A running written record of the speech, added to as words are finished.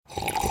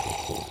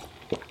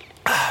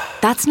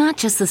That's not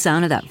just the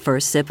sound of that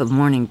first sip of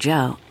Morning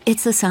Joe.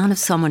 It's the sound of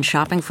someone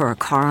shopping for a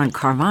car on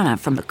Carvana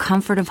from the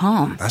comfort of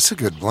home. That's a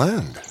good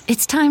blend.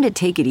 It's time to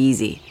take it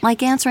easy,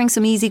 like answering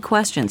some easy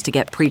questions to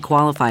get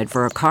pre-qualified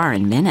for a car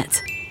in minutes.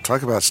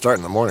 Talk about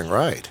starting the morning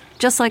right.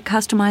 Just like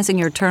customizing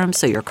your terms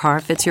so your car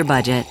fits your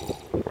budget.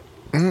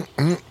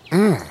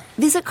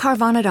 Visit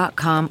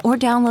Carvana.com or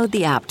download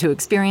the app to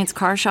experience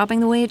car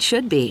shopping the way it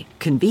should be.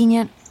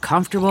 Convenient,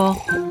 comfortable.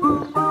 Here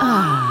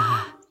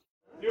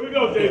we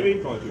go,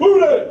 JB. Who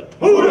they?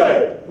 Who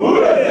they? Who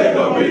they say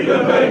gonna beat the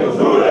Bengals?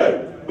 Who they?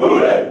 Who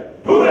they?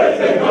 Who they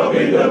say gonna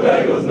beat the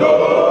Bengals?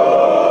 Nobody!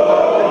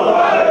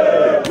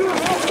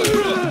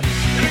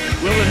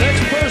 Will the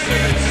next person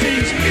that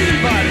sees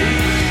anybody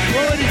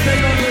throw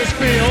anything on this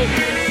field,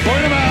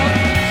 point them out,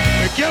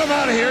 and get them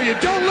out of here? You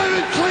don't live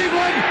in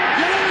Cleveland,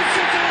 you live in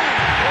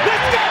Cincinnati.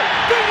 Let's go!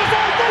 Bengals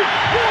on three!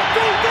 1,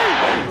 2, 3!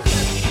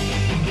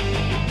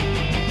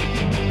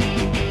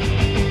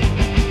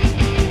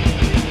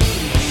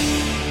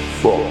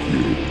 Fuck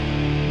you.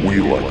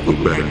 We like the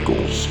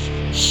Bengals.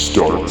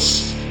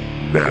 Starts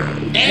now.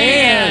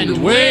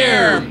 And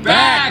we're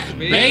back,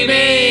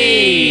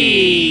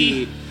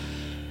 baby!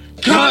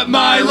 Cut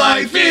my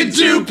life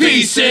into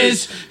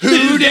pieces.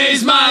 Who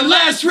day's my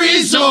last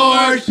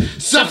resort?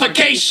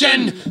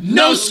 Suffocation,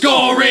 no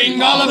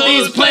scoring. All of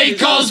these play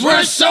calls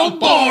were so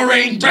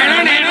boring.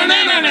 Welcome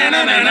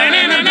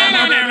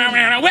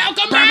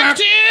back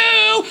to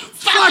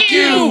Fuck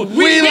You!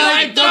 We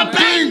like the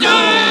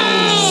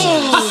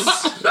Bengals!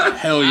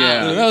 Hell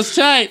yeah. That was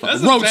tight.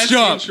 That's the best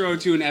intro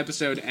to an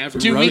episode ever.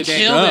 Dude, we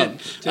killed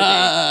it.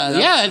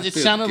 Yeah, it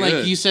feels sounded good.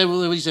 like you said,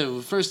 what you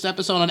said, first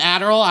episode on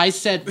Adderall. I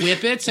said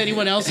Whippets.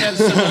 Anyone else have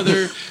some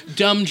other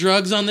dumb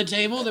drugs on the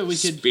table that we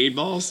could...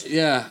 Speedballs?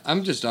 Yeah,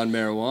 I'm just on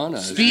marijuana.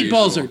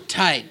 Speedballs are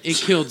tight. It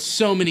killed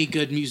so many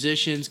good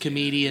musicians,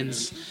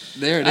 comedians.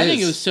 There it is. I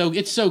think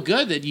it's so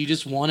good that you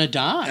just want to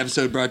die.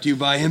 Episode brought to you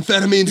by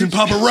amphetamines and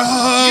Papa Roach.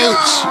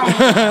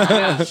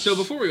 Yeah, so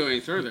before we go any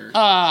further...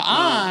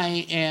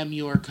 I am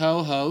your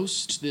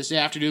co-host this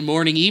afternoon,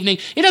 morning, evening.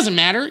 It doesn't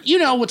matter. You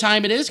know what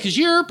time it is because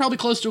you're probably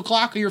close to a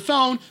clock on your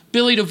phone.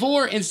 Billy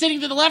DeVore, and sitting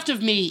to the left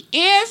of me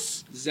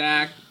is...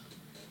 Zach,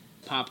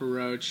 Papa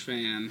Roach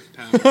fan.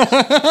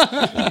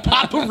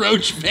 Papa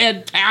Roach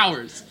fan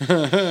Powers. And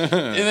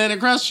then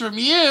across from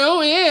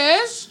you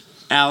is...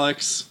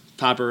 Alex,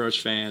 Papa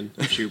Roach fan,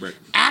 Schubert.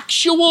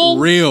 Actual...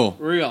 Real.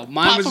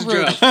 Mine was a Papa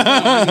joke.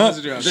 Mine was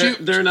a joke.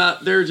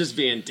 They're just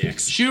being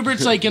dicks.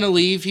 Schubert's like gonna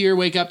leave here,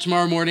 wake up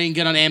tomorrow morning,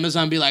 get on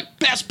Amazon, be like,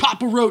 best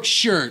Papa Roach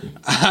shirt.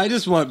 I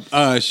just want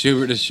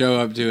Schubert to show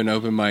up to an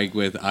open mic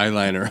with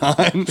eyeliner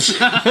on.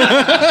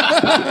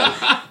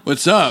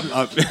 What's up?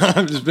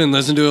 I've just been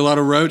listening to a lot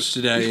of Roach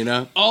today, you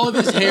know? All of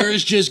his hair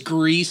is just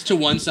greased to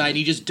one side, and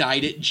he just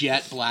dyed it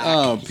jet black.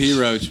 Oh, P.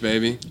 Roach,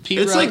 baby.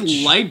 It's like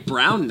light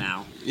brown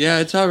now. Yeah,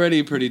 it's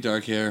already pretty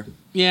dark hair.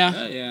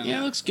 Yeah. Yeah. Yeah,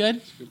 it looks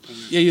good.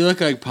 Yeah, you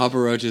look like Papa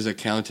Roach's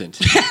accountant.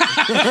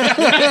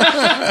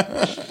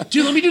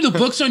 Dude, let me do the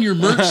books on your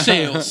merch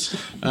sales.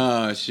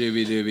 Oh,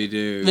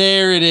 shooby-dooby-doo.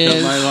 There it is.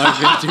 Cut my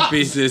life into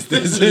pieces.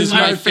 This is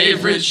my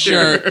favorite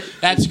shirt.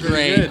 That's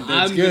great.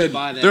 I'm good. gonna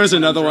buy that. There was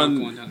when I'm another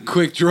drunk one. time.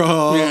 Quick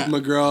Draw, Yeah.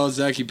 McGraw,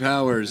 Zachy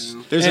Powers.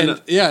 There's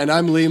and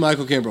I'm Lee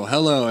Michael Kimbrell.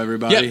 Hello,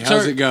 everybody. Yep, How's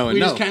sorry, it going? We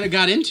No, just kind of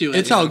got into it.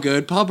 it's all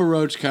good. Papa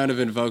Roach kind of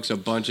invokes a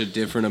bunch of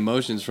different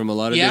emotions from a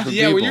lot of different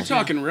Yeah, people. when you're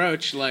talking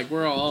Roach, like,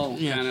 we're all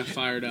kind of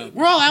fired up.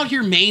 We're all out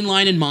here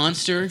mainlining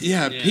Monster.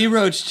 Yeah, P.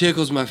 Roach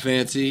tickles my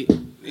fancy,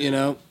 you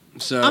know?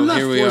 So I'm not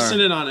here we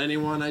forcing are. it on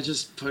anyone. I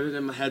just put it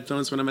in my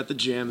headphones when I'm at the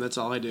gym. That's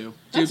all I do.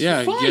 That's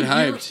yeah, fine. get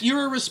hyped.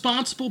 You're a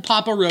responsible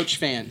Papa Roach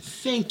fan.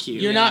 Thank you.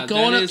 You're Yeah, not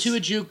going that up is- to a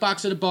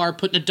jukebox at a bar,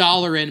 putting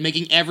 $1 in,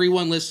 making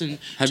everyone listen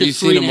Have to you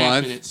seen 'em 3.5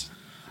 live? minutes.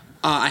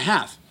 I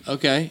have.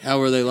 Okay, how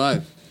were they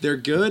live? They're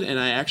good, and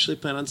I actually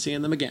plan on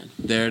seeing them again.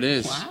 There it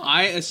is.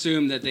 I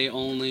assume that they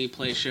only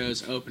play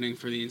shows opening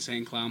for the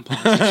Insane Clown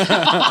Posse.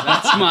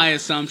 That's my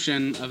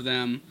assumption of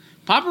them.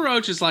 Papa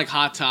Roach is like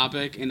Hot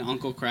Topic, and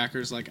Uncle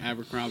Cracker's like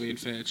Abercrombie and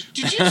Fitch.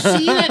 Did you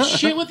see that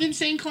shit with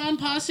Insane Clown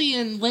Posse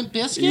and Limp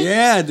Bizkit?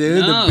 Yeah,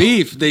 dude, No. the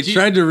beef. They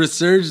tried to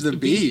resurge the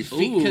beef.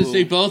 Because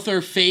they both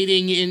are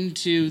fading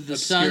into the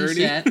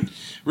Obscurity? sunset.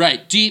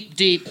 Right,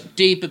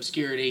 deep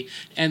obscurity.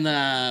 And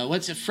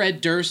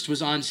Fred Durst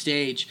was on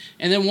stage.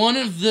 And then one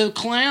of the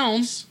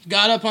clowns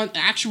got up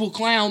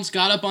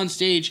on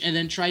stage and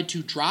then tried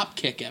to drop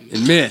kick him.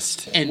 And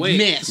missed. And Wait.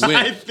 missed. Wait.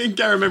 I think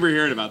I remember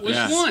hearing about Which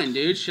this. one,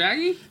 dude?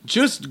 Shaggy?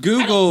 Just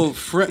Google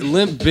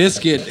Limp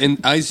Bizkit and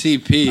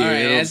ICP. All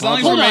right, It'll as long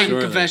as pop we're up making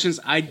shortly. confessions,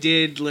 I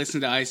did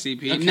listen to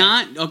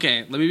ICP.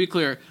 Okay. Let me be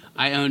clear.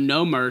 I own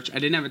no merch. I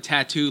didn't have a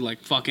tattoo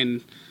like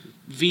fucking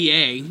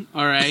VA,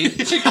 all right? I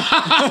didn't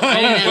have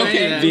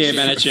any of that VA shit.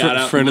 Bennett, shout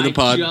out. Friend of the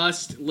pod. I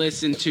just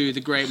listened to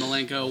The Great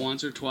Malenko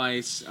once or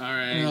twice, all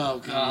right? Oh,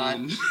 God.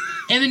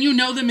 And then you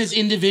know them as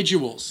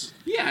individuals.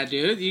 Yeah,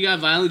 dude. You got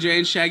Violent J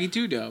and Shaggy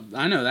 2 Dope.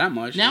 I know that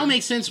much. Now it dude.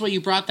 makes sense why you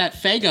brought that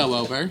Fago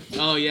over.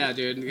 Oh, yeah,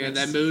 dude. Yeah,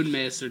 that moon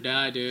miss or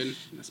die, dude.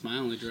 That's my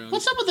only drug.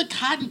 What's up with the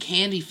cotton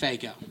candy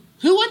Fago?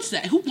 Who wants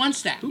that? Who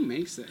wants that? Who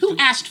makes that? Who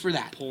asked for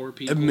that? Poor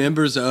people.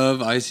 Members of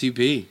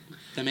ICP.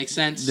 That makes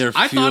sense. They're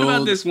I thought about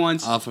fueled this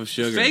once. off of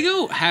sugar.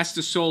 Faygo has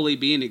to solely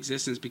be in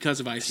existence because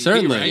of ICP.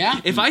 Certainly. Right?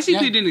 Yeah. If ICP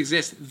didn't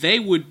exist, they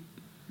would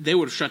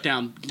have shut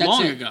down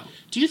long ago.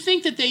 Do you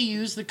think that they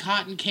use the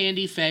cotton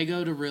candy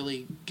Faygo to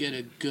really get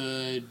a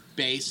good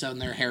base on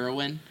their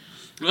heroin?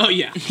 Oh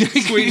yeah,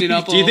 sweeten it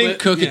up. Do you think bit.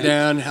 cook it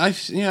down?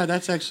 Yeah,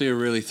 that's actually a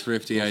really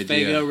thrifty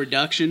idea. Faygo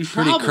reduction.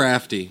 Pretty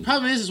crafty.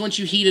 Problem is once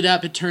you heat it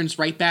up, it turns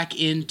right back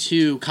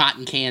into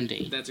cotton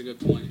candy. That's a good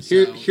point.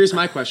 Here's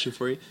my question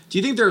for you. Do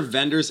you think there are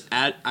vendors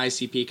at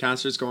ICP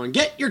concerts going,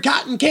 get your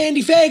cotton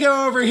candy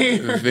Faygo over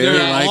here? Very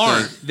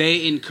likely.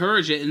 They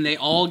encourage it, and they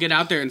all get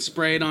out there and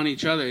spray it on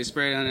each other. They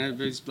spray it on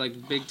everybody's,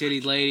 like big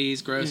titted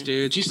ladies, gross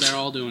dudes. They're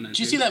all doing it. Did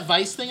you see that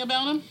Vice thing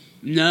about him?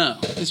 No.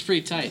 It's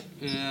pretty tight.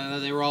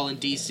 They were all in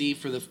D.C.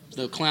 for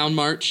the Clown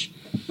March.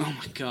 Oh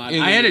my god!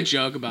 I had a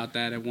joke about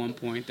that at one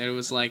point. That it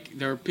was like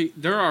there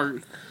are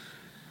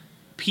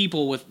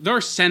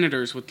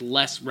senators with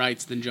less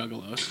rights than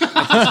juggalos.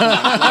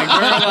 Like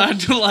they're allowed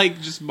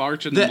to just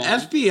march in the mall.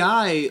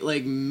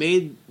 FBI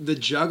made the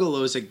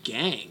juggalos a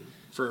gang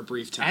for a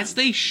brief time. As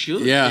they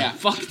should. Yeah.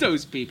 Fuck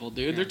those people,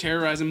 dude. They're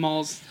terrorizing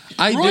malls.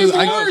 Roy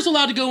Moore is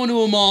allowed to go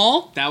into a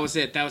mall. That was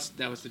it. That was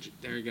the.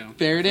 There you go.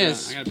 There it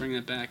is. I gotta bring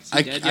that back. Is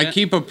he dead I yet?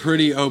 keep a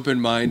pretty open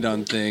mind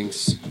on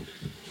things.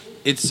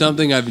 It's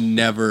something I've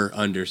never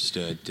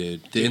understood,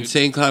 dude. The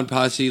Insane Clown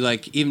Posse,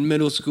 even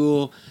middle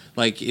school,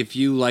 if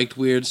you liked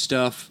weird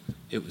stuff,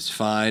 it was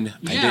fine.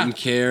 Yeah. I didn't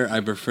care. I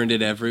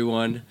befriended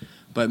everyone.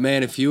 But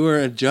man, if you were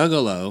a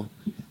juggalo,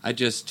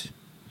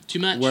 Too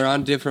much. we're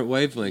on different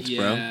wavelengths,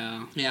 bro.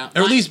 Yeah.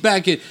 Or at least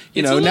back in,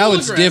 a now little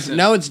it's different. aggressive.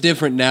 Now it's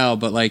different now,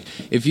 but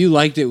if you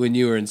liked it when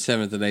you were in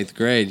 7th and 8th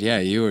grade, yeah,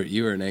 you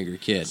were an angry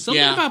kid.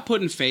 Something about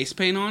putting face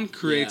paint on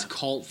creates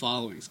cult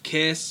followings.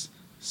 Kiss,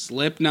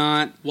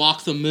 Slipknot,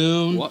 Walk the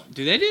Moon. What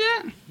do they do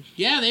that?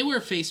 Yeah, they wear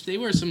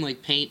some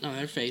paint on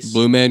their face.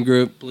 Blue Man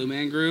Group, Blue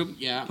Man Group.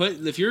 Yeah.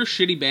 If you're a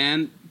shitty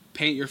band,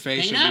 paint your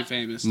face, Paint you'll up. be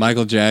famous.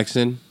 Michael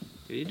Jackson.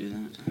 Did he do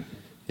that?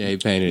 Yeah, he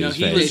painted No, his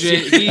he face.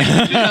 legit.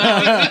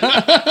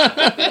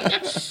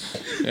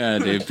 Yeah,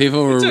 dude.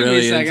 People were It took me a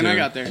really second, into I it.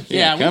 got there.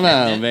 Yeah, Come we on,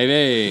 got it.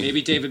 baby.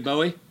 Maybe David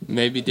Bowie?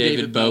 Maybe David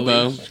David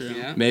Bobo. Bowie. True.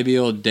 Yeah. Maybe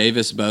old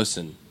Davis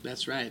Boson.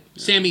 That's right.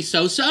 Sammy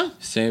Sosa?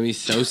 Sammy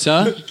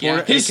Sosa.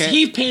 Yeah.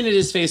 He painted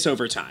his face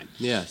over time.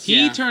 Yes.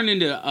 He turned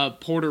into a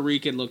Puerto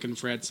Rican looking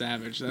Fred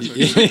Savage. That's what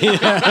he did.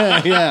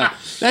 Yeah.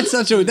 That's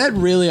that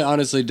really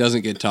honestly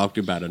doesn't get talked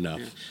about enough.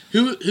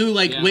 Who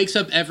wakes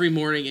up every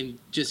morning and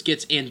just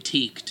gets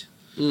antiqued.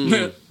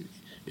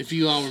 If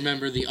you all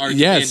remember the art.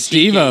 Yes,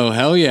 Steve-O,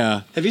 hell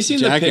yeah. Have you seen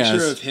Jackass. the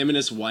picture of him and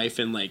his wife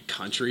in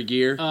country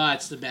gear?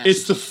 It's the best.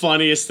 It's the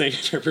funniest thing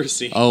I've ever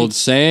seen. Old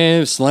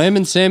Slam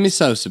and Sammy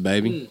Sosa,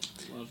 baby.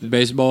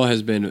 Baseball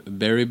has been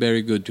very,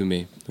 very good to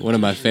me. One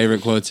of my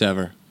favorite quotes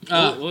ever.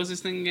 What was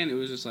this thing again? It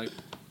was just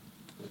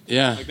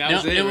Yeah. that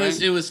was it.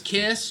 Right? It was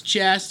kiss,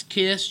 chest,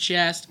 kiss,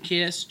 chest,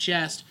 kiss,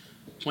 chest,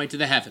 point to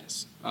the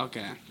heavens.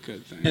 Okay,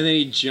 good thing. And then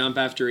he'd jump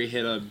after he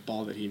hit a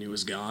ball that he knew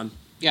was gone.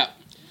 Yeah.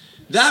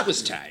 That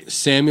was tight.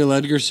 Samuel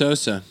Edgar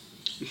Sosa.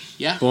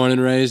 Yeah. Born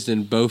and raised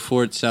in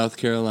Beaufort, South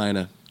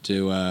Carolina.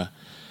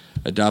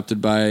 Adopted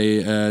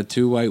by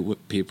 2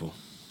 white people.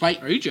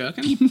 Right. Are you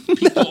joking?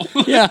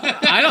 Yeah.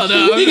 I don't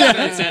know. You got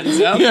that sentence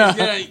out. Yeah.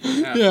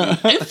 Yeah.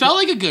 It felt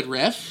like a good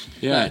riff.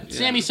 Yeah. But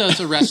Sammy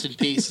Sosa, rest in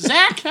peace.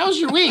 Zach, how was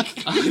your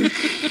week?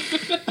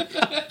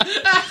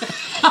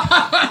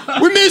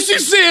 We miss you,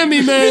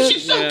 Sammy, man.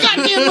 She's so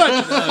goddamn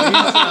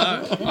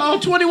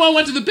much. 21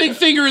 went to the big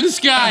finger in the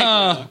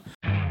sky.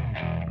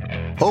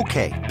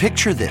 Okay,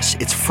 picture this.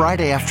 It's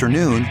Friday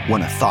afternoon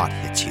when a thought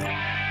hits you.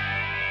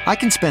 I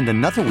can spend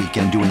another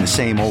weekend doing the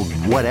same old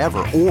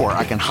whatever, or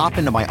I can hop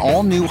into my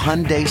all-new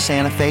Hyundai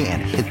Santa Fe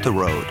and hit the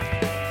road.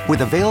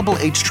 With available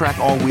H-Track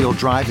all-wheel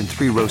drive and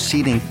 3-row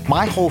seating,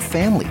 my whole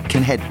family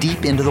can head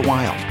deep into the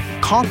wild.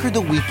 Conquer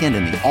the weekend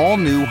in the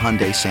all-new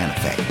Hyundai Santa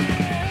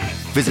Fe.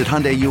 Visit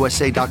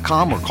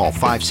HyundaiUSA.com or call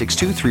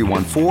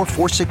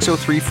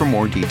 562-314-4603 for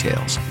more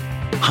details.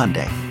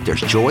 Hyundai,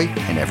 there's joy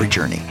in every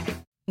journey.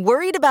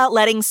 Worried about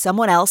letting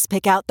someone else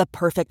pick out the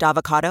perfect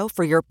avocado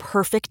for your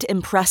perfect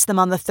impress them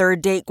on the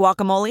third date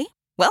guacamole?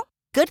 Well,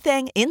 good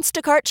thing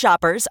Instacart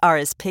shoppers are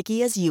as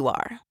picky as you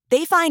are.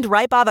 They find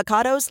ripe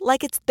avocados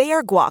like it's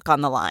their guac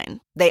on the line.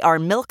 They are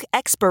milk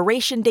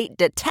expiration date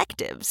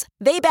detectives.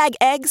 They bag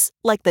eggs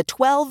like the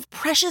 12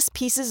 precious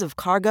pieces of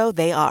cargo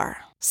they are.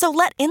 So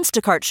let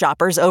Instacart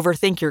shoppers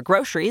overthink your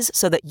groceries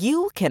so that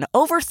you can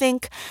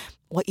overthink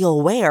what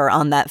you'll wear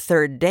on that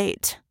third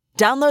date.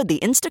 Download the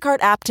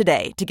Instacart app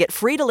today to get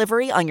free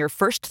delivery on your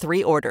first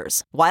 3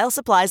 orders, while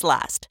supplies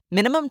last.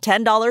 Minimum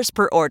 $10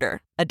 per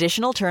order.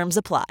 Additional terms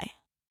apply.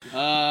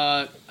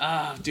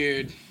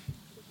 Dude.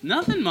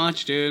 Nothing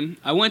much, dude.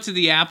 I went to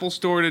the Apple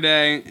store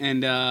today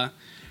and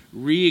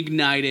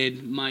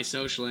reignited my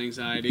social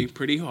anxiety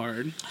pretty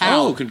hard.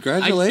 Oh,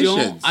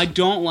 congratulations. I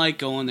don't like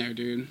going there,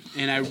 dude.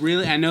 And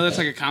I know that's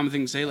like a common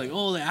thing to say, like,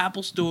 oh, the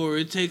Apple Store,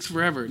 it takes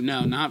forever.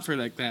 No, not for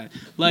like that.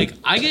 Like,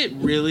 I get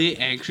really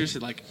anxious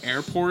at like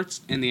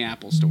airports and the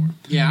Apple Store.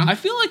 Yeah. I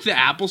feel like the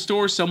Apple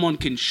Store, someone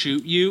can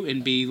shoot you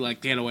and be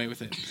like, get away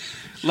with it.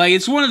 Like,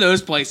 it's one of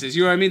those places.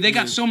 You know what I mean? They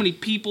got so many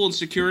people and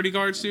security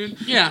guards, dude.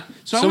 Yeah.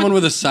 So someone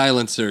with a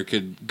silencer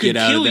could get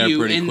out of there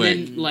pretty and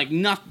quick. Then, like,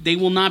 they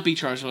will not be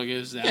charged like it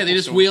is that. Yeah, they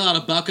just wheel out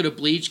a bucket of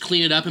bleach,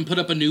 clean it up, and put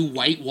up a new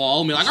white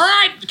wall, and be like, all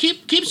right,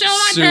 keep selling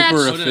iPads.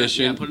 Super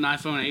efficient. Put an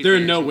iPhone 8 There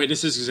are no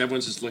witnesses because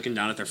everyone's just looking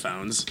down at their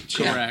phones.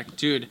 Correct.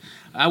 Dude,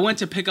 I went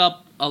to pick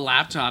up a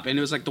laptop, and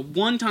it was like the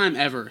one time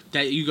ever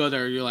that you go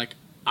there, you're like,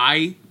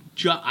 I've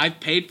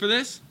paid for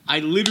this. I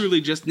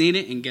literally just need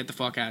it and get the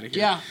fuck out of here.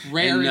 Yeah,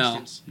 rare and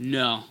instance.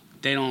 No,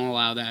 they don't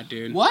allow that,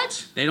 dude.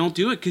 What? They don't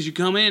do it because you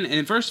come in,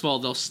 and first of all,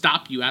 they'll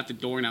stop you at the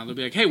door now. They'll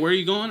be like, hey, where are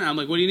you going? And I'm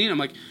like, what do you need? I'm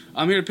like,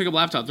 I'm here to pick up a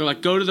laptop. They're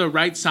like, go to the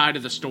right side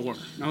of the store.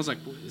 And I was like,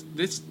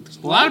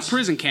 a lot of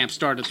prison camps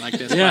started like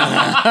this.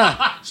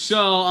 Yeah. So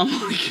I'm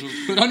like,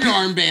 put on your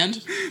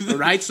armband. The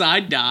right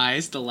side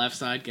dies, the left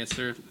side gets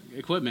their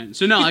equipment.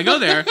 So no, I go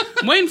there,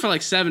 I'm waiting for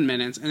like 7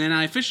 minutes, and then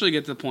I officially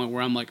get to the point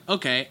where I'm like,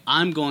 okay,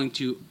 I'm going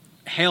to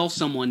hail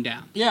someone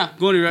down. Yeah.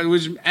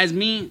 Which, as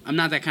me, I'm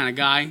not that kind of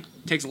guy.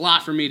 It takes a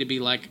lot for me to be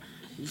like,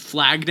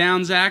 flag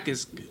down Zach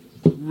is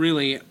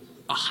really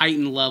a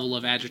heightened level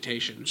of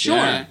agitation. Sure.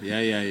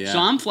 Yeah. So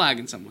I'm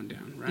flagging someone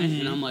down, right?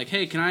 And I'm like,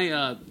 hey, can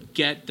I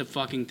get the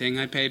fucking thing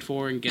I paid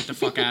for and get the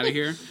fuck out of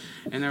here?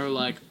 And they were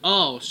like,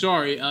 oh,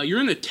 sorry,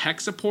 you're in the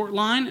tech support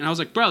line? And I was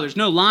like, bro, there's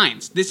no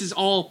lines. This is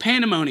all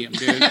pandemonium,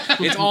 dude.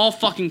 It's all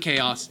fucking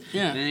chaos.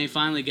 Yeah. And then they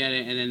finally get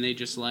it, and then they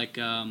just like,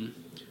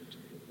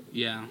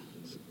 yeah.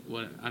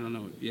 What? I don't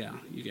know. Yeah,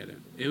 you get it.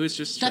 It was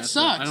just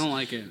stressful. That sucks. I don't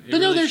like it.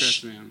 But no, really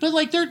stressed me out. but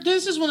like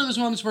this is one of those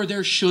moments where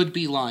there should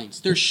be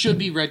lines. There should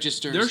be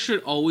registers. There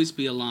should always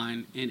be a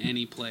line in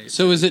any place.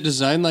 So is it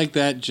designed like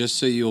that just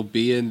so you'll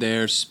be in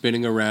there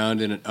spinning around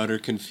in an utter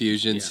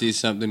confusion, see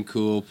something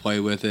cool, play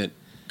with it?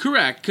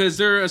 Correct, because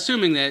they're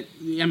assuming that,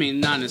 I mean,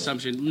 not an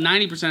assumption,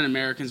 90% of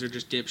Americans are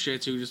just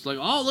dipshits who just like,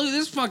 oh, look at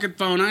this fucking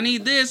phone, I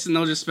need this, and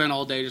they'll just spend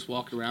all day just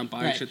walking around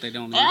buying shit they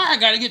don't need. I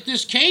gotta get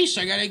this case,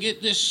 I gotta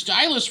get this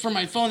stylus for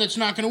my phone that's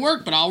not gonna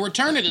work, but I'll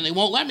return it and they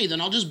won't let me,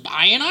 then I'll just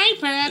buy an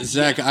iPad.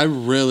 Zach, I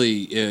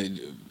really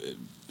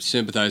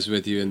sympathize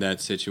with you in that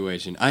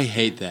situation. I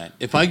hate that.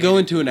 If I go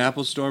into an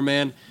Apple store,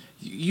 man,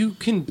 you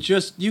can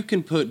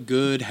put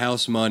good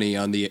house money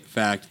on the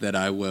fact that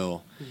I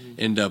will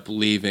end up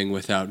leaving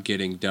without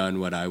getting done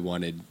what I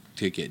wanted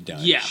to get done.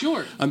 Yeah.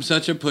 Sure. I'm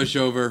such a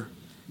pushover.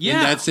 Yeah. In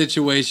that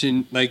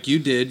situation, like you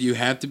did, you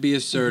have to be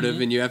assertive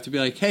and you have to be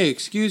like, hey,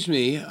 excuse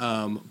me,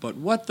 but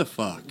what the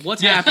fuck?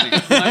 What's happening?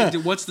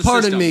 What's the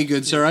Pardon system? me,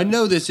 good sir. I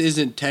know this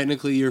isn't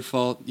technically your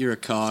fault. You're a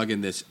cog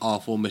in this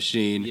awful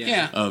machine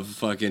of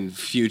fucking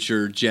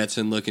future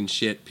Jetson-looking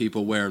shit,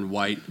 people wearing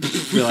white.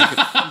 feel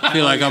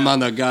like I'm on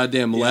the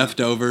goddamn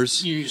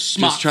leftovers. You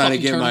just trying to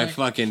get my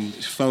fucking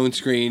phone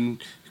screen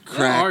They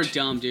cracked. are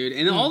dumb, dude.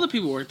 And all the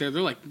people who work there,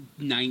 they're like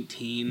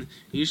 19.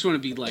 You just want to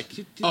be like...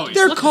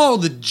 They're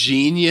called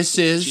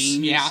geniuses.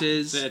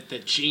 Geniuses. The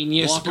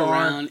genius Walk bar.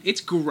 around.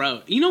 It's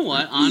gross. You know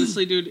what?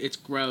 Honestly, dude, it's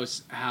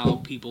gross how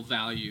people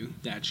value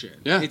that shit.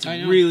 Yeah. It's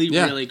I know. really,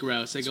 Yeah. really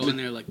gross. They go in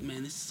there like,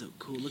 man, this is so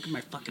cool. Look at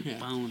my fucking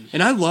phone.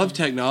 And I love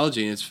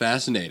technology, and it's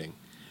fascinating.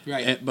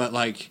 Right. But,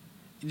 like,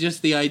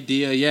 just the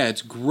idea,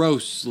 it's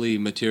grossly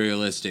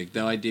materialistic.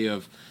 The idea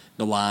of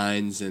the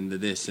lines and the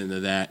this and the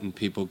that, and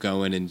people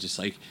going and just,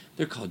 like,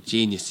 they're called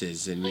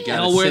geniuses, and you They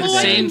gotta all wear sit the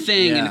there same and-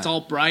 thing, yeah. and it's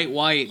all bright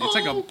white. It's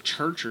like a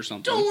church or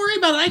something. Don't worry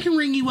about it. I can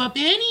ring you up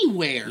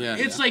anywhere. Yeah.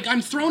 It's like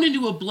I'm thrown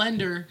into a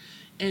blender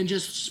and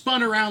just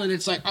spun around, and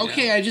it's like,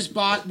 okay, I just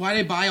bought. Why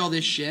did I buy all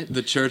this shit?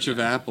 The Church of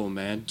Apple,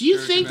 man. Do you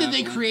think that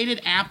they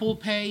created Apple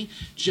Pay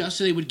just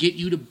so they would get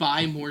you to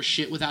buy more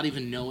shit without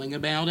even knowing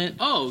about it?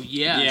 Oh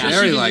yeah, Just so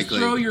Very you can likely. Just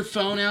throw your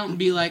phone out and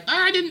be like,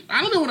 I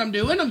don't know what I'm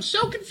doing. I'm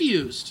so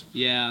confused.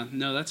 Yeah,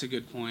 no, that's a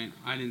good point.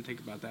 I didn't think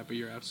about that, but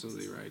you're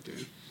absolutely right,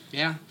 dude.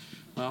 Yeah.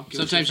 Well,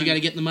 Give us sometimes your you got to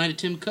thing. get in the mind of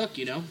Tim Cook,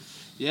 you know.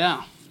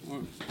 Yeah.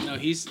 No,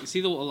 is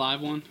he the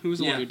alive one? Who's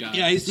the one who died?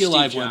 Yeah, he's the Steve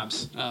alive one.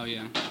 Jobs. Oh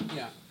yeah.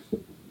 Yeah.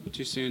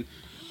 Too soon.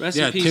 Rest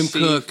Yeah, in peace, Tim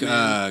Steve, Cook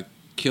man.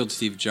 killed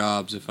Steve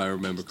Jobs, if I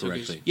remember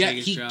correctly. Yeah, Take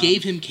his he job.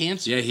 gave him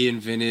cancer. Yeah, he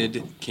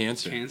invented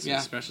cancer. Yeah.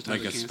 Special type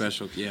Like of a cancer.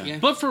 special, yeah.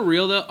 But for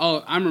real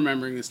though, I'm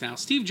remembering this now.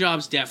 Steve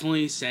Jobs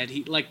definitely said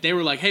they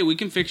were like, hey, we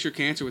can fix your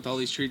cancer with all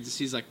these treatments.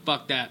 He's like,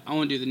 fuck that. I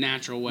want to do the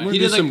natural way. Wanna He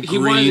do did some like he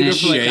wanted to green go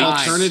for like shakes.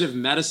 alternative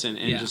medicine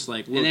and just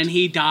like and then looked-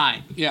 he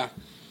died. Yeah.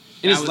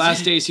 in his that was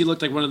last it. days he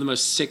looked like one of the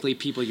most sickly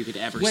people you could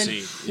ever When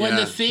see. when Yeah.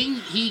 the thing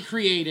he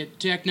created,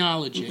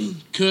 technology,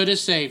 could have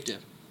saved him.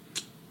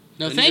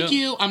 No, Couldn't thank do it.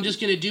 you. I'm just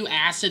gonna do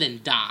acid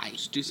and die.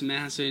 Just do some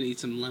acid, eat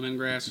some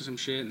lemongrass or some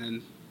shit, and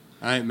then.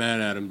 I ain't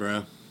mad at him,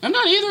 bro. I'm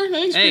not either. I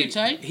think it's Hey, pretty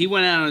tight. he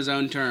went out on his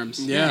own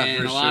terms. Yeah, and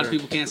for a lot of sure.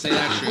 people can't say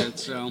that shit.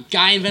 So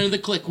Guy invented the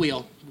click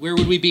wheel. Where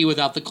would we be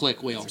without the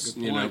click wheel?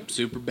 You know,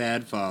 super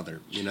bad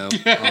father. You know,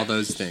 all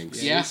those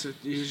things. Yeah.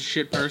 He's a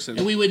shit person.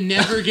 And we would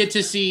never get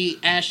to see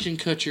Ashton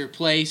Kutcher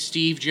play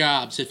Steve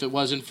Jobs if it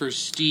wasn't for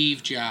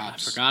Steve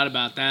Jobs. I forgot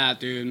about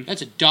that, dude.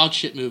 That's a dog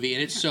shit movie,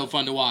 and it's so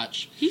fun to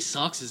watch. He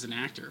sucks as an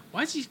actor.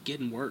 Why is he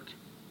getting work?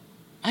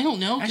 I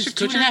don't know. Ashton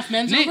Because 2.5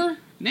 Men's over?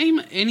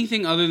 Name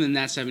anything other than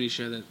that 70s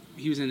show that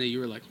he was in that you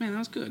were like, man, that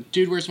was good.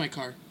 Dude, Where's My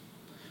Car?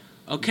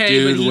 Okay,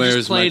 Dude, but he Where's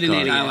just played My an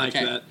Car? idiot. I like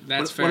Okay, that.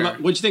 That's fair.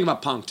 What'd you think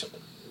about Punk'd?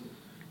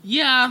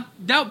 Yeah,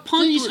 that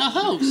punk. He's a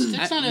host.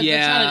 That's not, that's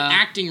not an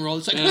acting role.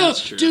 It's like, Yeah, oh,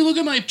 that's true. dude, look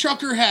at my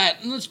trucker hat,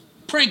 and let's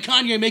prank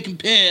Kanye, make him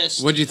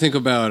pissed. What'd you think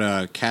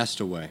about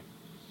Castaway?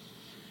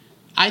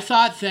 I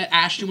thought that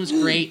Ashton was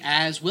great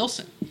as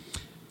Wilson.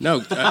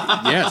 No,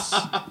 yes,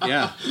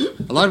 yeah.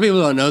 A lot of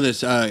people don't know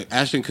this.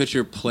 Ashton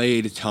Kutcher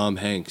played Tom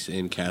Hanks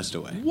in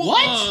Castaway.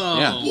 What?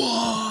 Yeah.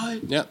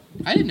 What? Yep.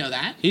 I didn't know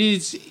that.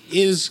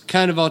 He's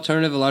kind of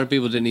alternative. A lot of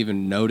people didn't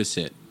even notice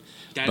it.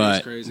 That but,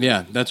 is crazy.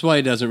 Yeah, that's why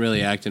he doesn't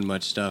really act in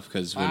much stuff,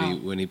 because Wow.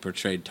 when he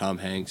portrayed Tom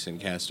Hanks in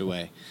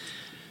Castaway,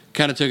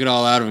 kind of took it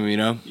all out of him, you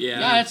know? Yeah,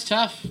 that's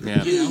tough.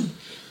 Yeah. You know,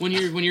 when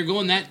you're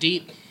going that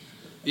deep,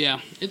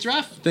 yeah, it's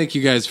rough. Thank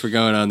you guys for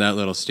going on that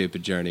little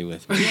stupid journey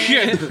with me.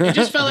 It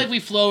just felt like we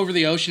flew over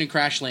the ocean and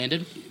crash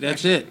landed.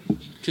 That's it.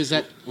 Because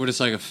we're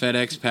just like a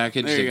FedEx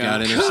package There that you got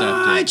go.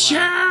 intercepted.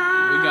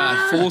 We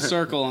got full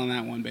circle on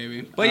that one,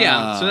 baby. But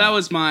yeah, so that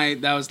was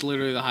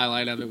literally the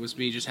highlight of it, was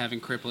me just having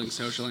crippling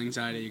social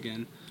anxiety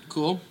again.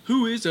 Cool.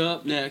 Who is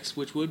up next?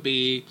 Which would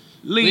be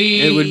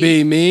Lee. It would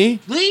be me.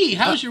 Lee,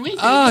 how was your week?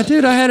 Oh,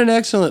 dude, I had an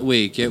excellent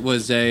week. It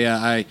was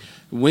I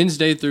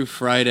Wednesday through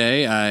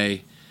Friday.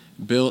 I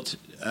built,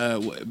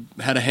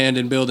 had a hand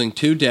in building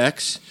 2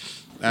 decks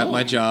at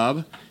my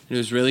job. It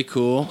was really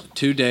cool.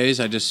 2 days,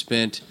 I just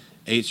spent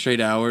 8 straight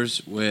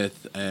hours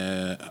with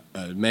a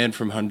man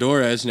from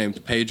Honduras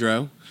named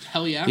Pedro.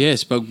 Hell yeah. Yeah,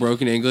 spoke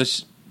broken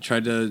English.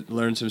 Tried to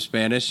learn some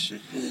Spanish,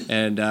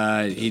 and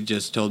he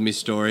just told me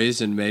stories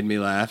and made me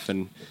laugh,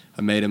 and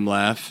I made him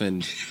laugh,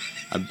 and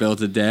I built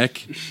a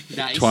deck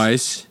Nice.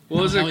 twice.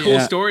 What was a cool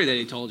story that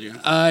he told you?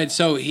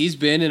 So he's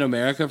been in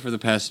America for the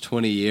past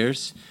 20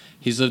 years.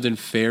 He's lived in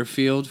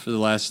Fairfield for the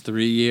last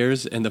 3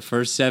 years, and the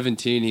first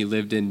 17 he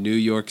lived in New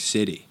York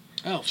City.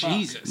 Oh,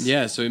 Jesus.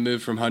 Yeah, so he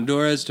moved from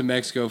Honduras to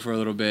Mexico for a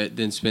little bit,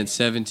 then spent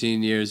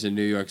 17 years in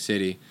New York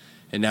City.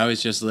 And now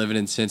he's just living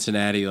in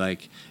Cincinnati,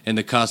 and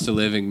the cost of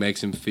living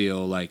makes him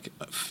feel like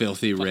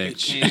filthy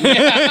rich.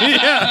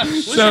 Yeah.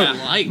 What's So, that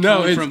like no,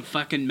 going it's- from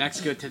fucking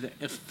Mexico to the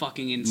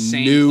fucking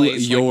insane New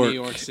place York, like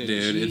New York City?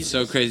 dude. Jesus. It's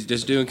so crazy.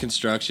 Just doing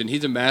construction.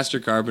 He's a master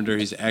carpenter.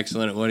 He's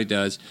excellent at what he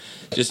does.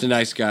 Just a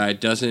nice guy.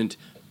 Doesn't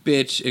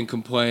bitch and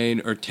complain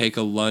or take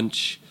a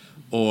lunch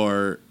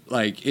or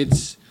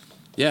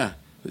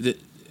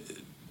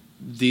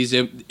these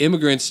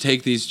immigrants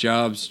take these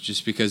jobs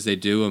just because they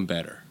do them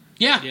better.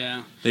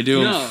 Yeah. They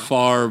do them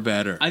far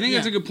better. I think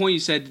that's a good point you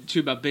said,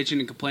 too, about bitching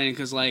and complaining,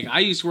 because, I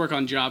used to work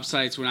on job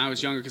sites when I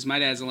was younger, because my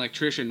dad's an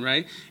electrician,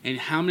 right? And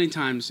how many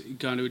times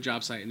gone to a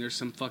job site, and there's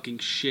some fucking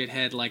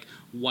shithead,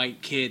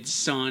 white kid,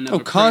 son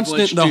of a constant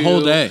privileged the whole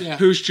dude day. Yeah.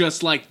 who's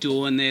just,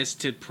 doing this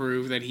to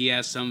prove that he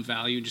has some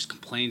value and just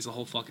complains the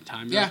whole fucking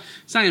time. You're Yeah. like,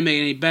 it's not going to make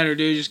it any better,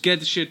 dude. Just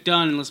get the shit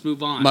done and let's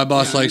move on. My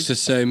boss likes to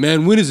say,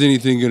 "Man, when is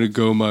anything gonna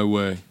go my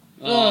way?"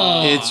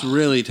 Oh. It's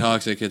really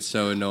toxic. It's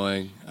so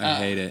annoying. I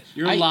hate it.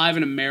 You're alive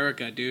in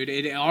America, dude.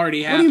 It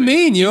already What happened. do you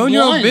mean? You own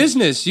your own won.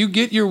 business. You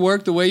get your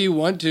work the way you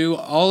want to.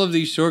 All of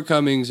these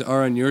shortcomings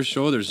are on your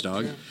shoulders,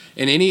 dog.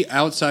 And any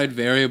outside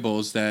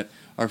variables that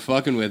are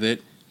fucking with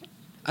it,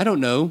 I don't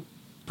know.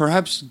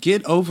 Perhaps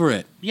get over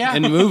it. Yeah.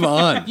 And move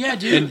on. Yeah,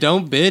 dude. And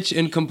don't bitch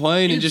and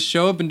complain and just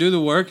show up and do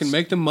the work and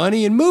make the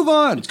money and move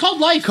on. It's called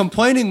life.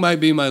 Complaining might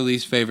be my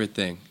least favorite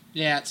thing.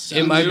 Yeah, it's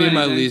It might do be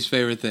my anything. least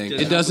favorite thing.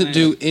 Doesn't It doesn't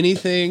complain. do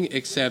anything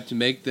except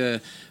make the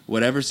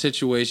whatever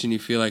situation you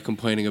feel like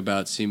complaining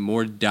about seem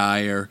more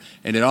dire.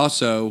 And it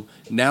also,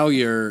 now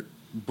you're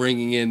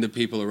bringing in the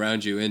people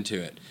around you into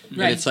it.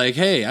 Right. And it's like,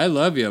 hey, I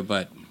love you,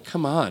 but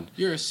come on.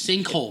 You're a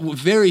sinkhole.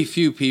 Very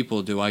few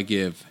people do I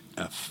give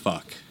a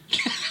fuck.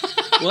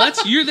 Well,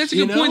 that's a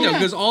good point, though, Yeah.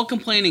 because all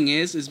complaining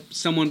is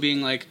someone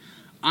being like,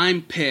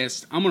 I'm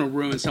pissed. I'm going to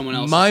ruin someone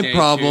else's My day,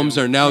 problems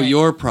too. are now Right.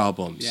 your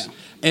problems. Yeah.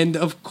 And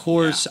of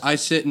course, I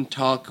sit and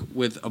talk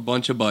with a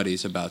bunch of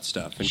buddies about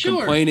stuff. And Sure.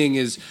 complaining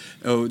is,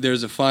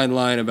 there's a fine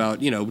line about,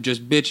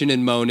 just bitching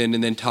and moaning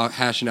and then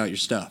hashing out your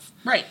stuff.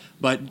 Right.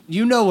 But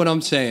you know what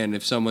I'm saying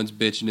if someone's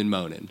bitching and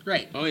moaning.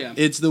 Right. Oh, yeah.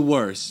 It's the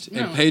worst.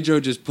 No. And Pedro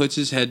just puts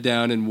his head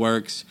down and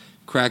works,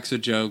 cracks a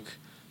joke,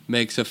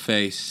 makes a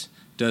face,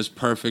 does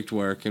perfect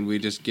work, and we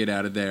just get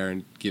out of there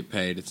and get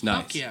paid. It's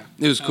nice. Fuck yeah.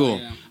 It was cool.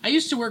 yeah. I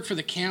used to work for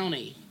the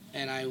county,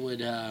 and I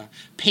would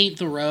paint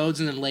the roads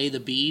and then lay the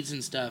beads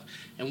and stuff.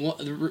 And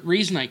the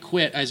reason I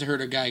quit, is I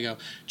heard a guy go,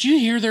 "Did you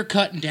hear they're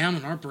cutting down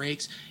on our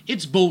breaks?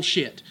 It's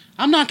bullshit.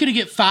 I'm not going to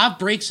get 5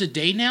 breaks a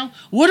day now.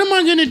 What am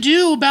I going to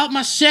do about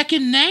my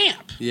second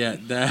nap?" Yeah,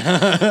 that.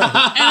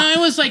 And I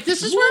was like,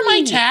 this is where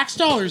my tax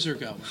dollars are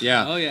going.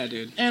 Yeah. Oh, yeah,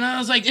 dude. And I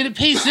was like, and it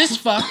pays this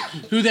fuck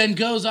who then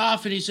goes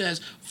off and he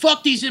says,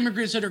 "Fuck these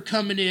immigrants that are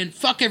coming in.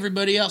 Fuck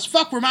everybody else.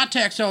 Fuck where my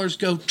tax dollars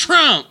go.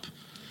 Trump."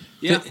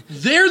 Yeah.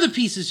 They're the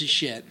pieces of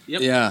shit.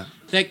 Yep. Yeah.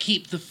 That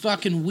keep the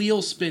fucking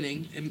wheel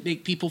spinning and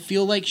make people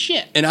feel like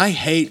shit. And I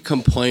hate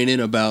complaining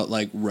about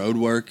like road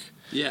work.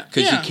 Yeah.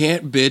 Because you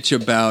can't bitch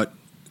about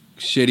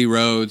shitty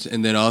roads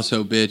and then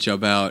also bitch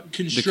about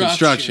the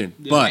construction.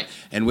 Yeah. But,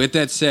 and with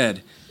that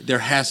said, there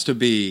has to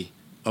be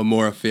a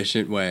more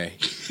efficient way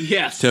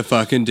Yes. to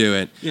fucking do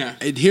it. Yeah.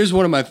 And here's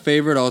one of my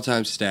favorite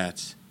all-time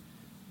stats.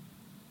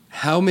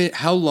 How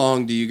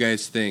long do you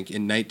guys think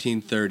in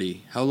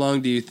 1930, how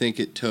long do you think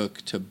it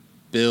took to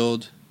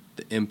build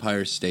the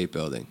Empire State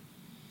Building?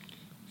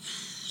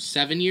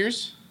 7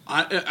 years?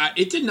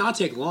 It did not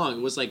take long.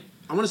 It was like,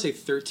 I want to say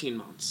 13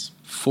 months.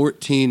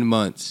 14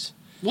 months.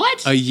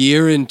 What? A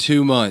year and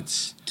 2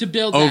 months. To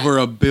build over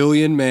that. 1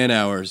 billion man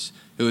hours.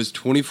 It was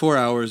 24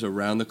 hours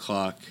around the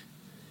clock.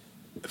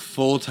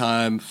 Full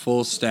time,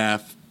 full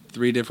staff,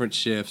 3 different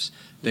shifts.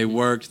 They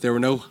worked. There were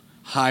no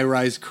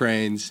high-rise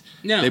cranes.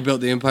 No. They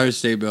built the Empire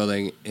State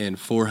Building in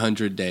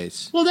 400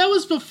 days. Well, that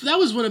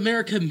was when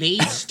America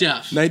made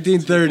stuff.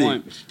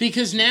 1930.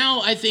 Because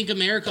now I think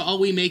America, all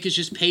we make is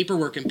just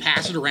paperwork and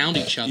pass it around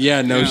each other.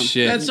 Yeah, no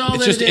shit. That's all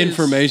it's that just it is.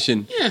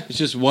 information. Yeah. It's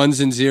just ones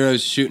and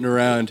zeros shooting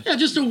around. Yeah,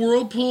 just a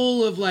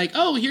whirlpool of like,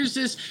 oh, here's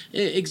this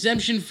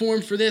exemption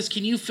form for this.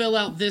 Can you fill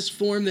out this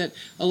form that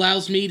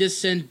allows me to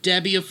send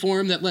Debbie a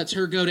form that lets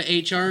her go to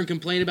HR and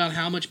complain about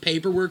how much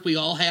paperwork we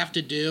all have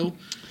to do?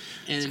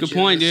 And That's a good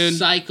point, dude.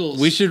 Cycles.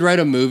 We should write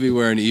a movie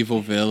where an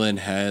evil villain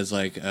has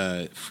like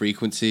a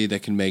frequency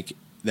that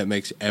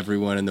makes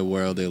everyone in the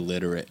world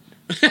illiterate.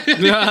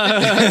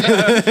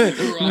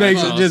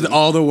 Makes just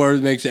all the words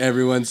makes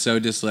everyone so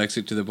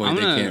dyslexic to the point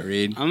they can't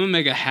read. I'm gonna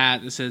make a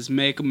hat that says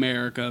 "Make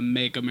America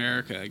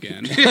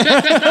Again."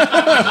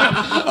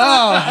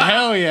 Oh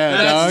hell yeah,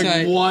 That's dog!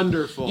 tight.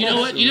 Wonderful. You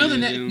know what? You know the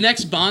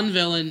next Bond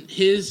villain,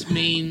 his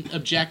main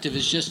objective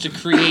is just to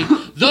create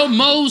the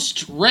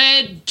most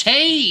red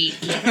tape.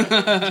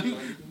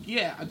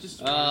 Yeah, I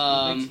just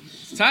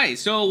It's tight.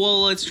 So,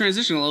 well, let's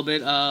transition a little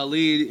bit.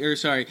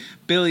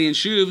 Billy and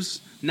Shoobs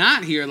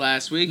not here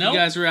last week. Nope. You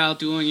guys were out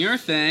doing your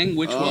thing,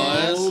 which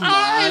was... Oh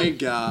my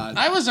god.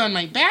 I was on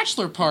my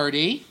bachelor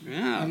party.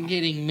 Yeah. I'm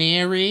getting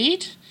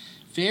married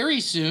very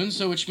soon,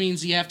 so which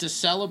means you have to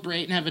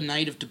celebrate and have a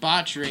night of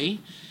debauchery.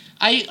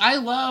 I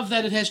love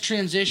that it has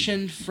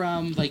transitioned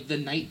from like the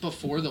night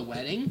before the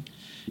wedding,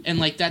 and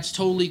like that's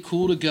totally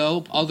cool to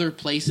go other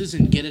places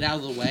and get it out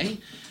of the way.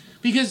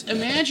 Because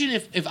imagine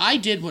if I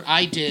did what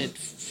I did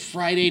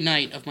Friday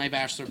night of my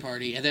bachelor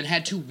party and then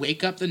had to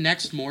wake up the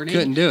next morning.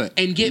 Couldn't do it.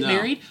 And get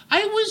married.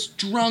 I was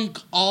drunk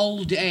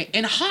all day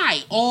and high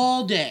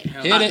all day.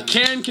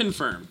 Can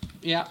confirm.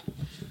 Yeah.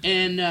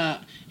 And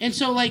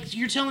so like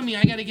you're telling me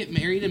I got to get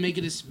married and make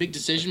it this big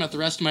decision about the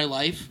rest of my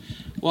life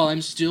while I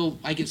can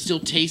still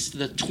taste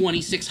the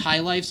 26 High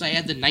Lifes I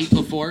had the night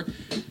before.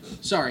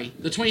 Sorry,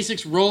 the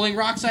 26 Rolling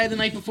Rocks I had the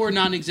night before,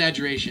 not an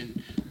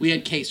exaggeration. We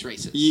had case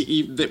races.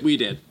 That we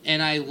did.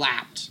 And I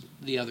lapped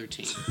the other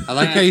team. I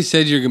like how you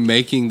said you're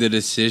making the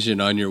decision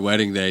on your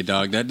wedding day,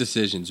 dog. That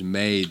decision's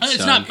made. It's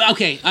son. not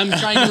okay. I'm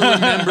trying to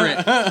remember it.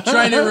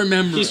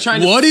 He's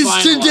trying to What is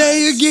finalize.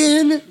 today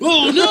again?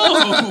 Oh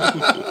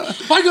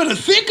no! I gotta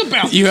think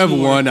about. You have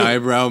more. one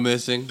eyebrow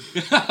missing.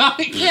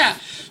 Yeah,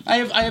 I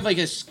have like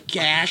a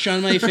gash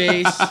on my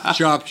face.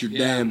 Chopped your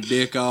damn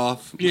dick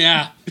off.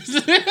 Yeah.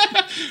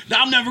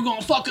 I'm never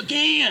gonna fuck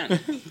again.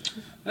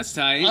 That's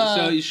tight.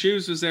 So your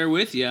Shoes was there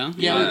with you.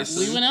 Yeah,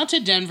 we went out to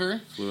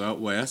Denver. Flew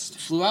out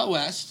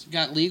west.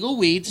 Got legal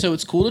weed, so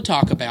it's cool to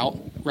talk about,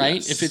 right?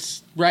 Yes. If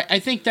it's right, I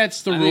think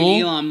that's the I rule.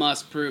 think Elon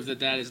Musk proved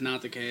that is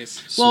not the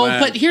case. Well,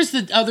 but here's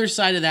the other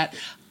side of that.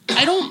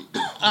 I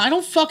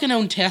don't fucking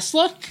own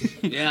Tesla.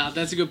 Yeah,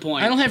 that's a good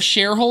point. I don't have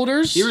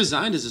shareholders. He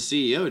resigned as a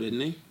CEO, didn't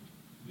he?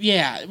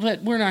 Yeah,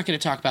 but we're not going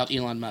to talk about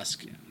Elon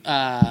Musk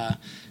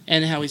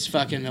and how he's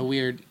fucking a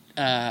weird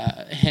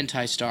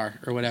hentai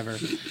star or whatever.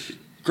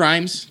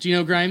 Grimes, do you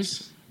know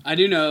Grimes? I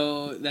do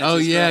know. That's Oh,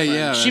 his yeah, girlfriend.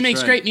 yeah. She that's makes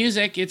right. great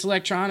music. It's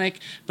electronic,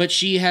 but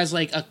she has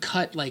like a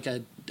cut, like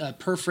a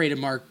perforated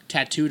mark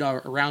tattooed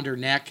around her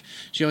neck.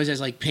 She always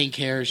has like pink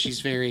hair.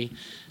 She's very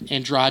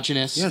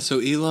androgynous. Yeah, so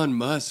Elon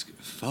Musk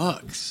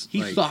fucks.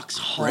 He like, fucks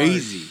hard.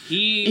 crazy.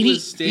 He And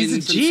was dating he's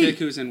a some G. chick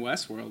who was in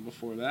Westworld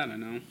before that. I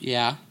know.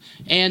 Yeah,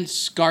 and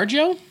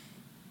ScarJo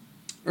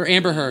or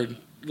Amber Heard.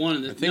 One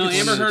of the think it's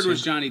Amber one of the Heard two.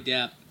 was Johnny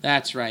Depp.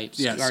 That's right.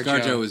 Yeah,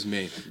 ScarJo was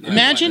me.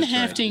 Imagine That's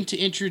right. having to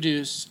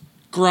introduce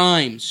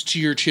Grimes to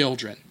your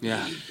children.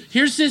 Yeah.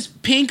 Here's this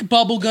pink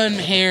bubblegum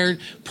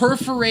haired,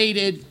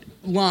 perforated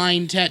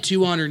line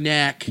tattoo on her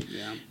neck,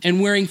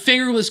 and wearing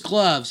fingerless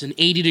gloves in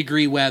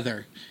 80-degree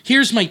weather.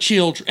 Here's my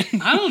children.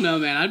 I don't know,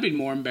 man. I'd be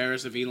more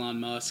embarrassed if Elon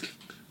Musk.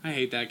 I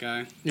hate that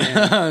guy.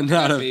 Yeah.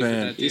 Not a Beef with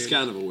fan. that He's dude.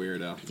 kind of a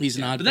weirdo. He's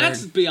not. But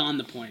that's beyond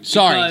the point.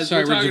 Sorry, because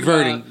we're talking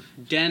diverting.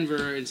 about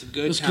Denver and some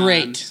good It was times.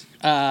 great.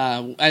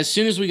 As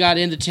soon as we got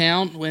into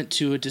town, went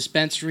to a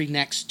dispensary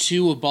next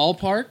to a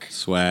ballpark.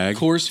 Swag.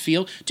 Coors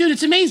Field. Dude,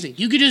 it's amazing.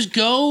 You could just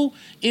go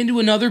into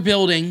another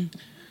building,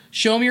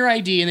 show them your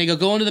ID, and they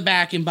go into the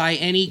back and buy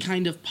any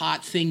kind of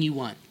pot thing you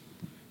want.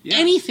 Yeah.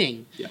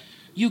 Anything. Yeah.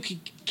 You could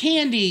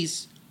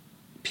candies,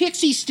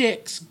 pixie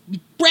sticks,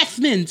 breath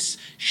mints,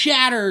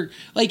 shatter,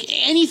 like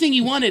anything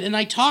you wanted. And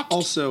I talked.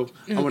 Also,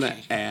 I want to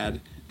add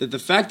that the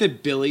fact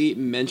that Billy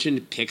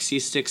mentioned Pixie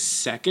Sticks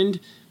second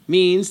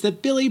means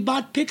that Billy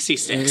bought Pixie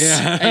Sticks.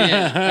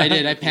 Yeah. I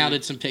did. I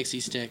pounded some pixie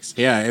sticks.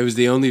 Yeah, it was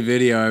the only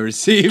video I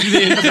received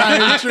the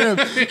entire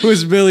trip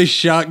was Billy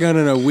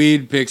shotgunning a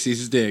weed pixie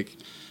stick.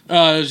 It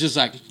was just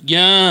like,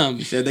 yum.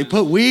 He said they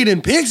put weed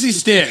in pixie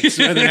sticks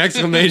with an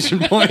exclamation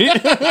point.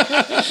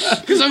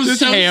 Because I was Just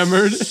so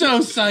hammered. so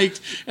psyched,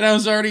 and I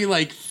was already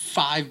like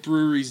 5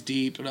 breweries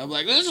deep, and I'm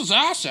like, this is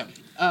awesome.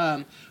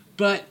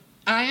 But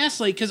I asked,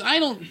 like, because I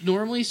don't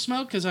normally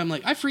smoke, because I'm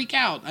like, I freak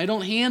out. I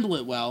don't handle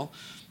it well.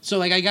 So,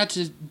 like, I got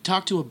to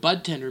talk to a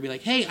bud tender and be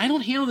like, hey, I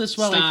don't handle this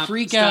well. I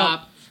freak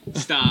out.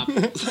 Stop.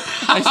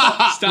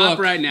 Stop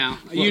right now.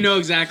 You know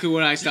exactly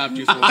what I stopped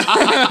you for.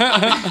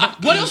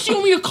 What else do you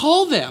want me to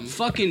call them?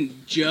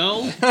 Fucking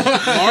Joe?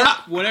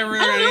 Mark? Whatever.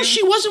 I don't know.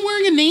 She wasn't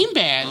wearing a name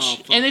badge. Oh,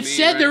 fuck and it me,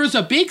 said right? there was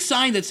a big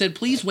sign that said,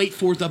 please wait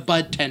for the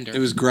bud tender. It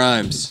was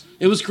Grimes.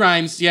 It was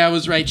Grimes. Yeah, I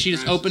was right. She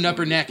just opened up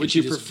her neck. Would and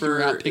you she just threw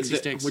prefer out pixie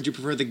sticks? Would you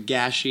prefer the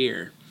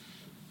gashier?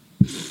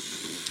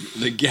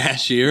 The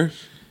gashier?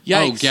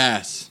 Yikes. Oh,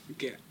 gas.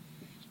 Okay.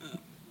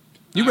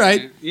 You're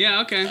right.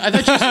 Yeah, okay. I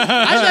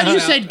thought you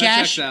said That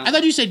gash. checks out. I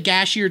thought you said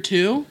gashier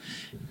too,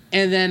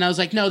 and then I was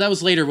like, no, that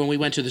was later when we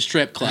went to the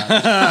strip club.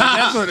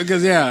 That's what,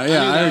 because, I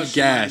that heard was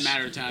gas. a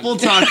matter of time. We'll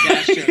talk.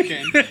 Gas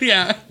joking.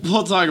 Yeah,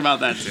 We'll talk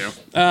about that too.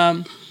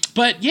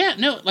 but yeah,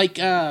 no, like,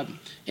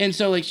 and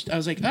so like I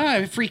was like, oh,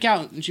 I freak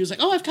out, and she was like,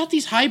 oh, I've got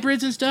these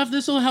hybrids and stuff.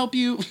 This will help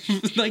you,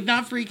 like,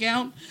 not freak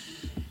out. And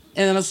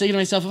then I was thinking to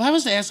myself, if I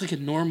was to ask like a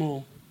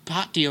normal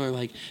pot dealer,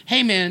 like,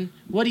 hey man,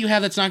 what do you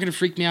have that's not going to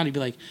freak me out? He'd be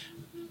like,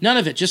 none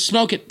of it. Just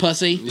smoke it,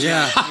 pussy.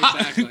 Yeah.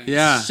 Exactly.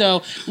 Yeah.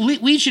 So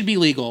weed should be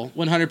legal,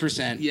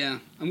 100%. Yeah.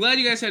 I'm glad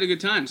you guys had a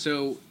good time.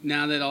 So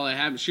now that all I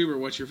have is Schubert,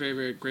 what's your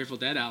favorite Grateful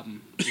Dead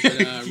album? Is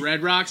it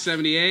Red Rock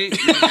 78? Is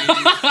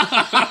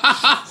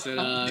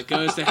it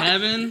Goes to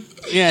Heaven?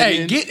 Yeah.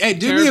 Hey, dude.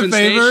 do me a Terrapin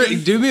favor.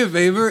 Station? Do me a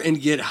favor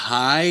and get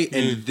high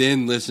and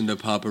then listen to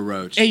Papa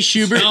Roach. Hey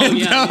Schubert. Oh,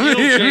 yeah. Tell me You'll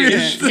if change you're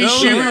it. still Hey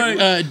Schubert,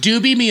 like-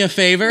 doobie me a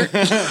favor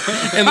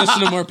and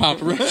listen to more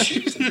Papa Roach.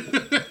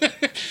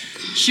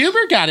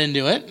 Schubert got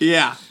into it.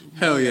 Yeah.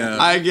 Hell yeah.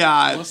 I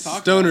got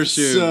Stoner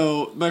shoe.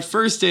 So my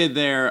first day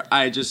there,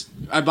 I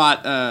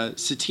bought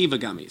sativa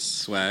gummies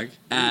Swag.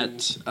 at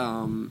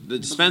the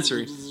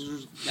dispensary.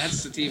 That's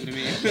sativa to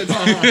me.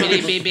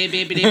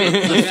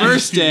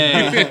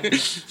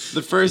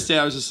 The first day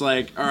I was just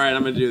like, all right,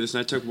 I'm gonna do this,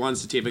 and I took one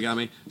sativa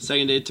gummy.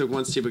 Second day, took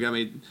one sativa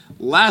gummy.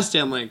 Last day,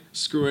 I'm like,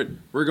 screw it,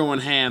 we're going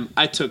ham.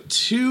 I took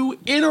 2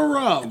 in a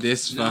row.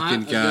 This Not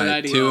fucking a good guy.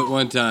 idea. 2 at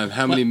one time.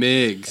 How many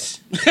MIGs?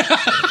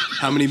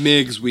 How many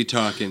MIGs we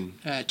talking?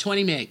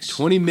 20 megs.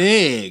 20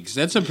 MIGs.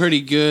 That's a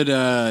pretty good,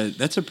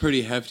 that's a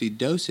pretty hefty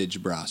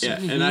dosage, bros. Yeah,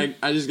 and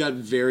I just got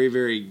very,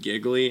 very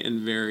giggly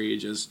and very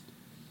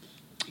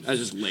I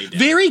just laid down.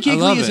 Very I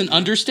giggly love is it. an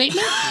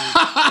understatement.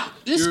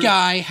 This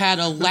guy had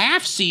a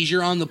laugh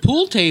seizure on the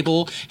pool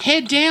table,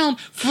 head down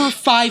for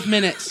 5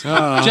 minutes,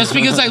 just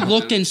because I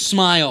looked and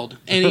smiled,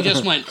 and he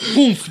just went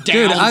boomf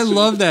down. Dude, I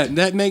love that.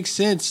 That makes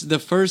sense. The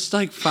first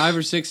 5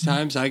 or 6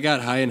 times I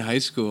got high in high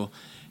school,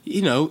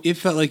 it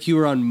felt like you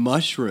were on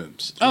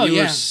mushrooms. Oh, you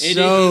yeah. were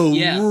so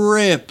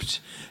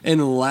ripped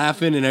and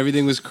laughing, and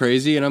everything was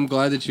crazy. And I'm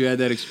glad that you had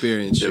that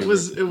experience. It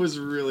Schubert. was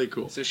really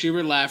cool. So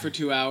Schubert laughed for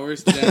 2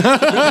 hours, then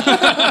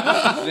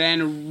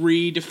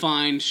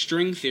redefined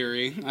string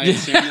theory. I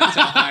assume that's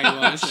how high he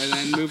was, and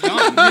then moved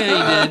on.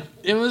 Yeah, he did.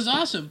 It was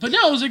awesome. But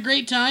no, it was a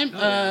great time.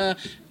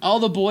 All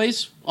my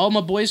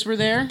boys were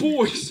there.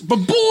 Boys. But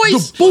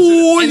boys!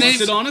 And they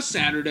sit on a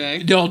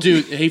Saturday. No,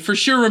 dude, he for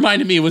sure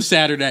reminded me it was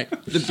Saturday.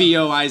 The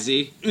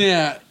BOIZ.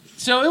 Yeah.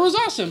 So it was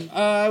awesome.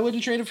 I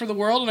wouldn't trade it for the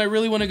world, and I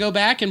really want to go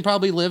back and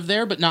probably live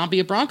there, but not be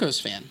a Broncos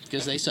fan,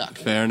 because they suck.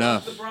 Fair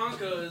enough. The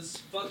Broncos.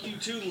 Fuck you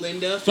too,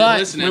 Linda. If But- you're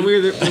listening. When we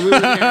were there,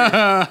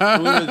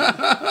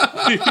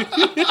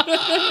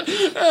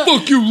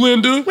 Fuck you,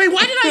 Linda. Wait,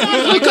 why did I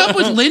not hook up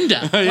with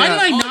Linda? Why did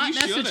I Oh, not you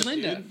message should've,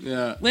 Linda? dude.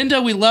 Yeah.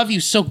 Linda, we love you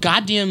so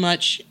goddamn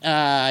much.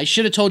 I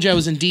should have told you I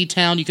was in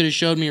D-Town. You could have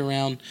showed me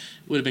around.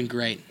 Would have been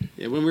great.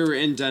 yeah, when we were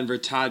in Denver,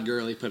 Todd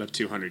Gurley put up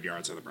 200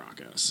 yards on the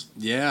Broncos.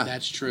 Yeah.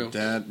 That's true.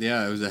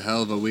 It was a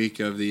hell of a week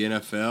of the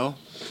NFL,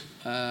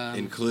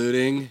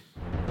 including...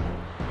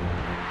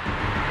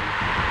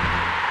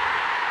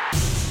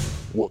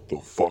 What the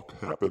fuck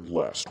happened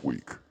last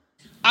week?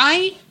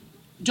 I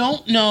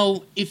don't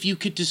know if you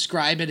could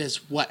describe it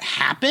as what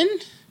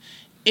happened.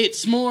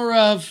 It's more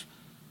of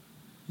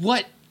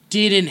what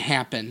didn't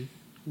happen,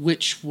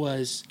 which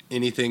was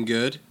Anything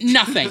good?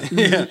 nothing.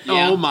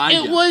 Oh my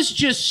It god. was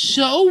just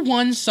so It was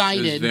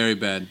one-sided. very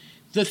bad.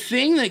 The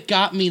thing that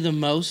got me the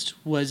most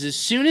was as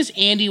soon as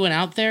Andy went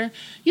out there,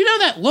 you know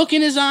that look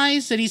in his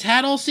eyes that he's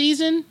had all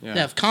season? Yeah.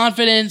 That of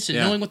confidence and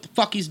Yeah. knowing what the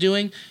fuck he's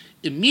doing,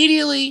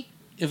 immediately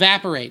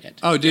evaporated.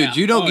 Oh, dude, Yeah.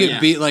 you don't Oh, get yeah.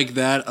 beat like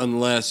that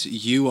unless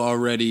you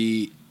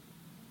already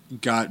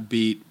got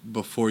beat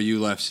before you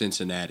left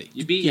Cincinnati.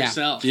 You beat Yeah.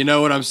 yourself. You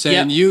know what I'm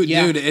saying? Yep.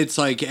 Yeah. Dude, it's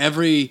like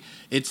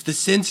it's the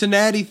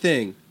Cincinnati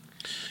thing.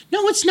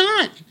 No, it's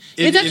not.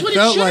 That's what it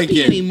felt shouldn't like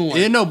be it. anymore.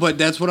 Yeah, no, but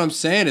that's what I'm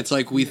saying. It's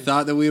like we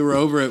thought that we were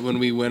over it when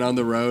we went on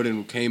the road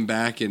and came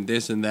back and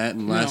this and that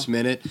and last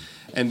minute.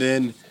 And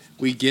then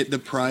we get the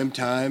prime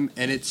time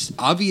and it's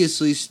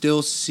obviously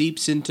still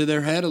seeps into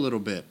their head a little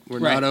bit. We're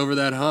Right. not over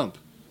that hump.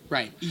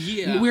 Right.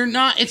 Yeah. We're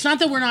not. It's not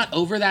that we're not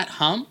over that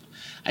hump.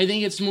 I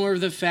think it's more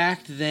of the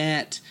fact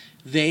that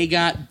they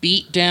got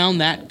beat down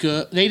that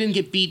good. They didn't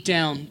get beat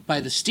down by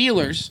the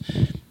Steelers.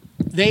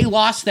 They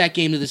lost that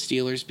game to the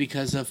Steelers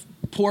because of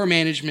poor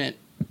management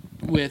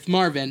with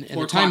Marvin and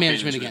Poor the time clock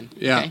management management.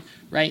 again. Yeah. Okay?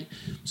 Right?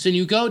 So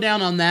you go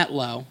down on that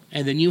low,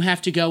 and then you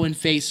have to go and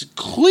face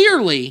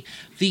clearly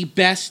the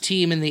best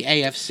team in the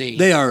AFC.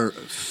 They are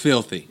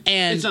filthy.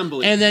 And, It's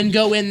unbelievable. and then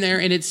go in there,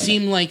 and it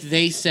seemed like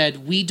they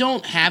said, we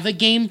don't have a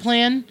game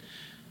plan,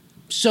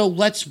 so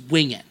let's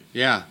wing it.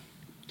 Yeah.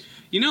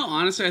 You know,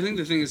 honestly, I think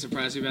the thing that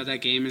surprised me about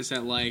that game is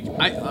that, like,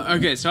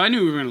 so I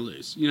knew we were going to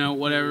lose. You know,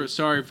 whatever.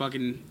 Sorry,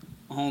 fucking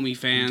homie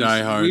fans.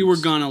 Diehards. We were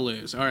going to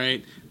lose, all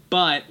right?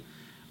 But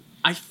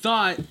I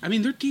thought, I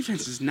mean, their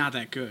defense is not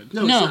that good.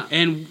 No, it's not.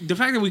 And the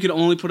fact that we could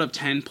only put up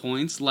 10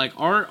 points, like,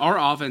 our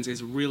offense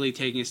is really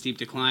taking a steep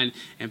decline.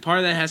 And part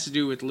of that has to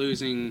do with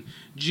losing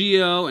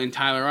Gio and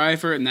Tyler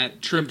Eifert and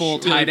that triple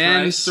Billy tight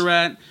end Price.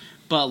 threat.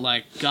 But,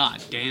 like,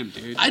 god damn,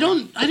 dude. I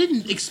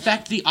didn't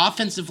expect the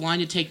offensive line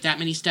to take that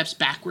many steps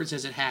backwards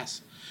as it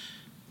has.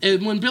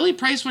 And when Billy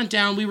Price went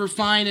down, we were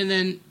fine, and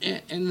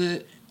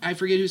then I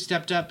forget who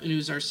stepped up and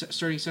who's our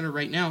starting center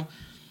right now,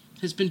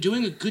 has been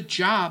doing a good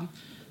job.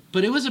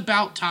 But it was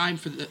about time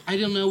for I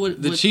don't know what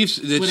Chiefs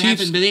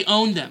happened, but they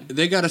owned them.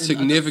 They got a in the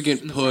significant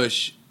front.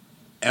 push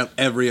at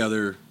every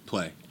other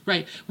play.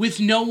 Right,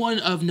 with no one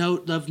of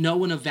note, no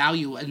one of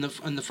value in the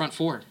front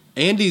four.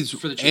 Andy's the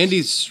Chiefs.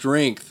 Andy's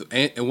strength,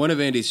 and one of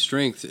Andy's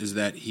strengths is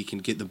that he can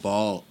get the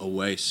ball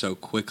away so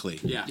quickly.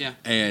 Yeah.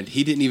 And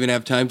he didn't even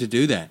have time to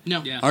do that.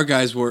 No. Yeah. Our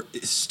guys were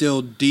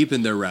still deep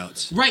in their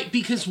routes. Right,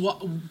 because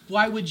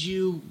why would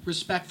you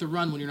respect the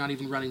run when you're not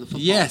even running the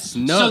football? Yes,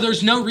 no. So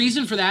there's no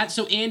reason for that.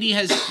 So Andy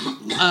has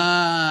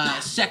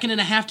second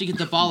and a half to get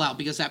the ball out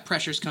because that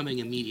pressure's coming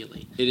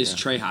immediately. It is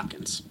Trey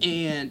Hopkins.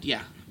 And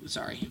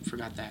sorry,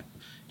 forgot that.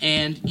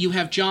 And you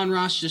have John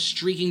Ross just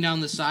streaking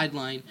down the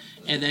sideline,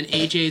 and then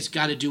AJ's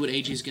got to do what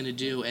AJ's going to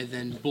do, and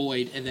then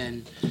Boyd, and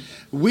then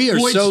We are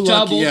Boyd's so lucky.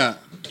 doubled, Yeah.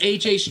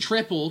 AJ's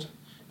tripled.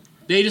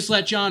 They just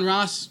let John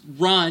Ross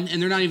run,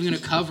 and they're not even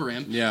going to cover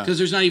him Yeah. because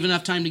there's not even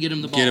enough time to get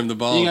him the ball. Get him the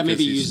ball. You got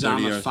maybe 'cause he's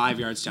 30 Uzama yards. 5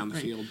 yards down the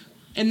field.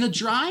 And the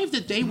drive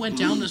that they went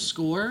down to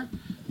score,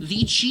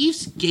 the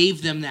Chiefs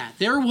gave them that.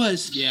 There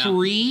was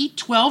 3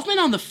 12-men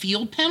on the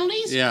field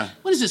penalties? Yeah.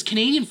 What is this,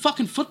 Canadian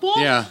fucking football?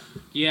 Yeah.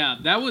 Yeah,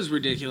 that was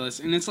ridiculous.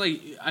 And it's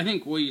like, I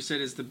think what you said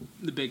is the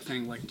big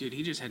thing. Like, dude,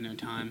 he just had no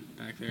time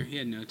back there. He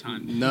had no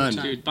time. None.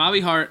 Dude,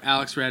 Bobby Hart,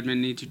 Alex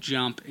Redmond need to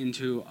jump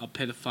into a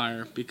pit of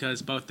fire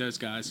because both those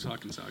guys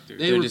fucking suck, dude.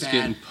 They're just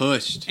getting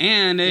pushed.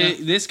 And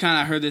this kind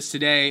of, I heard this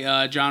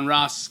today, John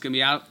Ross is going to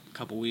be out a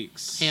couple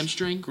weeks.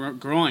 Hamstring? Groin.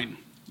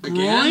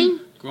 Groin?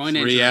 Groin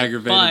injury.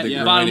 Re-aggravated But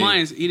the bottom groin. line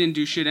is he didn't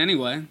do shit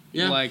anyway.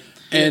 Yeah. Like,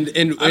 And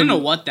I don't know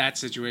what that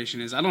situation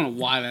is. I don't know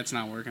why that's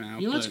not working out.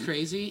 You know what's but-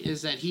 crazy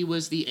is that he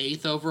was the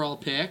 8th overall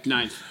pick.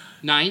 Ninth.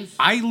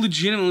 I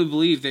legitimately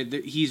believe that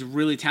he's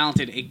really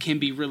talented. It can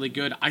be really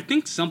good. I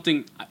think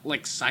something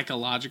like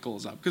psychological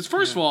is up. Because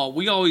first of all,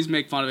 we always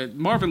make fun of it.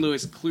 Marvin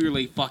Lewis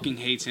clearly fucking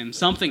hates him.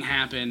 Something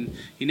happened.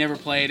 He never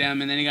played him,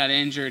 and then he got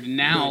injured. And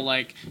now,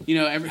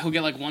 he'll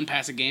get like one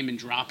pass a game and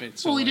drop it.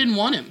 So, Well, he didn't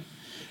want him.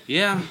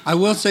 Yeah. I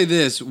will say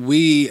this: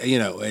 we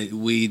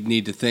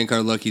need to thank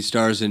our lucky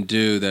stars and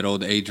do that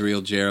old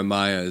Adriel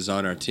Jeremiah is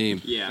on our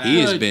team. Yeah. he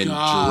has Good been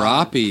God.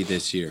 droppy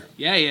this year.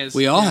 Yeah, he is.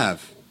 We all Yeah.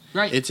 have.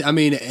 Right.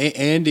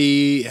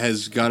 Andy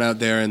has gone out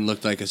there and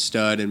looked like a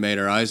stud and made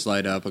our eyes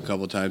light up a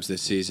couple times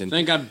this season.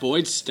 Thank God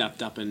Boyd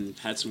stepped up and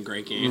had some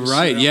great games.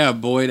 Right, yeah,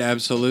 Boyd,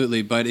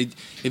 absolutely. But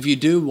if you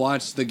do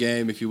watch the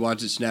game, if you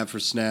watch it snap for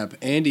snap,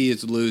 Andy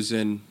is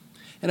losing.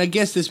 And I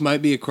guess this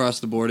might be across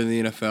the board in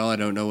the NFL. I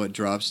don't know what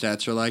drop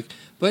stats are like.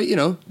 But,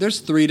 there's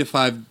 3 to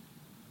 5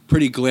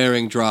 pretty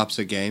glaring drops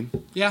a game.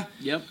 Yeah.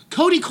 Yep.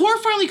 Cody Core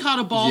finally caught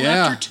a ball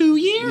Yeah. after 2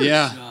 years.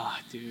 Yeah. God,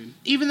 dude.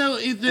 Even though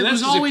it And that's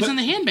was 'cause they always put- in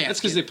the handbasket. That's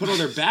because they put all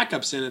their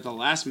backups in at the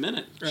last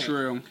minute. Right.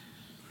 True.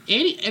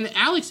 And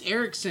Alex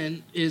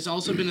Erickson has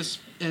also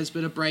has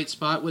been a bright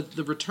spot with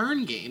the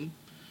return game.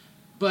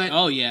 But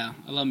Oh, yeah.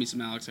 I love me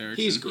some Alex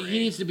Erickson. He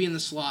needs to be in the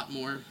slot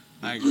more.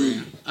 I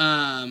agree.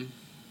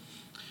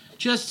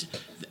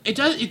 It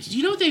does. It's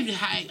you know what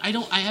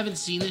I haven't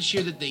seen this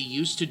year that they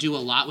used to do a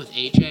lot with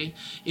AJ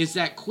is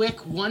that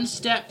quick one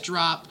step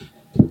drop,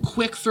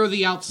 quick throw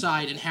the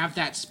outside and have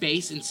that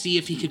space and see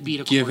if he could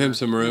beat a Give corner. him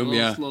some room,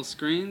 Little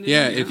screen. Dude.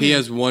 Yeah, if he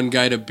has one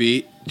guy to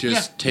beat,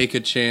 just take a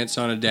chance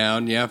on a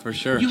down. Yeah, for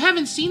sure. You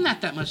haven't seen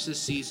that much this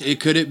season.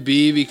 Could it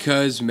be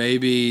because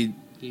maybe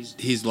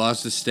he's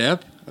lost a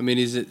step? I mean,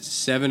 he's at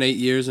 7-8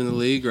 years in the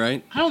league,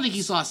 right? I don't think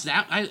he's lost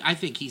that. I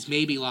think he's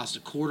maybe lost a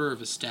quarter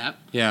of a step.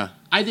 Yeah.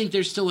 I think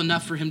there's still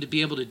enough for him to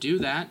be able to do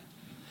that.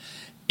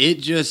 It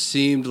just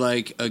seemed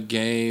like a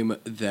game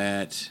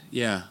that,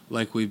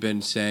 like we've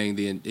been saying,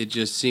 it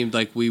just seemed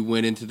like we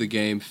went into the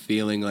game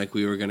feeling like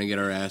we were going to get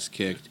our ass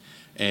kicked,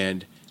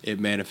 and it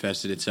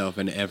manifested itself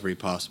in every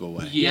possible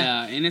way.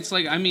 Yeah, and it's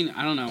like, I mean,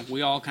 I don't know.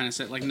 We all kind of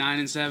said like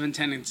 9-7,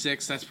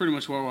 10-6. That's pretty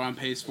much what we're on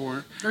pace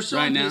for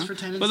right now. For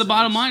 10 but the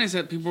bottom line is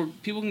that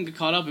people can get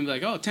caught up and be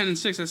like, oh,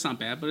 10-6, that's not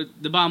bad. But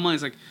the bottom line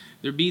is like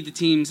they're beat the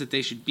teams that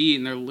they should beat,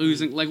 and they're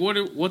losing. Like,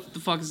 what the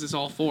fuck is this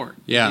all for?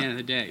 Yeah. At the end of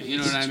the day, you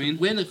know what I mean?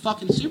 Win the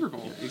fucking Super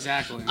Bowl.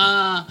 Exactly.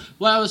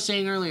 What I was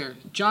saying earlier,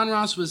 John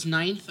Ross was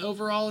 9th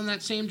overall in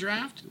that same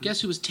draft. Guess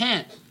who was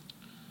 10th?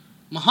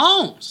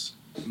 Mahomes.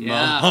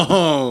 Yeah.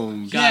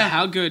 Mahomes. God,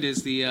 how good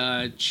is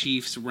the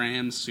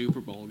Chiefs-Rams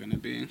Super Bowl going to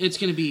be? It's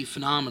going to be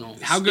phenomenal.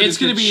 How good It's is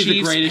going to be the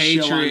Chiefs, greatest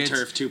Patriots, show on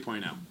turf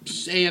 2.0.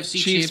 AFC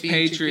Chiefs, Championship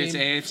Patriots,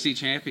 game. AFC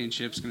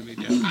Championship's going to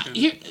be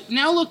dope.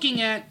 Now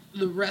looking at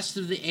the rest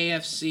of the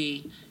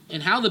AFC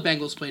and how the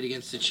Bengals played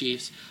against the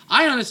Chiefs,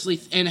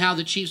 and how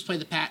the Chiefs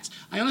played the Pats,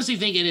 I honestly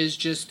think it is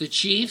just the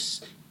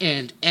Chiefs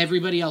and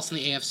everybody else in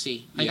the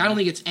AFC. I don't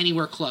think it's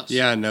anywhere close.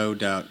 Yeah, no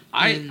doubt.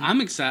 I'm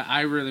excited.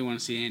 I really want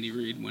to see Andy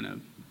Reid win a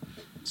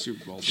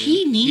Super Bowl. Dude.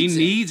 He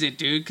needs it,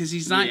 dude, because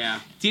he's not. Yeah.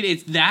 Dude,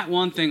 it's that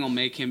one thing will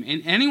make him.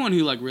 And anyone who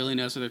like really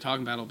knows what they're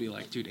talking about will be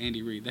like, dude,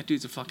 Andy Reid, that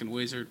dude's a fucking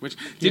wizard. Which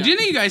did any of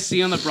you guys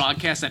see on the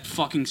broadcast that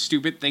fucking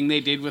stupid thing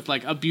they did with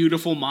like A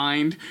Beautiful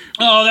Mind?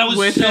 Oh, that was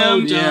with so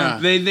him. dumb. Yeah.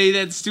 They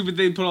that stupid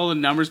thing put all the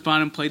numbers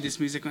behind and played this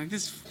music like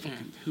this.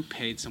 Fucking, who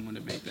paid someone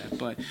to make that?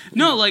 But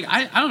no, like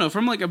I don't know.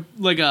 From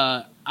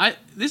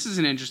this is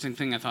an interesting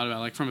thing I thought about.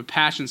 Like from a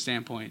passion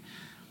standpoint,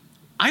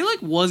 I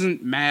like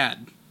wasn't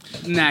mad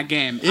in that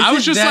game. I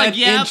was just like,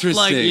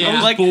 interesting? I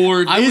was like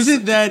bored.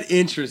 Isn't that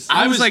interesting?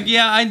 I was like,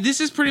 this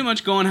is pretty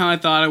much going how I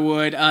thought it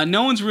would.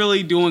 No one's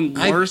really doing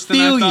worse than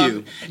I thought.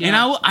 you. And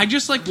I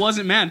just like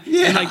wasn't mad.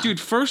 Yeah. And like, dude,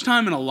 first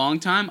time in a long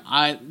time,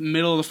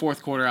 middle of the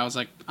fourth quarter, I was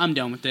like, I'm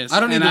done with this.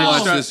 I don't need And to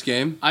watch started- this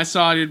game. I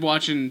started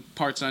watching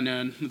Parts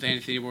Unknown with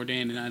Anthony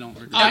Bourdain, and I don't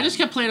regret I it. just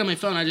kept playing on my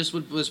phone. I just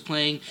was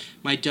playing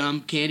my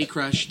dumb Candy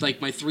Crush,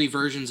 like my 3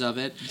 versions of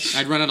it.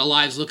 I'd run out of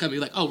lives, look up, and be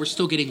like, oh, we're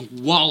still getting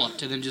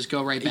walloped, and then just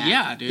go right back.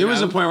 Yeah, dude. There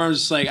was a point where I was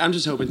just like, I'm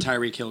just hoping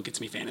Tyreek Hill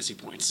gets me fantasy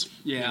points.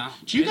 Yeah.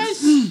 Did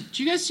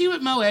you guys see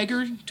what Mo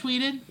Egger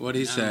tweeted? What'd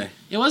he say?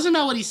 It wasn't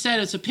about what he said.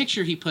 It's a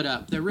picture he put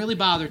up that really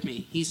bothered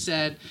me. He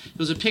said it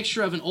was a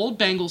picture of an old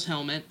Bengals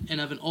helmet and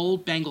of an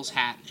old Bengals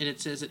hat, and it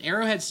says that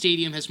Arrowhead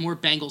Stadium has more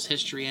Bengals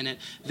history in it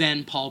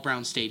than Paul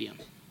Brown Stadium.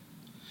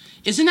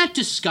 Isn't that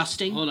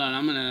disgusting? Hold on,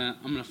 I'm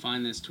gonna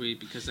find this tweet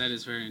because that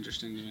is very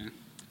interesting to me.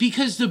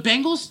 Because the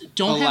Bengals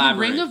don't have a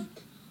ring of...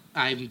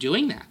 I'm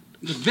doing that.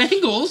 The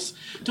Bengals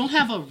don't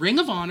have a Ring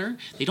of Honor.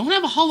 They don't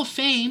have a Hall of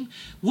Fame.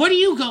 What do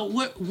you go...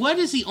 What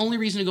is the only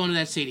reason to go into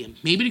that stadium?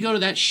 Maybe to go to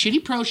that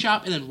shitty pro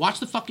shop and then watch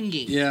the fucking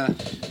game. Yeah.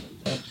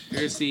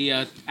 Here's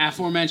the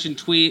aforementioned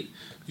tweet.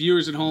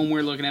 Viewers at home,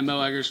 we're looking at Mo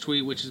Egger's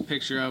tweet, which is a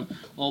picture of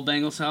old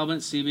Bengals helmet.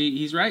 CB,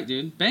 he's right,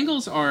 dude.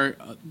 Bengals are...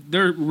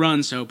 they're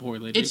run so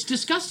poorly. Dude. It's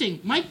disgusting.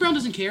 Mike Brown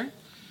doesn't care.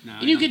 No,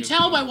 And you could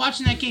tell by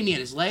watching that game, he had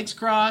his legs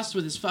crossed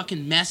with his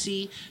fucking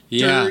messy,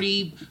 Yeah.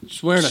 dirty,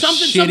 Just wearing a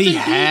something shitty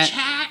hat. hat. Beach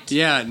hat.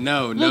 Yeah,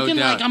 no Looking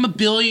doubt. like I'm a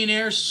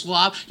billionaire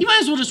slob. You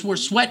might as well just wear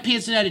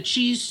sweatpants and had a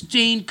cheese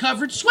stain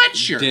covered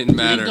sweatshirt. Didn't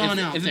matter. Gone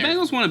out If the there.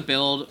 Bengals want to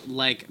build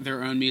like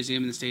their own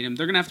museum in the stadium,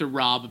 they're gonna have to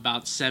rob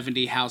about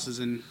 70 houses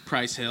in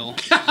Price Hill.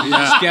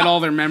 Just get all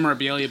their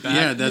memorabilia back.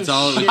 Yeah, that's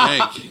all it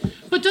would take.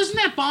 But doesn't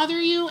that bother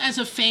you as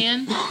a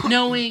fan,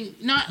 knowing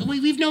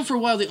we've known for a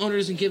while the owner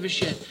doesn't give a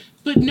shit,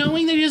 but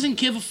knowing that he doesn't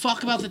give a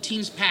fuck about the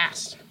team's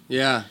past?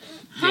 Yeah.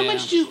 How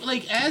much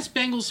as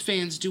Bengals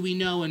fans, do we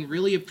know and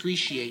really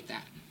appreciate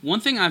that? One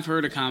thing I've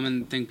heard, a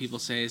common thing people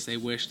say is they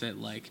wish that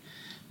like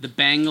the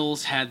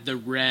Bengals had the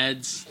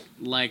Reds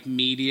like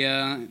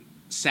media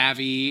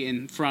savvy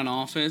in front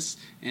office,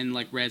 and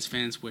like Reds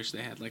fans wish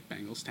they had like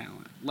Bengals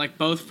talent. Like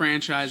both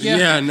franchises.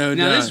 Yeah, no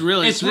now, doubt. this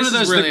really It's this one of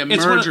those- is really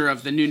it's a one of- merger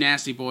of the new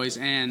Nasty Boys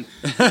and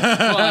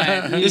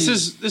but, This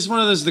is one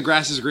of those the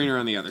grass is greener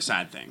on the other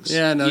side things.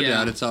 Yeah, no Yeah.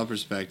 doubt. It's all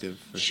perspective.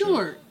 for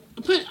Sure.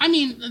 But, I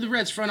mean, the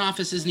Reds front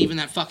office isn't even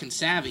that fucking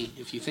savvy,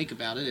 if you think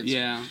about it. It's,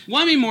 yeah.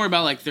 Well, I mean more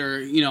about like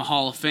their,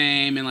 Hall of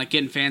Fame and like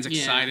getting fans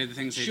excited, the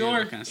things they do,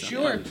 that kind of stuff.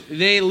 Sure.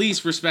 They at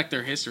least respect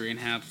their history and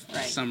have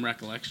Right. some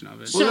recollection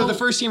of it. Well, they're the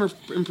first team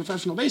in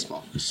professional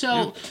baseball.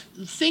 So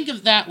think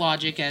of that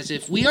logic as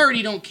if we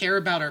already don't care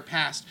about our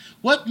past.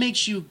 What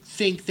makes you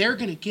think they're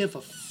going to give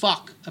a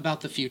fuck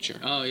about the future.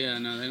 Oh yeah,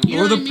 no, they don't. You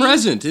know Or the what I mean?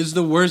 present is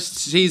the worst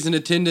season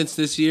attendance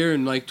this year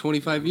in like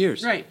 25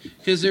 years. Right,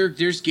 because they're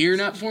just gearing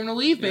up for him to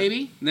leave,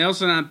 baby. They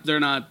also they're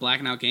not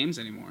blacking out games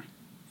anymore.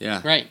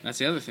 Yeah. Right. That's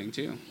the other thing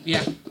too.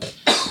 Yeah.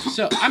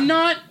 So I'm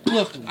not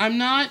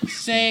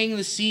saying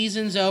the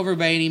season's over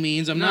by any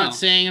means. I'm not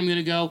saying I'm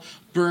gonna go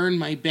burn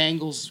my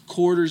Bengals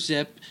quarter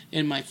zip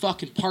in my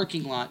fucking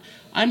parking lot.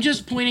 I'm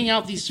just pointing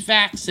out these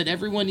facts that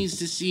everyone needs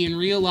to see and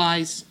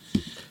realize.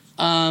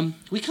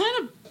 We kind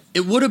of.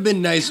 It would have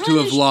been nice to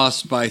have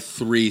lost by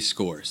 3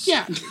 scores.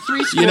 Yeah, 3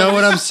 scores. You know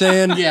what I'm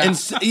saying? Yeah. And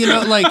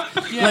like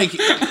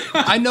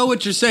I know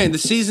what you're saying. The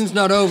season's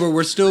not over.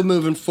 We're still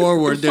moving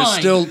forward. There's Fine.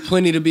 still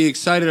plenty to be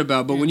excited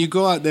about. But when you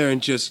go out there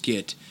and just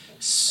get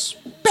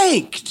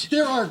spanked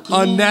there are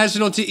on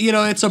national TV,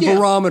 it's a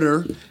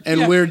barometer.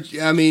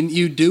 And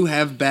you do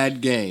have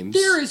bad games.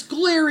 There is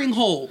glaring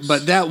holes.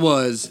 But that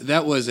was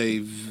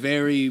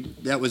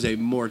a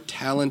more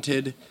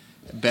talented,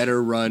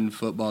 better run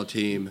football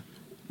team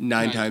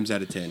 9 times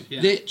out of 10.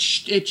 Yeah. It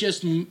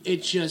just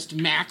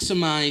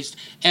maximized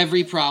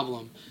every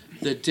problem.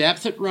 The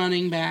depth at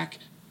running back,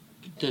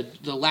 the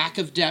lack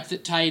of depth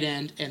at tight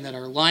end, and that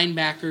our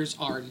linebackers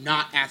are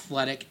not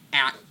athletic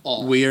at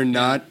all. We are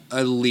not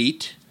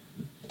elite.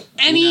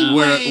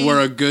 Anyway,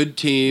 we're a good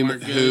team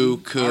who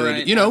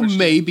could,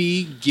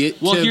 maybe get to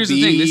be. Well, here's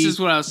the thing. This is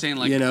what I was saying,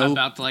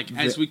 about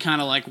as we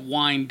kind of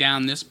wind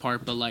down this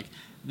part, but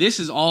this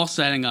is all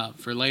setting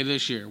up for later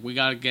this year. We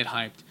got to get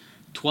hyped.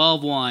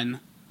 12-1,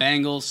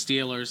 Bengals,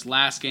 Steelers,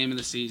 last game of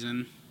the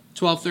season.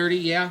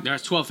 12:30, yeah.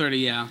 There's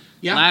 12:30, yeah.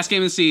 Yeah. Last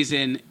game of the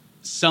season.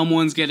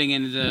 Someone's getting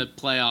into the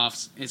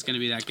playoffs. It's going to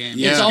be that game.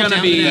 Yeah. It's going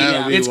to be.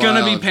 It's going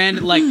to be wild.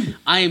 penned.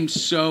 I am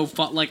so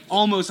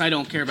almost. I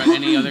don't care about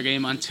any other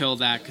game until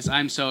that because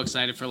I'm so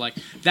excited for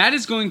that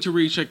is going to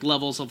reach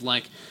levels of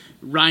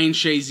Ryan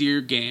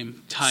Shazier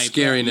game type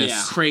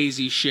scariness,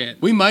 crazy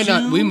shit. We might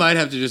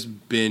have to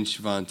just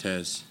bench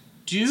Vontez.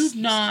 Do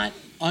not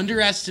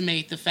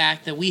underestimate the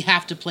fact that we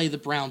have to play the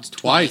Browns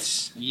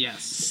twice.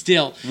 Yes.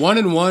 Still.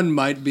 1-1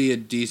 might be a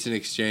decent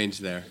exchange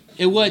there.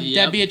 It would. Yep.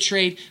 That'd be a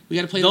trade. We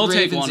got to play They'll the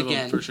Ravens take one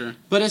again. of them for sure.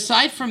 But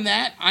aside from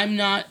that, I'm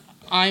not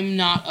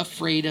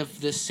afraid of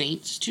the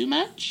Saints too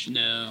much.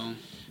 No.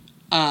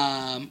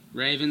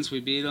 Ravens, we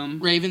beat them.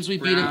 Ravens, we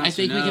beat them. I Browns,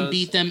 think who we can knows?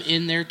 beat them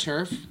in their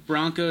turf.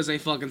 Broncos, they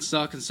fucking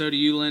suck, and so do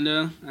you,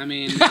 Linda. I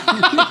mean,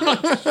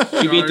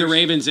 You beat the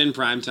Ravens in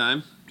prime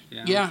time.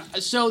 Yeah.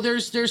 So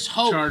there's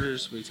hope.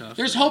 Chargers will be tough.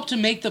 There's hope to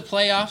make the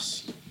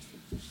playoffs,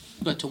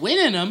 but to win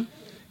in them.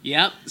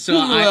 Yep. So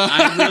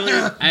I really,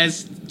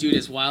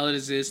 as wild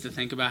as it is to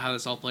think about how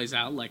this all plays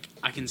out,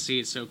 I can see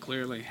it so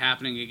clearly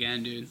happening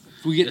again, dude.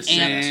 We get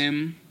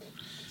the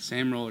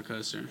same roller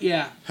coaster.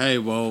 Yeah. Hey,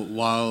 well,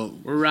 while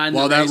we're riding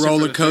that racer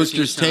roller for the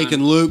coaster's 13th time.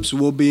 taking loops,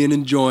 we'll be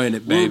enjoying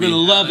it, baby. We're gonna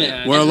love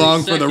it. We're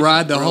along for the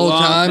ride the whole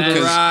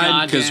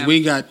time because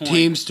we got point.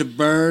 teams to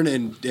burn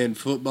and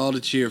football to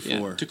cheer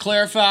for. To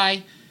clarify,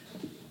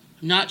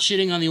 I'm not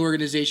shitting on the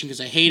organization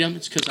because I hate them.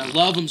 It's because I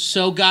love them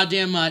so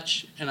goddamn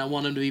much and I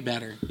want them to be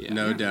better.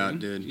 No doubt,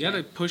 dude. You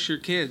gotta push your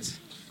kids.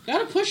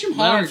 Gotta push them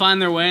Let hard. them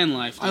find their way in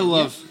life. I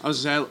love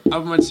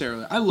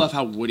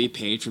how Woody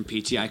Page from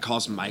PTI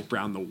calls Mike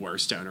Brown the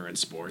worst owner in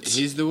sports.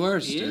 He's the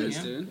worst, He dude. is,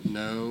 dude.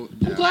 No I'm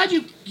doubt. glad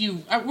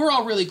we're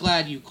all really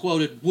glad you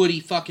quoted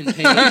Woody fucking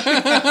Page.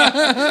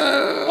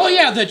 Oh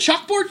yeah, the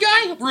chalkboard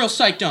guy? Real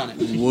psyched on it.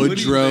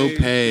 Woodrow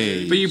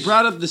Page. But you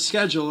brought up the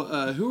schedule.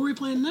 Who are we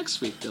playing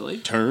next week, Billy?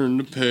 Turn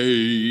the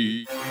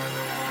page.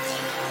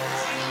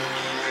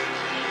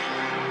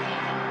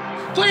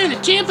 Playing the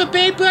Tampa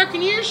Bay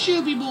Buccaneers,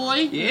 Shooby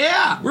boy.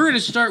 Yeah. We're going to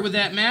start with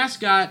that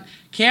mascot,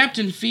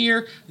 Captain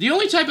Fear. The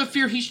only type of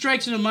fear he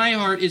strikes into my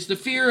heart is the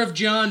fear of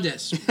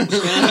jaundice.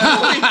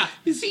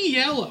 Is he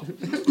yellow?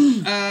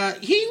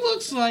 He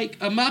looks like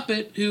a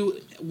Muppet who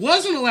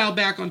wasn't allowed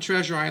back on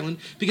Treasure Island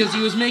because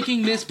he was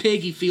making Miss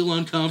Piggy feel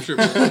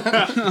uncomfortable.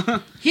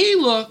 He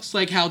looks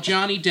like how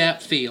Johnny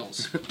Depp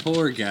feels.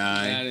 Poor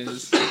guy. That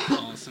is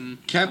awesome.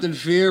 Captain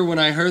Fear, when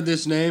I heard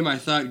this name, I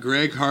thought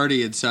Greg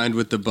Hardy had signed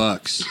with the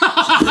Bucks.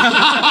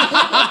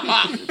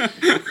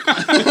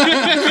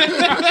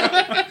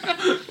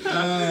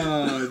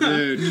 Oh,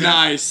 dude.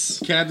 Nice.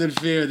 Captain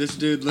Fear, this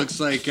dude looks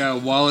like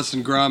Wallace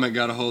and Gromit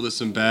got a hold of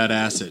some bad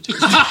acid.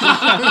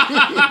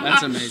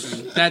 That's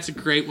amazing. That's a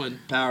great one.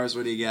 Powers,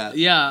 what do you got?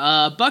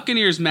 Yeah,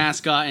 Buccaneers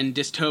mascot and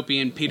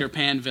dystopian Peter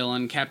Pan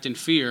villain Captain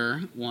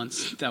Fear.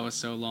 That was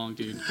so long,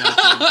 dude.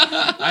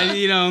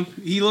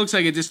 He looks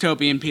like a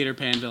dystopian Peter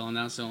Pan villain.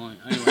 That was so long.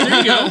 Anyway. There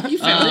you go. You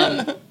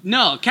found it.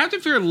 No,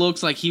 Captain Fear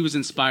looks like he was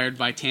inspired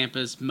by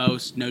Tampa's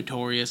most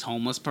notorious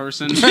homeless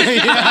person.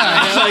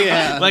 Hell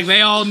yeah.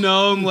 They all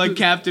know him like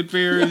Captain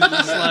Fear is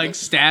just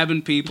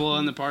stabbing people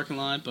in the parking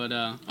lot. But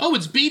Oh,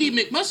 it's Beady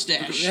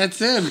McMustache. That's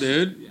him,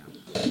 dude.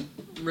 Yeah.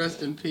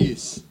 Rest in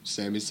peace,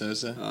 Sammy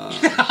Sosa.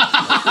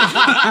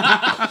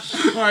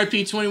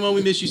 R.I.P. 21,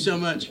 we miss you so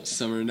much.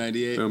 Summer of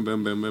 '98. Boom,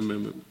 boom, boom, boom,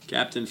 boom, boom.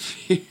 Captain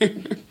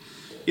Fear.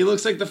 He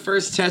looks like the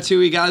first tattoo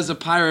he got as a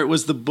pirate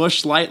was the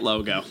Bush Light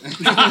logo.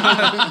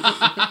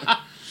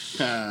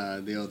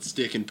 The old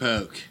stick and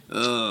poke.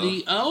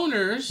 The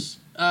owners,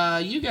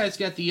 you guys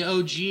got the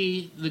OG,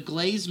 the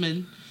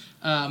Glazeman,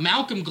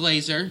 Malcolm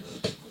Glazer.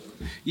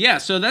 Yeah,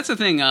 so that's the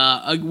thing.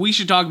 We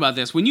should talk about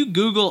this. When you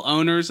Google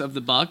owners of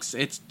the Bucks,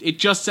 it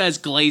just says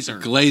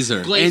Glazer.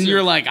 Glazer. And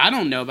you're like, I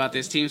don't know about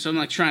this team, so I'm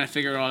like trying to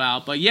figure it all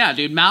out. But yeah,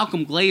 dude,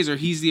 Malcolm Glazer,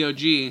 he's the OG.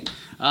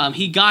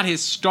 He got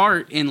his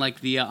start in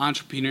like the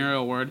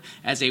entrepreneurial world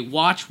as a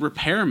watch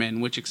repairman,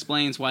 which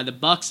explains why the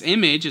Bucks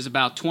image is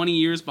about 20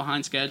 years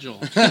behind schedule.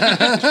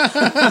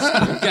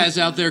 Guys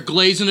out there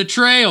glazing a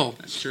trail.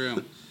 That's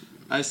true.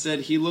 I said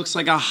he looks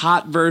like a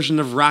hot version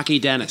of Rocky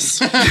Dennis.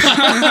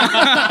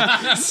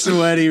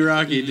 Sweaty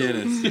Rocky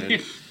Dennis.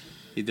 Man.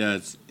 He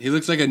does. He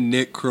looks like a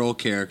Nick Kroll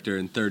character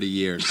in 30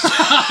 years.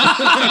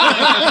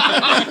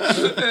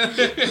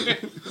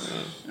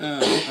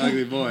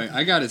 Ugly boy.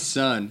 I got his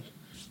son.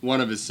 One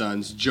of his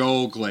sons,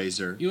 Joel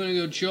Glazer. You want to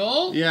go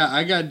Joel? Yeah,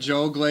 I got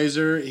Joel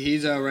Glazer.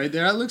 He's right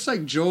there. It looks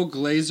like Joel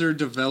Glazer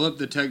developed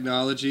the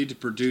technology to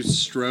produce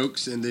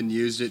strokes and then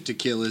used it to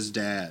kill his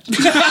dad. God,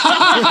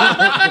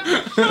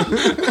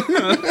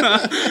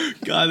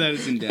 that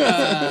is in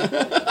depth.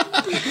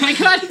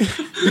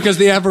 Because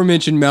the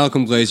aforementioned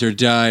Malcolm Glazer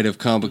died of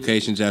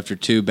complications after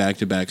 2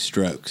 back-to-back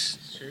strokes.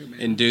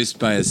 Induced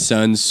by his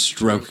son's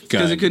stroke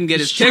gun. Because he couldn't get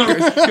his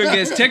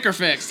ticker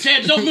fixed.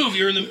 Dad, don't move.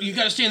 You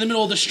got to stay in the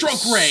middle of the stroke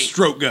rate.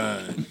 Stroke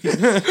gun.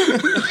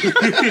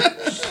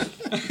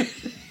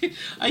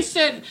 I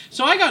said,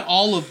 so I got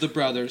all of the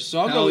brothers. So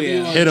I'll go with you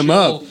on Hit him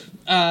Joel.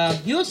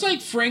 up. He looks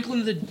like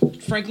Franklin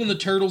the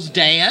Turtle's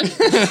dad.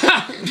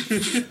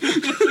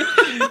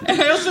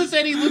 And I also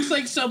said he looks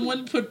like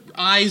someone put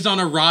eyes on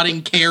a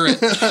rotting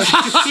carrot.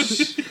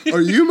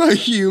 Are you my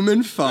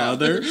human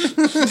father? Fuck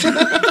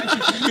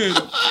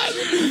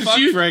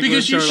Franklin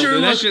because you Turtle, sure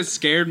dude. That look- shit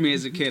scared me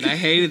as a kid. I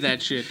hated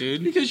that shit,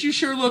 dude. Because you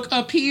sure look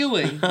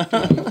appealing.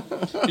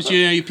 Did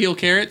you know you peel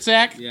carrots,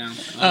 Zach? Yeah.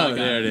 Oh,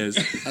 there it is.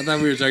 I thought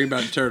we were talking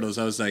about turtles.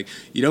 I was like,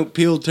 you don't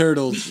peel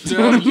turtles. You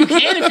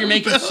can if you're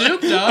making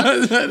soup,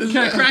 dog. You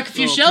gotta crack a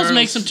few shells and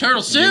make some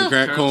turtle soup.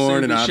 Crack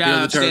corn and I'll Shout peel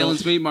out the turtle.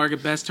 Stalen's Meat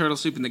Market, best turtle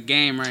soup in the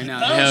game right now.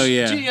 Hell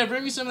yeah. Gee,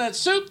 bring me some of that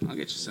soup. I'll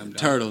get you some, dog.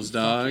 Turtles,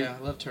 dog. Yeah,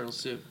 I love turtle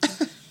soup.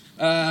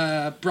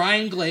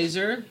 Brian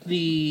Glazer,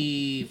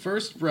 the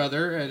first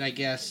brother, and I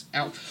guess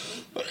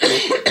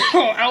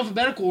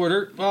alphabetical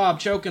order. Oh, I'm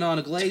choking on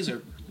a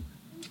Glazer.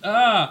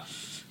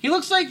 He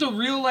looks like the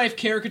real life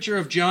caricature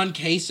of John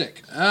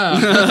Kasich.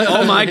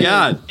 Oh my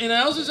God. And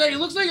I also say he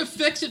looks like a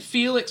Fix-It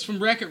Felix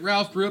from Wreck-It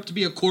Ralph grew up to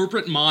be a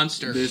corporate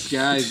monster. This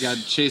guy's got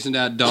chasing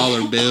that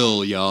dollar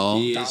bill, y'all.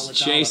 He is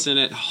chasing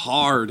it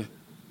hard.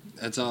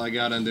 That's all I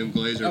got on them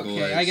Glazer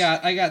boys. Okay,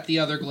 I got the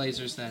other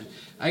Glazers then.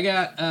 I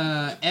got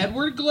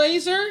Edward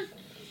Glazer.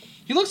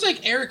 He looks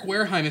like Eric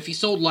Wareheim if he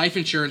sold life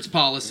insurance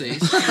policies.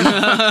 He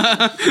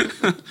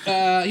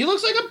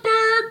looks like a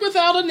bird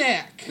without a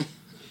neck.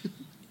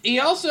 He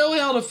also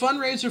held a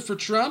fundraiser for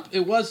Trump.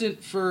 It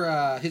wasn't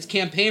for his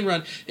campaign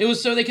run. It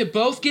was so they could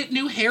both get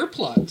new hair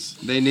plugs.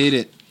 They need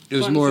it. It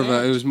was Fun more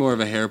fact.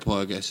 of a hair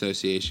plug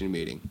association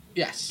meeting.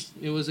 Yes,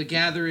 it was a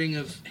gathering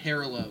of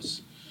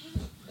hairlos.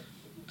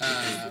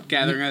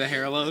 Gathering of the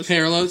Hairlos.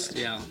 Hairlos?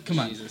 Yeah. Come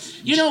on.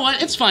 Jesus. You know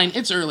what? It's fine.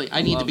 It's early.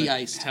 I need to Love be it.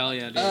 iced. Hell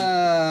yeah, dude.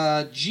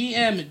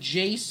 GM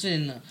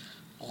Jason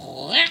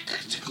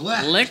Licht.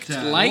 Licked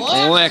like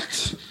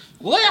Licht.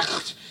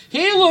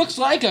 He looks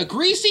like a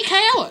greasy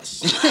callus.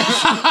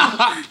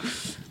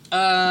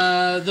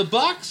 The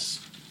Bucks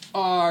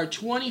are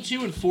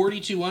 22 and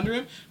 42 under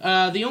him.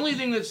 The only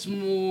thing that's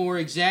more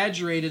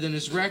exaggerated than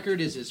his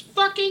record is his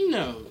fucking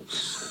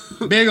nose.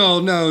 Big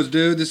old nose,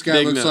 dude. This guy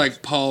Big looks nose.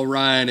 like Paul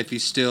Ryan if he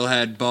still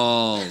had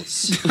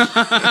balls. He looks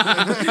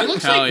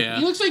Hell like yeah.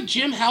 he looks like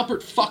Jim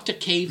Halpert fucked a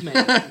caveman.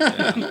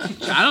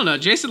 I don't know.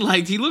 Jason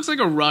he looks like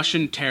a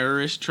Russian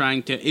terrorist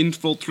trying to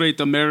infiltrate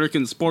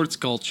American sports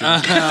culture.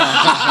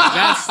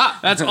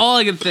 That's all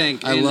I can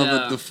think. I And, love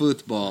it, the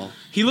football.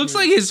 He looks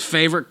like his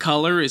favorite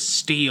color is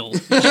steel.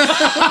 He's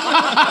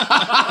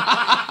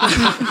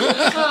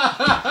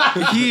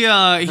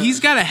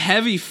got a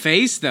heavy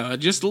face though. It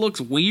just looks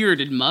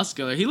weird and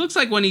muscular. He looks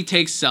like when he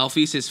takes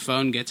selfies, his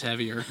phone gets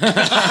heavier.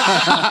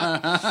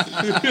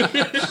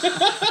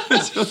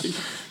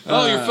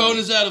 Oh, your phone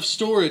is out of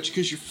storage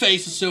because your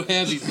face is so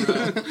heavy,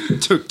 bro.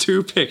 Took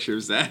 2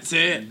 pictures. That's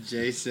it.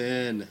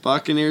 Jason.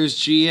 Buccaneers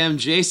GM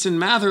Jason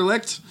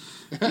Matherlicht.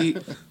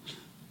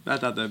 I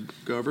thought that'd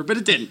go over, but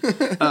it didn't.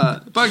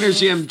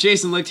 Buccaneers GM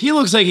Jason Licht. He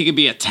looks like he could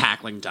be a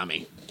tackling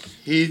dummy.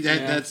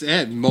 That's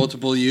it.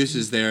 Multiple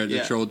uses there at the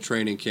troll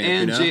training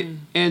camp. And,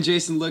 and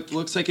Jason Licht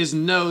looks like his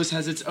nose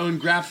has its own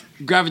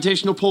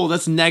gravitational pull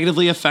that's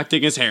negatively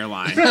affecting his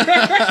hairline.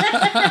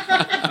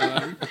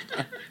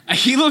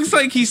 He looks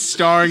like he's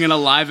starring in a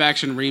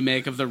live-action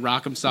remake of the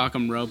Rock'em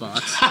Sock'em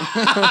Robots.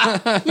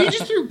 You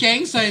just threw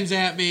gang signs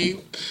at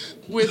me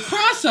with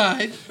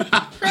cross-eyed.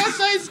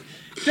 Cross-eyed.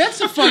 That's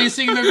the funniest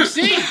thing I've ever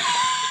seen.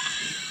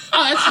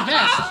 Oh, that's the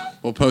best.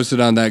 We'll post it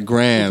on that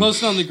gram.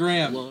 Post it on the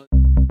gram.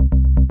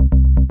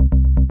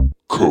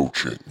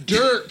 Coaching.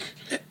 Dirk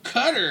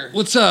Cutter.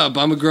 What's up?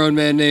 I'm a grown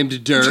man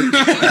named Dirk.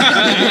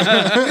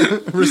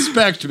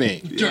 Respect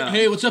me. Dirk,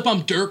 hey, what's up?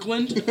 I'm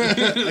Dirkland.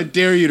 I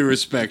dare you to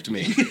respect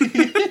me.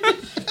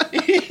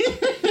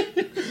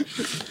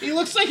 He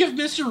looks like if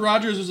Mr.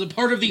 Rogers was a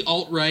part of the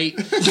alt-right.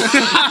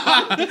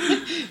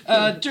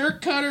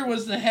 Dirk Cutter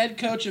was the head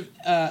coach of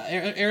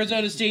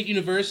Arizona State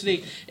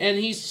University, and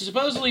he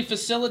supposedly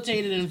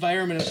facilitated an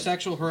environment of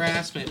sexual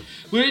harassment,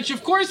 which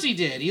of course he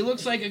did. He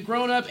looks like a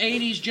grown-up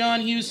 80s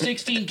John Hughes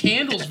 16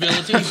 Candles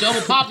villain. He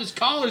double popped his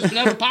collars but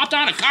never popped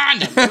on a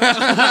condom.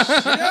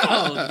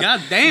 Oh,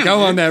 god damn.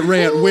 Go on that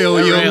rant,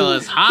 William. That rail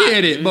is hot,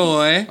 Hit it,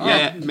 boy.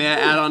 Yeah, may I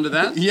add on to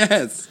that?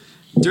 Yes.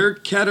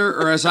 Dirk Ketter,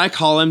 or as I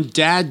call him,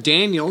 Dad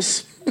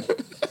Daniels.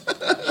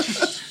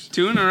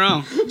 2 in a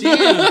row.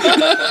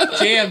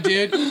 Damn,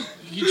 dude.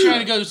 You trying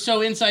to go so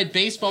inside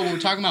baseball when we're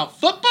talking about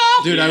football?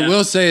 Dude, I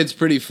will say it's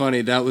pretty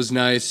funny. That was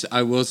nice.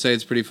 I will say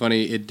it's pretty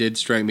funny. It did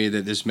strike me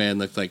that this man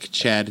looked like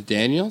Chad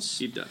Daniels.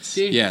 He does.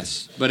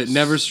 Yes, but it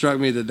never struck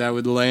me that that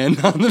would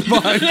land on the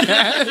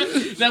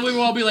podcast. That way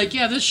we'll all be like,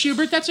 yeah, this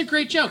Schubert, that's a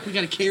great joke. We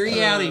got to carry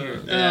you out of here.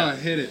 Yeah,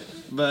 hit it.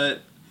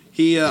 But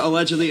he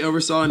allegedly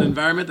oversaw an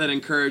environment that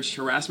encouraged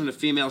harassment of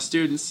female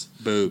students.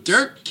 Boobs.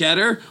 Dirk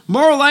Ketter,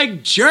 more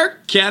like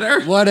Jerk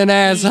Ketter. What an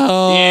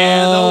asshole.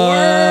 Yeah, the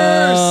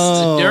worst.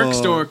 The Dirk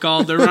store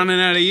called. They're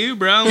running out of you,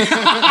 bro.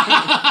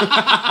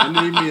 I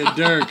need me a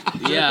Dirk.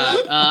 Yeah.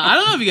 I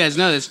don't know if you guys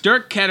know this.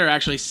 Dirk Ketter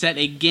actually set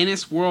a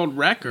Guinness World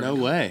Record. No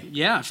way.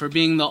 Yeah, for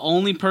being the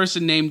only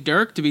person named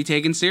Dirk to be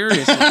taken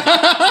seriously.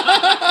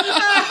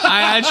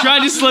 I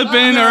tried to slip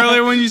in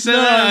earlier when you said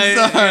that.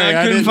 I'm sorry.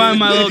 I couldn't find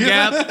my little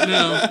gap.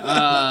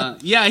 No.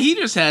 Yeah, he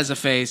just has a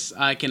face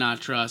I cannot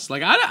trust.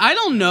 Like, I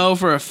don't know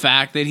for a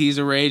fact that he's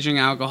a raging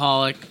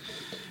alcoholic,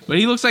 but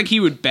he looks like he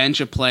would bench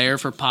a player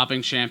for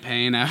popping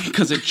champagne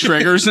because it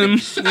triggers him.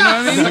 You know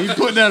what I mean? You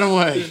put that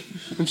away.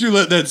 Don't you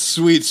let that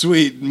sweet,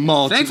 sweet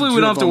malt. Thankfully,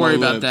 we don't have to drip on worry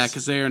my about lips. that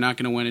because they are not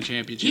going to win a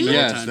championship.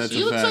 Yes, anytime that's soon.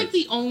 He looks like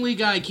the only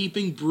guy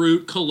keeping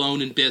Brute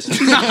cologne in business.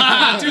 Dude,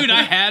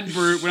 I had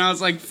Brute when I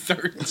was like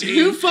 13.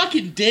 Who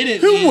fucking did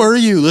it, Who man? were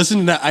you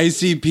listening to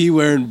ICP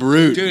wearing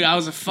Brute? Dude, I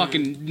was a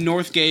fucking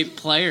Northgate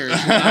player.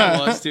 I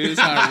was, dude. That's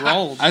how I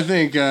rolled. I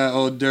think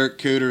old Dirk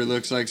Cooter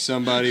looks like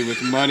somebody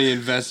with money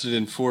invested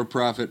in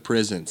for-profit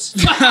prisons.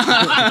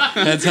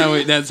 That's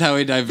how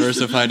he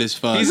diversified his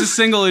funds. He's a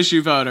single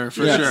issue voter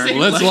for sure.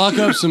 Let's lock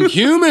up some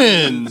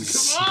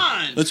humans. Come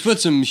on. Let's put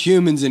some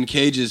humans in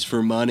cages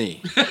for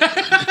money.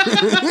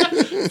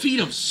 Feed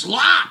him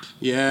slop.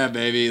 Yeah,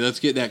 baby. Let's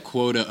get that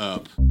quota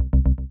up.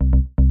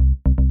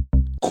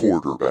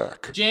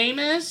 Quarterback.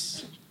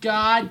 Jameis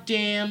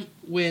goddamn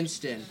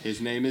Winston.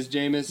 His name is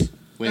Jameis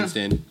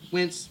Winston.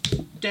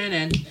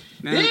 Winston.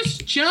 This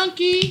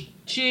chunky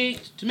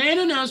cheeked,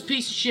 tomato nose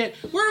piece of shit.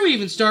 Where do we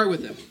even start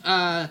with him?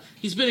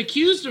 He's been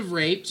accused of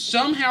rape,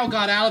 somehow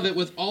got out of it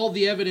with all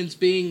the evidence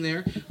being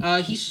there.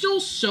 He stole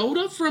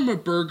soda from a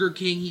Burger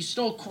King. He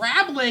stole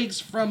crab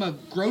legs from a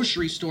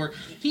grocery store.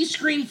 He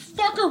screamed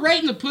fucker right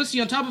in the pussy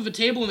on top of a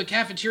table in the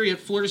cafeteria at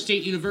Florida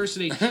State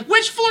University,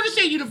 which Florida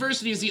State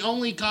University is the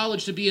only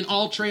college to be in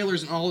all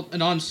trailers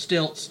and on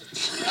stilts.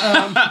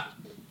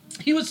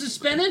 He was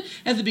suspended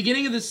at the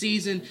beginning of the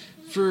season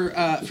for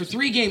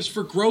 3 games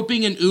for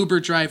groping an Uber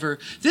driver.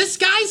 This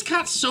guy's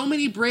got so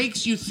many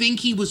breaks you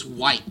think he was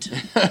white.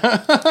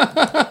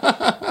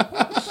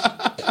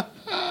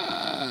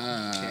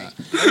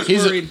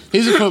 He's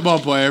a football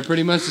player,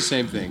 pretty much the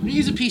same thing.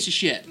 He's a piece of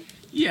shit.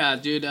 Yeah,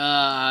 dude.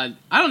 I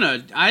don't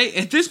know.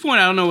 At this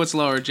point, I don't know what's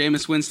lower: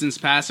 Jameis Winston's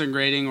passing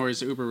rating or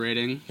his Uber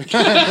rating.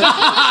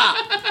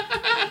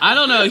 I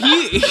don't know.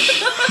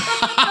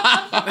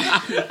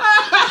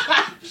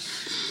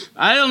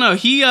 I don't know.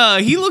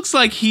 He looks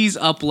like he's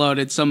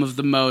uploaded some of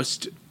the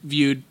most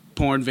viewed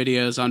porn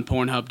videos on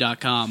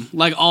Pornhub.com,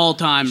 like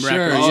all-time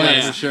records. Oh, man.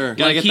 yeah, for sure.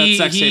 Gotta get that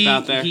sex tape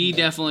out there. He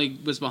definitely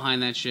was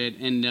behind that shit.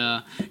 And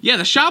yeah,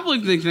 the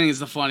shoplifting thing is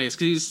the funniest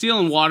because he's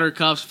stealing water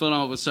cups, filling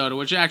them up with soda,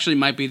 which actually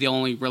might be the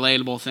only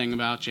relatable thing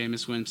about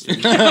Jameis Winston.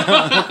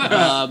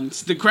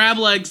 It's the crab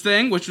legs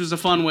thing, which was a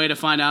fun way to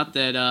find out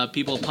that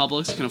people at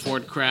Publix can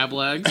afford crab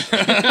legs.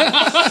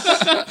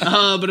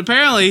 But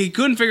apparently he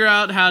couldn't figure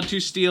out how to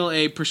steal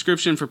a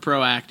prescription for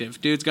Proactive.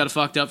 Dude's got a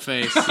fucked up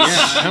face.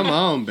 Yeah, come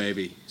on,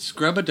 baby.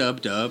 Scrub a dub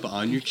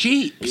on your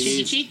cheeks.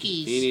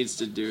 Cheekies. He needs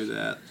to do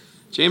that.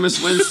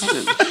 Jameis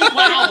Winston.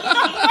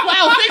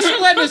 Wow, thanks for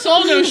letting us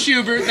all know,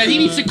 Schubert, that he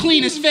needs to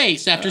clean his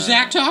face after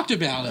Zach talked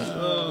about it.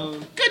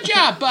 Good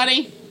job,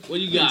 buddy. What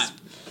do you got?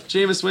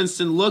 Jameis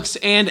Winston looks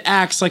and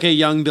acts like a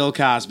young Bill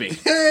Cosby.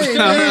 Hey, dude,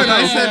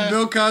 I said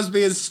Bill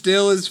Cosby is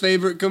still his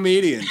favorite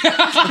comedian.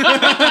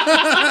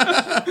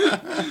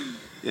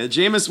 Yeah,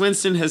 Jameis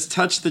Winston has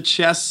touched the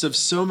chests of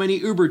so many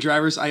Uber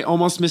drivers, I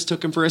almost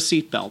mistook him for a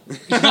seatbelt.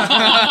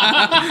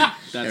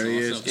 There he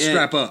is.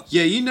 Strap up.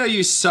 Yeah, you know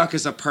you suck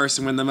as a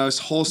person when the most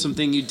wholesome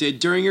thing you did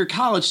during your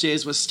college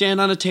days was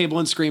stand on a table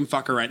and scream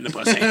fucker right in the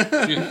pussy.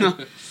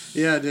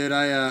 Yeah, dude,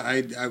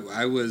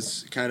 I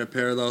was kind of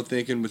parallel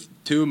thinking with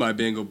 2 of my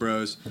bingo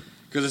bros.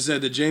 Because I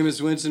said that Jameis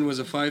Winston was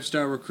a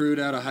 5-star recruit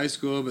out of high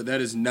school, but that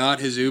is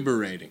not his Uber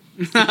rating.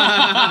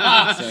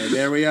 So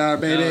there we are,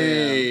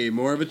 baby.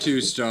 More of a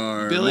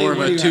 2-star. Billy, More of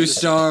what do a you have to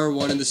 2-star,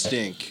 one in the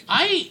stink.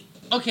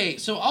 Okay,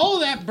 so all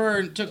of that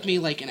burn took me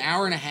like an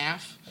hour and a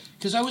half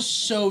because I was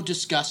so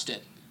disgusted.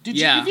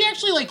 Have you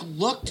actually like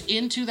looked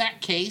into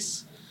that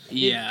case?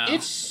 Yeah.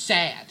 It's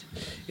sad.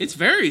 It's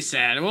very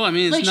sad. Well, I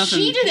mean, it's Like, nothing.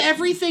 she did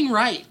everything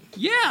right.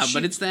 Yeah,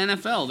 but it's the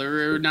NFL.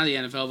 They're not the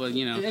NFL, but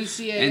you know,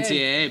 NCAA.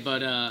 NCAA.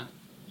 But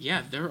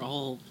yeah, they're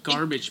all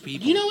garbage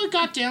people. You know, it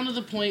got down to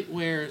the point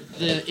where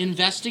the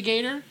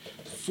investigator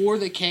for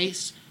the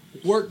case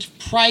worked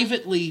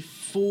privately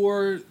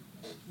for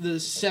the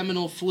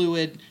seminal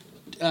fluid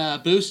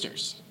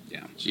boosters.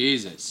 Yeah.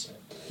 Jesus.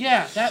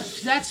 Yeah,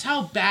 that's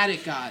how bad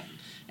it got.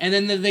 And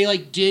then they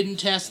like didn't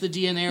test the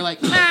DNA.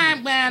 Like,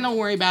 don't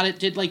worry about it.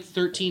 Did like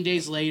 13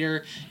 days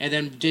later, and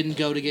then didn't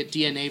go to get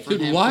DNA from him.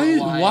 For a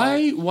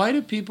while. Why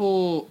do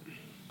people?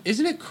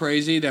 Isn't it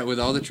crazy that with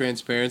all the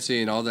transparency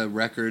and all the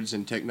records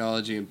and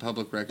technology and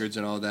public records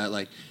and all that,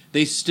 like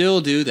they still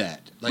do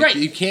that? Like Right.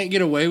 you can't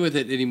get away with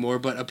it anymore,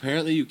 but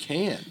apparently you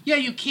can. Yeah,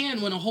 you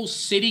can when a whole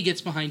city gets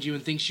behind you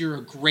and thinks you're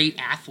a great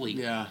athlete.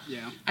 Yeah.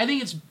 I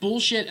think it's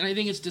bullshit, and I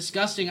think it's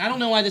disgusting. I don't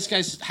know how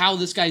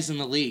this guy's in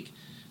the league.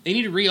 They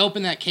need to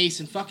reopen that case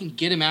and fucking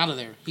get him out of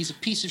there. He's a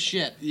piece of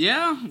shit.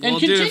 Yeah, And well,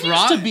 dude,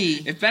 continues to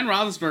be. If Ben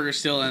Roethlisberger's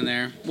still in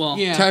there, well,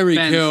 Yeah. Tyreek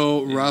Ben's-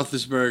 Hill,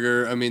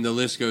 Roethlisberger. I mean, the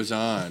list goes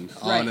on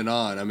Right. and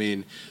on. I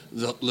mean,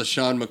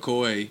 LaShawn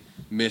McCoy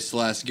missed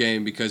last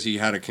game because he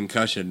had a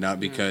concussion, not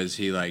because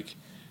he like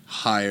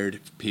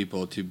hired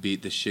people to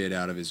beat the shit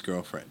out of his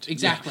girlfriend.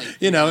 Exactly.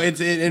 You know,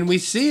 and we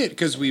see it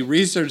because we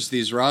research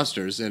these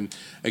rosters. And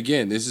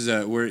again, this is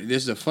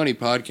a funny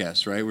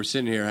podcast, right? We're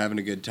sitting here having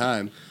a good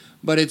time.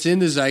 But it's in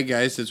the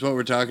zeitgeist. That's what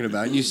we're talking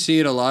about. And you see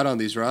it a lot on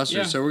these rosters,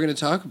 Yeah. so we're going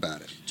to talk about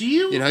it. Do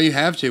you? You know, you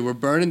have to. We're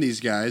burning these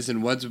guys,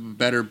 and what's a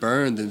better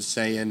burn than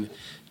saying...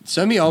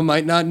 Some of y'all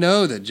might not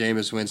know that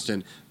Jameis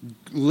Winston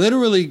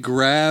literally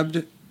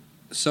grabbed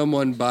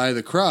someone by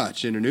the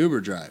crotch in an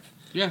Uber drive.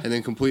 Yeah. And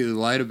then completely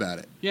lied about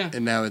it. Yeah.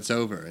 And now it's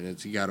over, and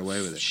he got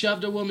away with it.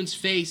 Shoved a woman's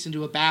face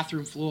into a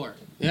bathroom floor.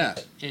 Yeah.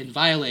 And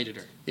violated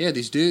her. Yeah,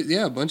 these dudes...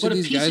 Yeah, a bunch What of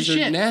a these piece of guys are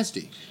shit.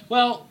 nasty.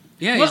 Well...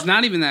 Yeah, Well- he's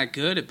not even that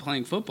good at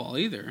playing football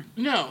either.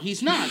 No,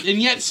 he's not.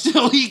 And yet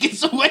still he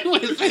gets away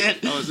with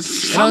it.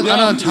 And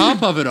on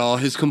top of it all,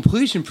 his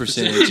completion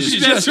percentage is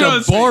That's just what I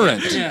was saying.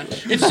 abhorrent. Yeah.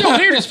 It's so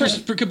weird. His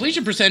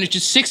completion percentage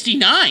is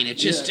 69.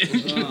 It's just...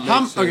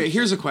 Okay,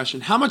 here's a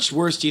question. How much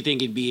worse do you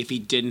think it'd be if he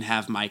didn't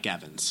have Mike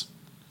Evans?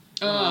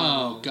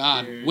 Oh,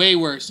 God. Way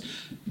worse.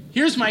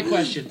 Here's my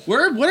question.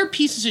 What are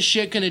pieces of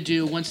shit going to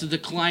do once the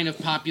decline of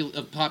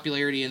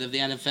popularity of the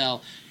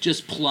NFL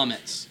just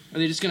plummets? Are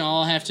they just going to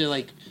all have to,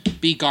 like,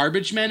 be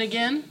garbage men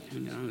again? Who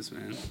knows,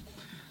 man?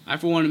 I,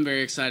 for one, am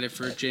very excited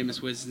for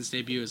Jameis Winston's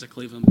debut as a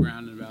Cleveland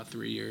Brown in about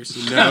 3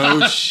 years.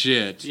 No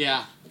shit.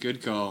 Yeah.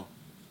 Good call.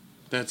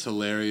 That's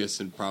hilarious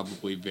and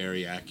probably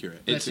very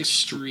accurate. That's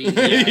extreme.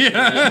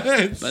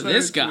 But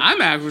this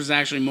guy, was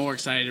actually more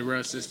excited to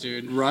roast this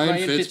dude.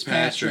 Ryan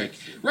Fitzpatrick.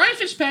 Ryan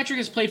Fitzpatrick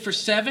has played for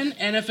 7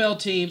 NFL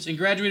teams and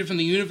graduated from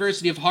the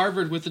University of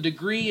Harvard with a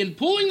degree in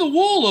pulling the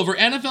wool over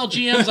NFL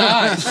GM's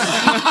eyes.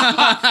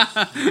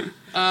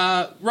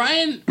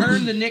 Ryan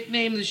earned the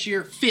nickname this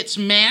year,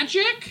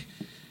 Fitzmagic.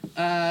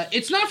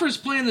 It's not for his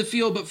play in the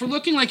field, but for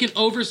looking like an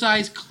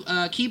oversized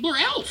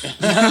Keebler elf.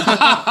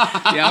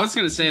 Yeah, I was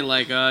gonna say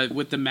like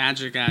with the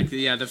magic act,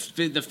 yeah, the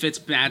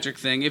Fitz magic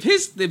thing. If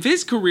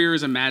his career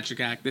is a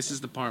magic act, this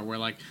is the part where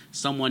like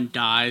someone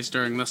dies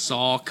during the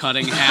saw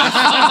cutting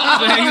half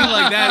thing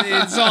like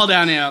that. It's all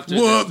downhill after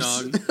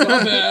Whoops. this, dog.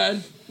 My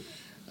bad.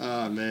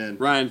 Oh, man.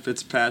 Ryan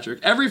Fitzpatrick.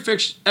 Every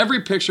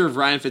picture of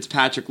Ryan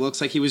Fitzpatrick looks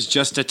like he was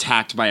just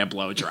attacked by a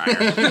blow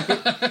dryer.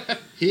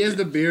 He has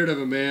the beard of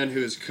a man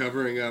who is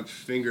covering up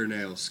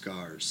fingernail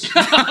scars. Shit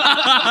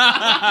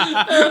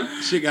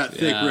got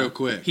thick real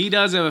quick. He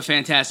does have a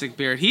fantastic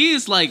beard. He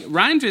is like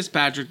Ryan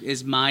Fitzpatrick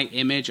is my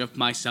image of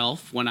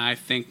myself when I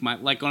think when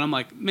I'm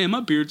like, man, my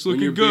beard's When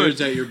looking your good.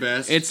 beard's at your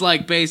best. It's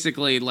like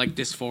basically like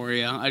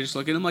dysphoria. I just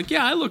look at him like,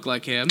 yeah, I look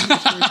like him.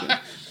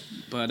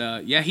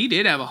 But yeah, he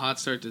did have a hot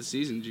start to the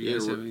season. Did you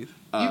guys have any?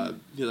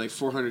 He had like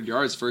 400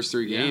 yards first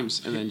 3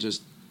 games, and then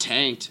just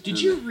tanked.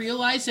 Did you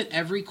realize that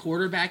every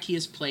quarterback he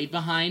has played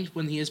behind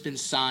when he has been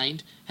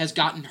signed has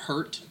gotten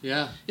hurt?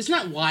 Yeah. Isn't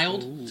that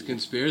wild? It's a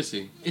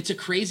conspiracy. It's a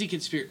crazy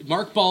conspiracy.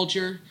 Mark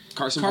Bulger,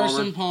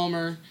 Carson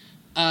Palmer,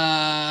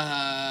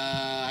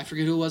 I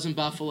forget who it was in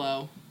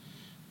Buffalo,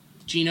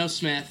 Geno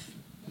Smith.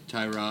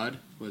 Tyrod?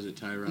 Was it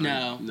Tyrod?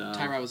 No,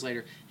 Tyrod was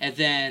later. And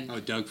then... Oh,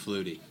 Doug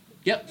Flutie.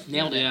 Yep,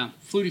 nailed it. Yeah.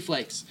 Flutie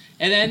Flakes.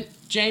 And then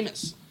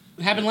Jameis.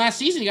 It happened last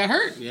season. He got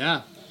hurt.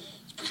 Yeah.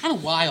 It's kind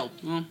of wild.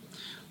 Well,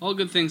 all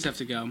good things have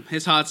to go.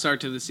 His hot start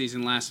to the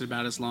season lasted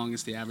about as long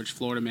as the average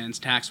Florida man's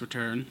tax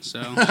return. So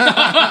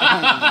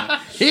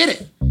Hit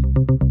it.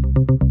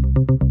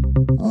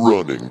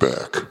 Running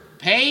back.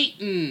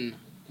 Peyton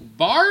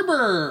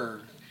Barber.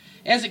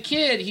 As a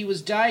kid, he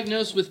was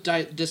diagnosed with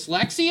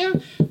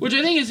dyslexia, which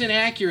I think is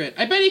inaccurate.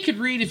 I bet he could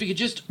read if he could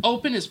just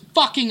open his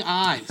fucking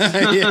eyes.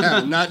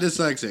 Yeah, not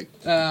dyslexic.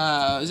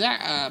 Is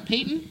that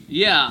Peyton?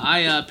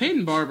 Yeah,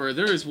 Peyton Barber,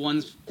 there is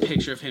one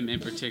picture of him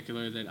in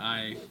particular that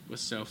I was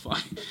so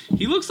funny.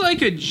 He looks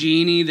like a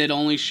genie that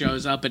only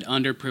shows up at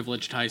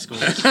underprivileged high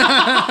schools.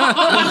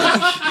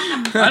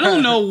 I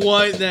don't know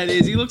what that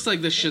is. He looks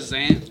like the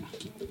Shazam.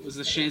 It was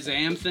the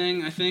Shazam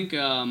thing, I think.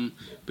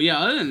 But yeah,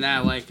 other than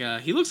that, like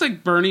he looks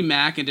like Bernie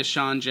Mac and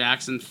Deshaun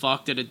Jackson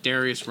fucked at a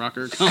Darius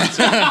Rucker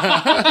concert.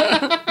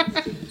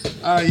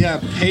 Yeah,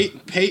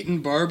 Peyton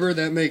Barber,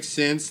 that makes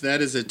sense.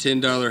 That is a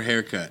 $10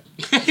 haircut.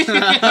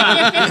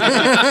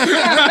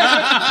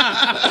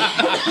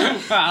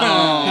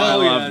 I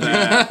love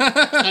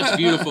that. That's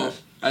beautiful.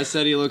 I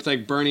said he looked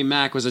like Bernie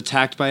Mac was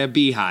attacked by a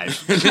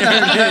beehive. There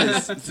it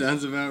is.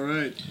 Sounds about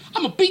right.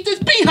 I'm gonna beat this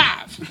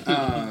beehive.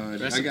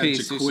 Rest I in got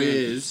peace,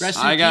 Jaquiz. Rest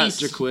in I got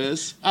peace.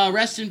 Jaquiz.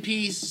 Rest in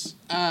peace,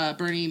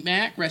 Bernie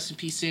Mac. Rest in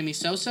peace, Sammy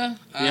Sosa.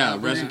 Yeah,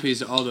 rest in peace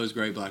to all those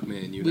great black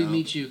men, We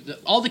meet you.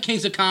 All the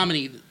kings of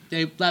comedy,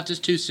 they left us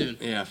too soon.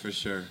 Yeah, for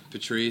sure.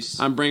 Patrice.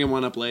 I'm bringing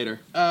one up later.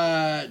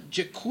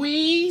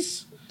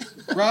 Jaquiz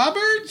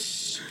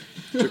Roberts.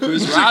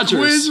 Jaquiz Rogers.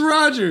 Jaquiz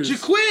Rogers.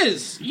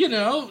 Jaquiz,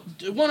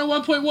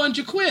 101.1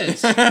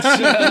 Jaquiz.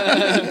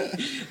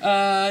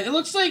 It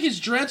looks like his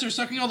dreads are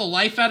sucking all the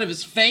life out of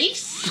his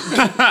face.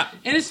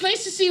 And it's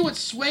nice to see what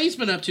Sway's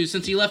been up to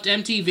since he left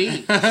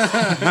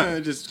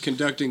MTV. Just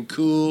conducting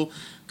cool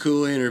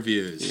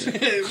interviews.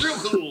 Real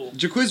cool.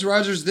 Jaquiz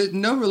Rogers,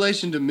 no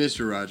relation to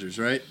Mr. Rogers,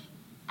 right?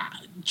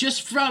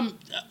 Just from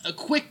a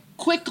quick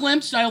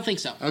glimpse, I don't think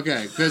so.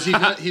 Okay, because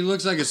he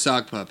looks like a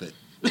sock puppet.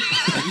 I'm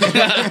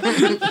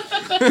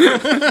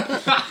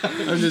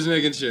just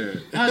making sure.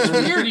 It's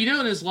weird,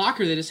 in his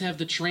locker they just have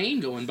the train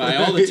going by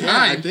all the time.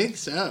 Yeah, I think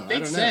so.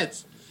 Makes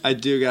sense. I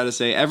do gotta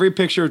say, every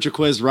picture of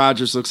Jaquiz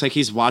Rogers looks like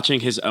he's watching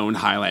his own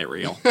highlight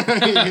reel.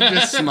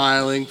 Just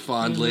smiling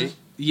fondly. Mm-hmm.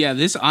 Yeah,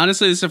 this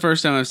is the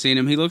first time I've seen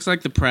him. He looks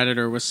like the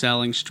Predator was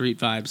selling Street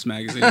Vibes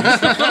magazine.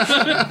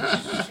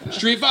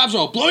 Street Vibes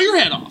will blow your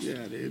head off.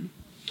 Yeah, dude.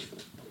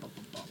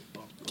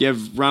 Do you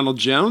have Ronald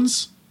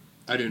Jones?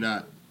 I do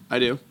not. I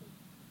do.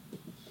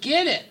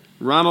 Get it.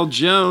 Ronald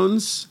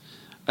Jones.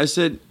 I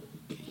said,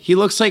 he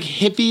looks like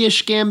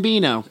hippie-ish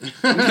Gambino.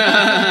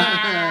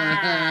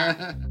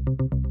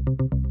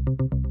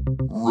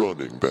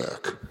 Running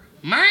back.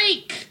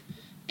 Mike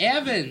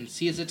Evans.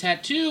 He has a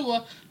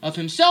tattoo of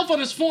himself on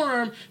his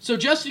forearm, so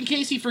just in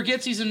case he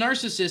forgets he's a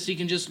narcissist, he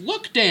can just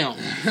look down.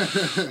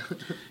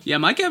 Yeah,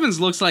 Mike Evans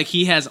looks like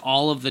he has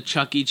all of the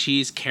Chuck E.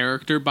 Cheese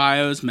character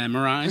bios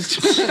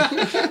memorized.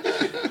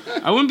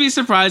 I wouldn't be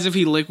surprised if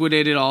he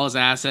liquidated all his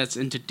assets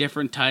into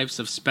different types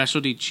of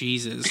specialty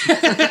cheeses.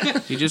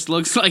 He just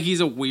looks like he's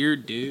a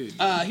weird dude.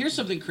 Here's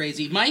something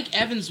crazy. Mike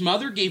Evans'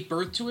 mother gave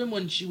birth to him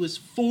when she was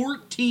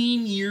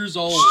 14 years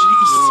old.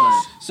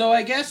 So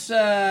I guess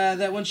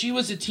that when she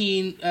was a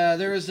teen,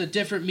 there was a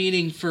different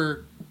meaning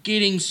for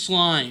getting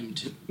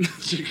slimed.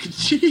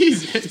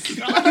 Jesus.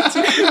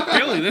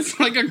 Billy, that's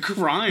like a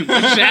crime.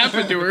 What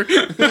happened to her?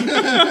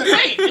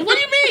 Hey, what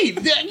do you mean?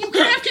 You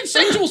can have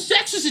consensual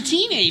sex as a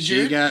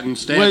teenager. She got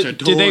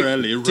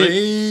statutorily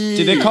raped.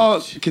 Did they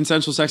call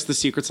consensual sex the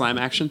secret slime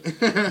action?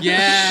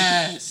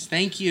 Yes,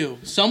 thank you.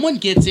 Someone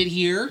gets it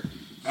here.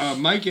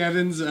 Mike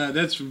Evans,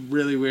 that's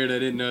really weird. I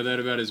didn't know that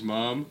about his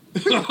mom.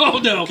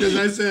 Oh, no. Because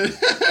I said,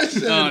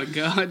 oh,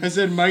 God. I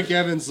said, Mike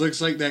Evans looks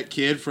like that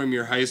kid from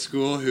your high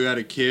school who had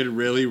a kid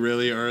really,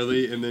 really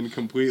early and then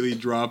completely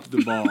dropped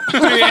the ball.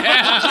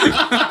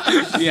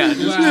 Yeah.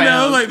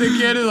 Wow. Like the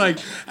kid who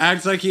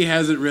acts like he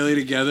has it really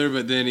together,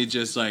 but then he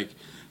just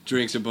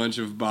drinks a bunch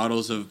of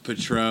bottles of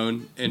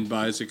Patron and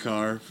buys a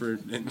car for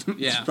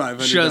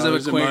 $500 shows up a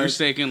at Quaker month.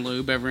 Steak and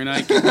Lube every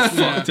night.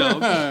 Fucked up.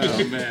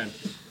 Oh, man.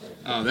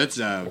 Oh, that's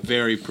a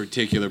very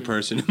particular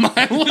person in my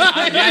life.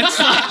 That's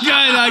good.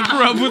 I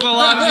grew up with a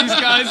lot of these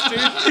guys,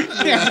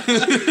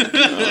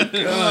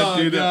 dude.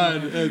 Oh,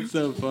 God. That's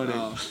so funny.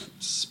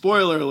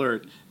 Spoiler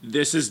alert.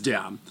 This is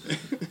dumb.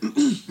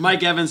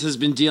 Mike Evans has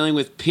been dealing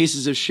with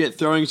pieces of shit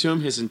throwing to him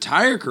his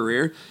entire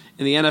career.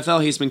 In the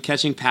NFL, he's been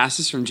catching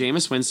passes from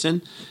Jameis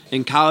Winston.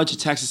 In college at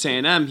Texas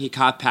A&M, he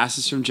caught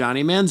passes from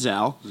Johnny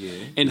Manziel. Yeah.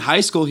 In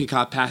high school, he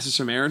caught passes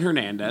from Aaron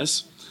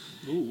Hernandez.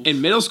 Ooh. In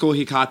middle school,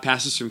 he caught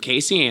passes from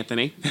Casey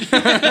Anthony.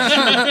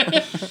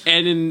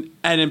 and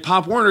in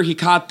Pop Warner, he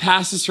caught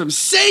passes from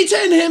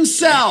Satan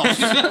himself.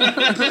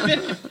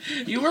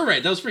 You were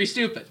right. That was pretty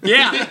stupid.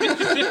 Yeah.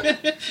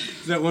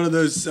 Is that one of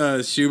those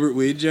Schubert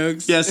weed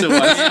jokes? Yes, it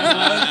was.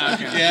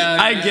 Yeah,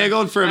 I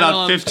giggled for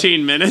about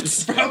 15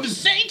 minutes. From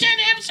Satan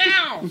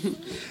himself.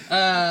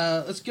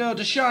 Let's go.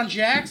 Deshaun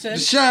Jackson.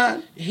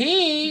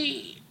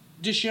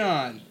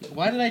 Deshaun.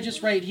 Why did I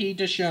just write he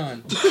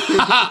Deshaun?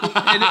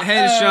 Hey,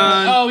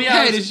 Deshaun. Oh,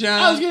 yeah. Hey, Deshaun.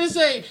 I was going to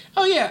say,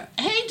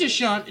 hey,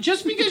 Deshaun,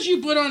 just because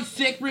you put on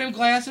thick rim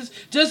glasses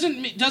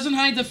doesn't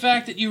hide the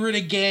fact that you were in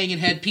a gang and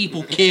had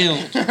people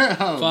killed.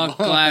 Fuck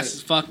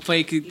glasses. Fuck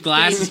fake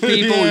glasses,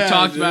 people. We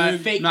talked about it.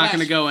 Fake I'm not going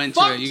to glasses. go into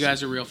Fuck. it. You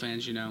guys are real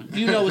fans, you know.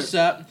 You know what's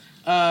up.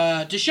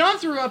 Deshaun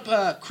threw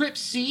up Crip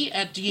C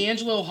at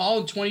D'Angelo Hall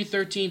in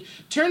 2013.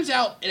 Turns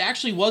out it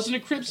actually wasn't a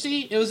Crip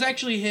C. It was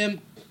actually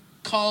him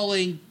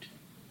calling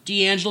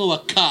D'Angelo a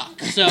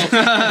cock. So,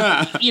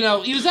 he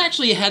was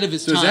actually ahead of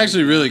his time. So it's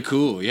actually really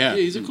cool, yeah.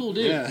 He's a cool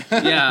dude.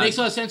 Yeah. Makes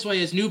a lot of sense why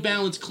he has New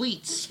Balance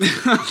cleats.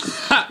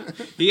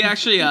 He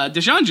actually,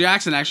 Deshaun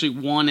Jackson actually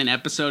won an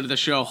episode of the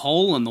show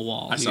Hole in the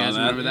Wall. I You saw guys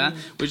that. remember that?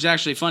 Which is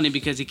actually funny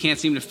because he can't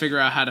seem to figure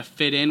out how to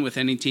fit in with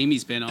any team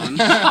he's been on.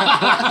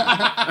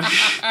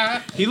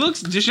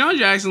 Deshaun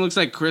Jackson looks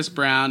like Chris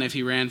Brown if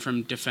he ran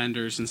from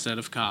defenders instead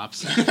of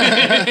cops.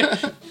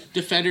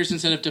 Defenders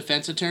instead of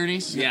defense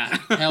attorneys? Yeah.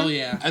 Hell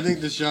yeah. I think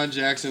Deshaun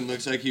Jackson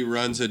looks like he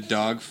runs a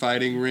dog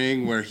fighting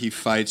ring where he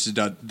fights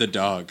the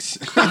dogs.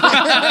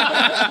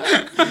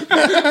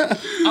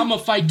 I'm gonna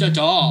fight the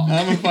dog.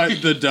 I'm gonna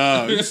fight the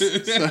dogs.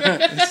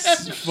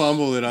 So,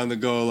 fumble it on the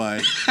goal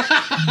line.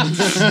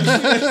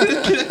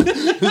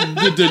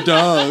 the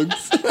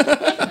dogs.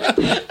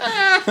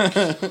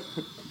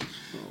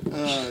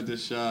 Oh,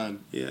 Deshaun.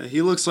 Yeah,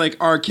 he looks like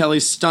R.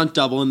 Kelly's stunt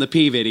double in the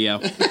P video.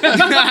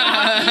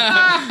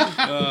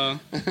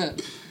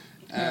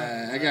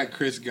 I got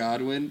Chris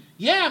Godwin.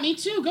 Yeah, me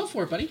too. Go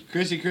for it, buddy.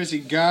 Chrissy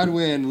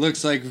Godwin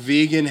looks like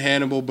vegan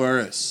Hannibal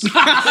Buress.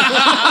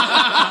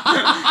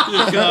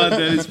 God,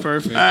 that is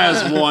perfect.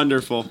 That is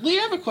wonderful. Lee,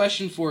 I have a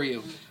question for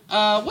you.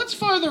 What's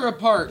farther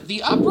apart,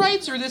 the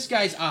uprights or this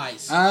guy's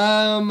eyes?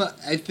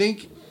 I'd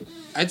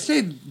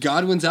say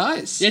Godwin's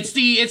eyes. It's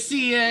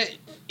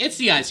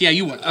the eyes. Yeah,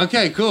 you won.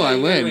 Okay, cool. I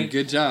win. win.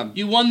 Good job.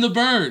 You won the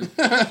burn.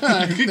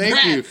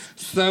 Thank you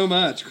so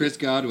much, Chris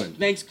Godwin.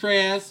 Thanks,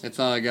 Chris. That's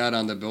all I got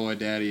on the boy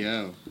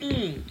Daddy-O.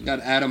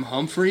 Got Adam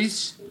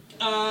Humphries.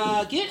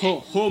 Get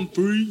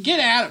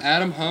Adam.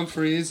 Adam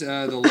Humphries,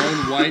 the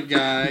lone white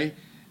guy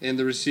in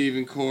the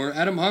receiving corps.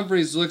 Adam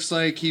Humphries looks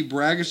like he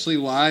braggishly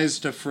lies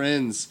to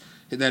friends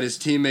that his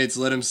teammates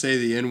let him say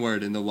the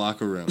N-word in the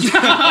locker room. They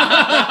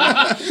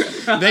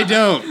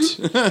don't.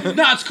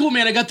 Nah, it's cool,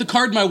 man. I got the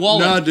card in my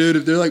wallet. No, dude,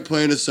 if they're like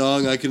playing a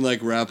song, I can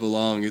like rap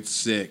along. It's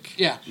sick.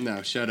 Yeah.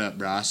 No, shut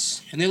up,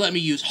 Ross. And they let me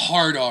use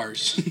hard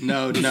R's.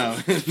 No. No,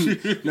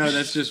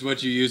 that's just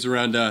what you use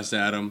around us,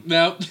 Adam.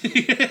 Nope.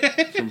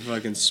 From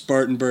fucking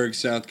Spartanburg,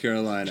 South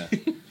Carolina.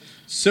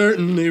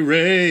 Certainly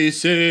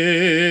racist.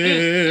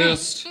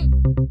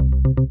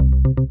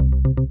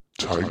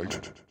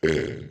 Tight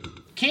end.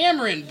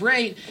 Cameron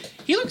Brate,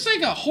 he looks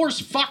like a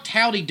horse fucked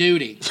Howdy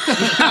Doody.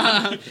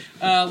 A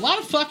lot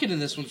of fucking in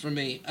this one for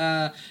me.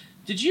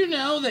 Did you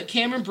know that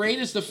Cameron Brate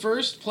is the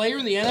first player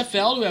in the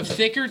NFL to have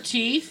thicker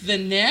teeth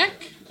than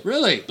neck?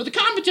 Really? But the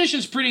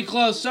competition's pretty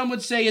close. Some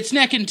would say it's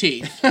neck and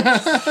teeth.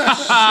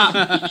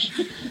 Yeah.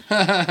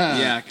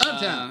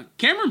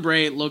 Cameron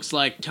Brate looks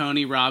like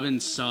Tony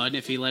Robbins' son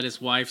if he let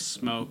his wife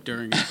smoke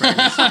during his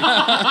pregnancy.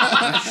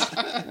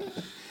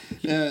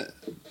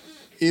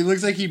 He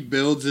looks like he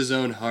builds his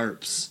own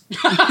harps.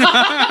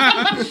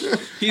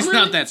 He's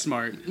not that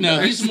smart. No,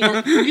 he's more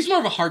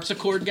of a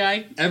harpsichord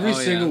guy. Every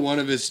single one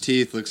of his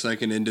teeth looks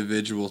like an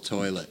individual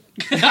toilet.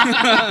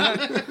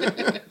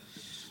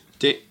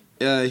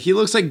 He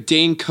looks like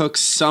Dane Cook's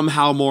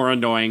somehow more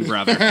annoying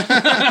brother.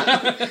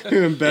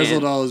 Who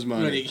embezzled all his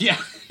money. Yeah.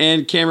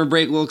 And Cameron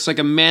Brate looks like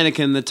a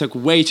mannequin that took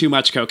way too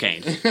much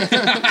cocaine.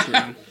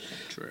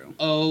 True.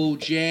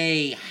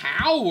 O.J.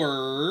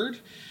 Howard.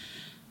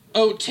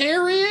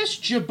 Otarius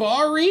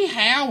Jabari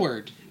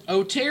Howard.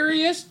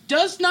 Otarius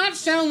does not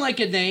sound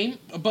like a name,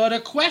 but a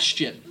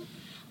question.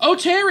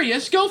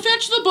 Otarius, go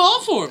fetch the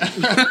ball for me.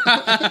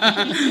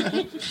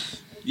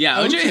 Yeah,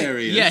 OJ.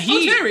 Otarius. Yeah,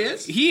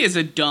 Otarius. he is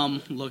a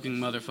dumb-looking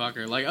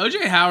motherfucker. Like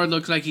OJ Howard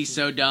looks like he's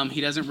so dumb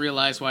he doesn't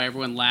realize why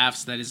everyone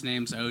laughs that his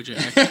name's OJ.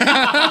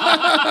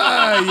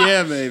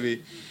 Yeah,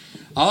 baby.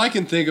 All I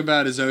can think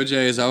about is OJ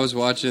is I was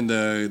watching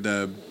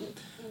the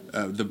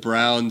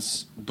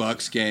Browns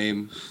Bucks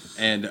game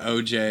and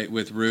OJ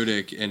with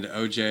Rudick, and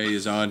OJ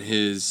is on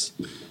his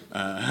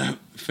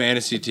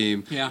fantasy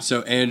team. Yeah.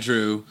 So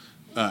Andrew,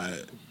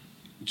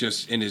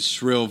 just in his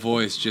shrill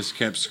voice, just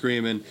kept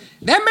screaming,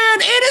 "That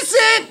man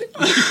innocent!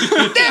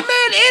 That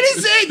man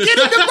innocent! Get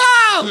him the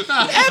ball!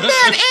 That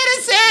man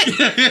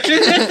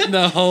innocent!"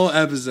 The whole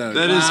episode.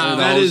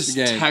 That is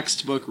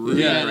textbook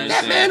Rudick right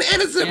That there. man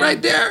innocent right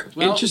there.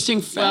 Well,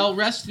 Interesting fact. Well,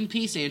 rest in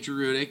peace, Andrew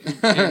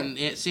Rudick and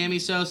Sammy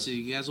Sosa.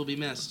 You guys will be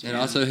missed. And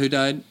also, who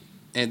died?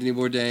 Anthony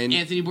Bourdain.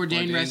 Anthony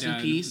Bourdain, rest in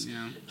died, peace.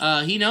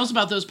 yeah. He knows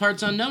about those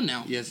parts unknown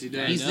now. Yes, he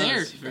does. He's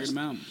there. He figured him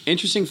out.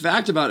 Interesting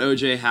fact about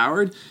O.J.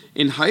 Howard.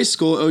 In high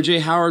school,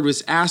 O.J. Howard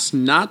was asked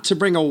not to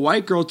bring a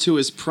white girl to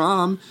his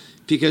prom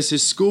because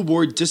his school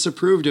board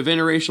disapproved of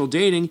interracial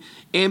dating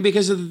and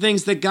because of the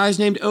things that guys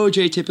named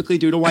O.J. typically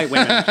do to white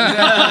women. Oh,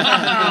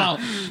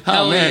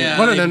 man. yeah.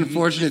 What an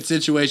unfortunate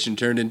situation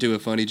turned into a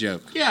funny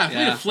joke. Yeah, way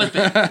Yeah. to flip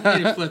it.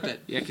 Way to flip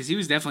it. Yeah, because he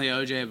was definitely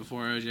OJ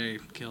before OJ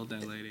killed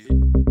that lady.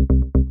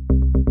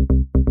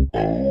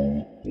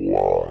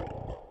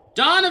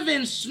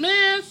 Donovan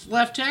Smith,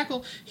 left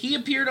tackle. He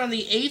appeared on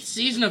the 8th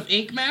season of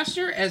Ink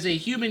Master as a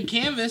human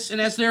canvas and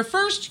as their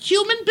first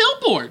human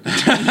billboard.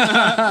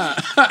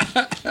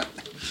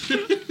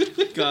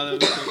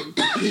 God,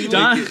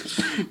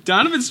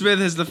 Donovan Smith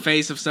has the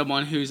face of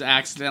someone who's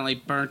accidentally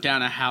burnt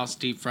down a house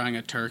deep frying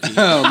a turkey.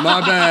 Oh,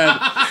 my bad.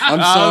 I'm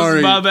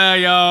sorry. My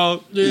bad,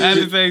 y'all.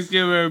 Happy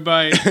Thanksgiving,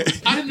 everybody.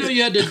 I didn't know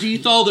you had to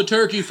de-thaw the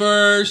turkey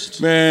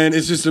first. Man,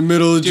 it's just the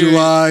middle of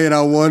July, and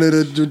I wanted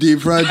a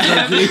deep fried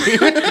turkey.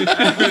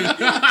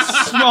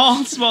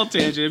 Small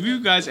tangent. Have you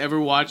guys ever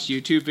watched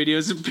YouTube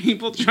videos of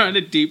people trying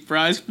to deep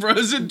fry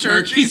frozen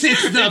turkeys?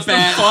 It's the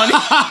best. Funny.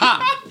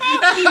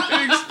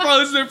 It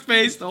explodes their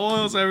face. The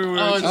oil's everywhere.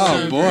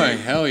 Oh boy,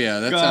 hell yeah,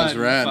 that sounds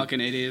rad. Fucking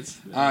idiots.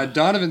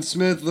 Donovan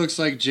Smith looks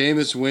like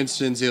Jameis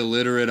Winston's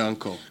illiterate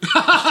uncle.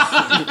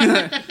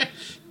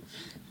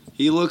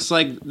 He looks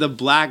like the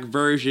black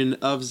version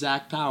of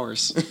Zach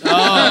Powers.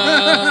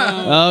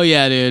 Oh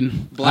yeah, dude.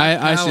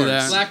 I see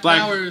that. Black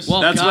Powers.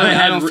 Well, That's God, what I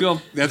had. don't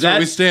feel. That's what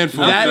we stand for.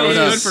 That I feel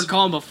is good for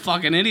calling him a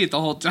fucking idiot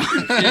the whole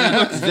time.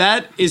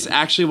 that is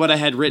actually what I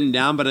had written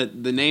down,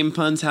 but the name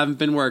puns haven't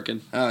been working.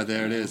 Oh,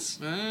 there it is.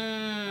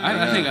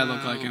 I think I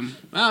look like him.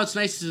 Well, it's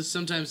nice to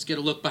sometimes get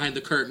a look behind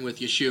the curtain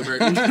with you, Schubert.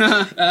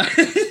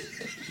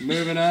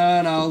 Moving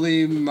on,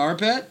 Ollie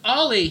Marpet.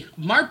 Ollie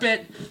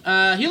Marpet,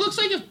 he looks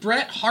like if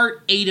Bret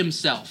Hart ate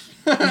himself.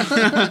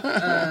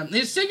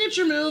 His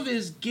signature move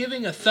is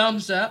giving a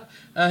thumbs up.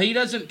 He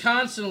does it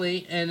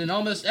constantly, and in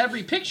almost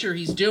every picture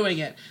he's doing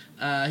it.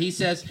 He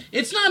says,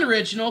 "It's not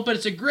original, but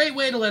it's a great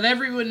way to let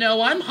everyone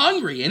know I'm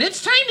hungry, and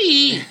it's time to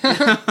eat."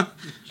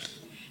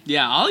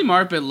 Yeah, Ollie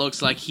Marpet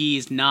looks like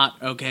he's not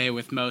okay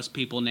with most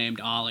people named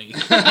Ollie.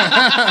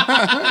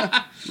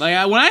 When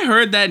I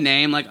heard that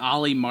name, like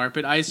Ollie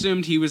Marpet, I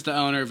assumed he was the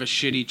owner of a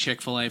shitty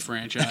Chick-fil-A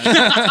franchise.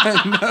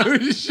 No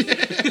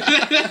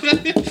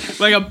shit.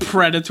 Like a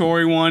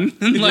predatory one.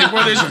 Like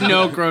where there's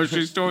no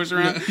grocery stores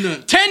around.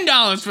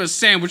 $10 for a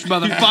sandwich,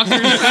 motherfuckers.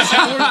 That's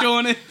how we're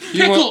doing it.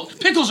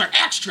 Pickles are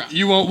extra.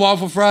 You want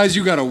waffle fries?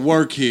 You gotta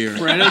work here.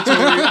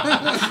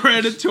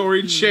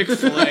 Predatory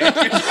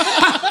Chick-fil-A.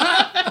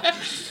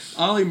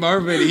 Ollie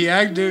Marpet,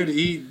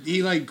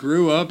 he like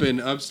grew up in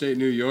upstate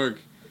New York.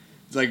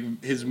 It's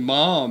like his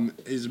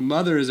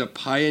mother is a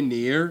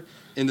pioneer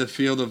in the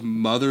field of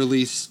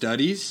motherly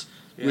studies,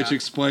 which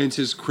explains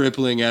his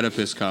crippling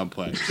Oedipus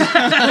complex.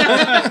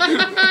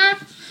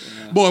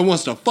 Boy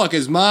wants to fuck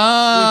his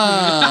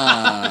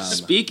mom.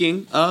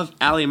 Speaking of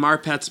Ali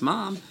Marpet's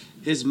mom,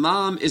 his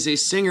mom is a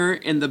singer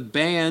in the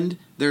band.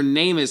 Their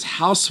name is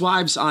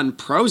Housewives on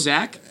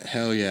Prozac.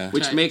 Hell yeah.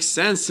 Which makes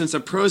sense since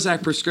a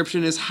Prozac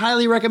prescription is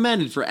highly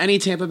recommended for any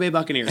Tampa Bay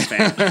Buccaneers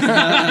fan.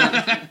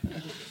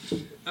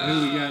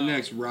 Who we got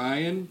next?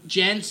 Ryan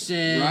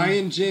Jensen,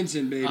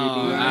 baby.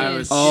 I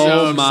was oh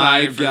so my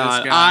excited for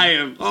God. this guy. I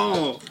am.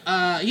 Oh.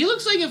 He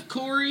looks like if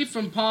Corey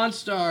from Pawn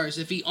Stars,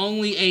 if he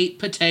only ate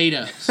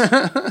potatoes.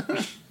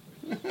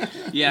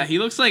 Yeah, he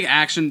looks like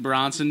Action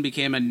Bronson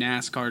became a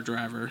NASCAR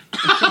driver.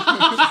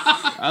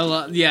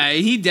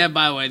 He dead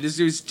by the way. This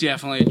dude's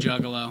definitely a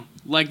juggalo.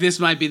 Like, this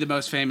might be the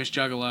most famous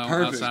juggalo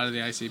outside of the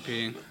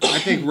ICP. I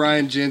think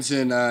Ryan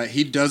Jensen,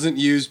 he doesn't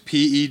use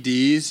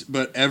PEDs,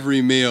 but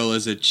every meal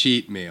is a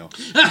cheat meal.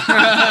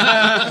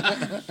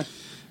 I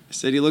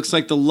said he looks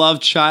like the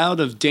love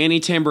child of Danny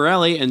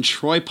Tamborelli and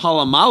Troy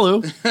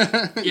Polamalu.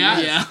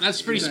 Yeah,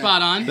 that's pretty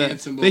spot on.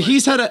 But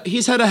he's had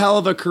a hell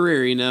of a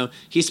career, you know.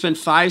 He spent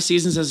 5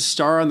 seasons as a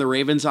star on the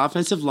Ravens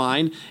offensive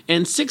line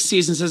and 6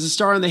 seasons as a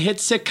star on the hit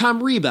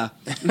sitcom Reba.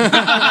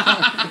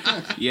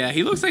 Yeah,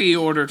 he looks like he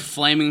ordered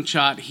Flaming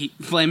Hot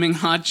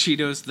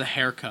Cheetos the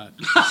haircut.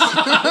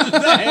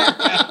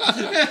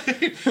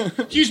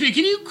 Excuse me,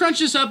 can you crunch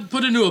this up and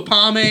put it into a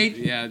pomade?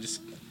 Yeah,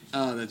 just...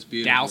 Oh, that's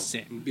beautiful. Douse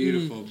it.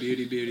 Beautiful.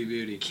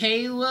 Beauty.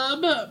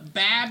 Caleb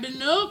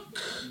Babinook.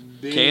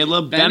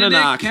 Caleb Benedict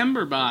Beninock.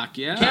 Cumberbatch,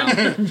 yeah.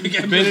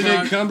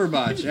 Benedict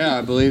Cumberbatch. Yeah,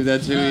 I believe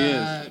that's who he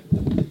is.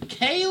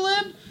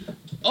 Caleb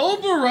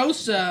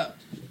Oberosa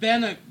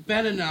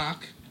Beninock.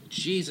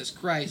 Jesus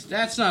Christ,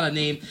 that's not a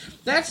name.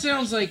 That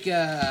sounds like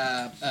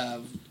a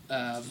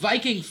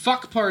Viking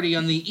fuck party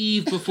on the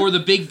eve before the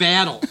big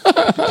battle.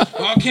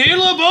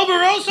 Caleb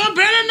Oberosa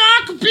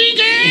Beninock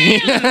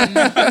begin!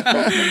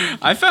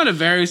 I found a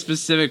very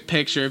specific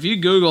picture. If you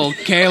Google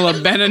Caleb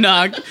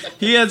Beninock,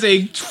 he has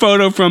a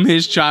photo from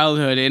his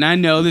childhood, and I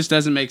know this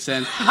doesn't make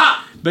sense.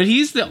 But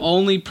he's the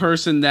only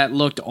person that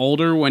looked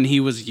older when he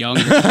was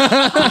younger.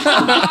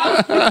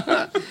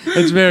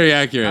 That's very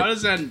accurate. How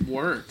does that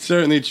work?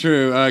 Certainly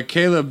true.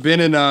 Caleb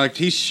Beninock,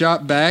 he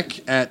shot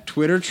back at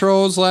Twitter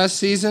trolls last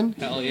season.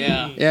 Hell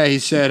yeah. Yeah, he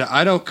said,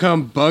 "I don't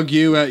come bug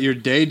you at your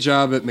day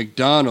job at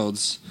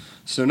McDonald's."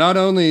 So not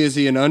only is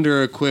he an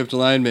under-equipped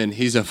lineman,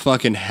 he's a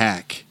fucking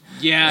hack.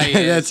 Yeah, he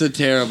is. That's a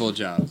terrible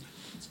job.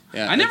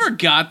 Yeah, I never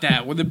got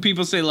that. When the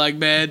people say, like,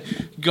 man,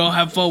 go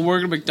have fun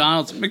working at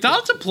McDonald's.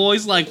 McDonald's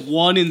employs, like,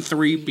 1 in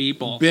 3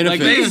 people.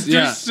 Benefits, like,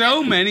 there's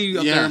so many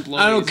of their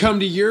employees. I don't come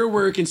to your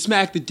work and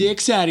smack the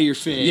dicks out of your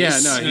face. Yeah,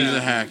 no, he's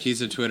a hack.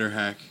 He's a Twitter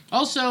hack.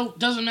 Also,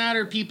 doesn't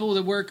matter, people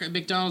that work at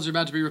McDonald's are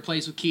about to be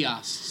replaced with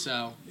kiosks,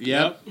 so...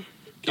 Yep.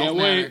 Can't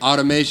wait.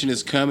 Automation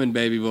is coming,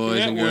 baby boys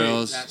Can't and wait.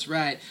 girls. That's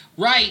right.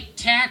 Right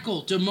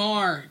tackle,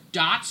 DeMar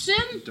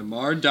Dotson.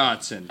 DeMar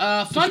Dotson.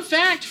 Fun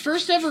fact,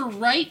 first ever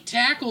right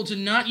tackle to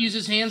not use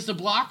his hands to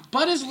block,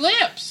 but his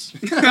lips.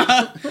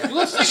 It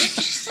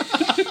looks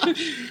like...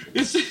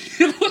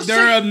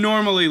 They're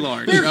abnormally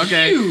large. They're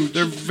okay? huge.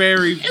 They're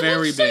very,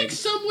 very It looks big. like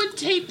someone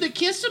taped the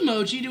kiss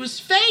emoji to his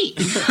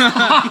face.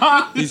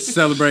 He's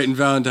celebrating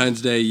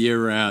Valentine's Day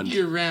year round.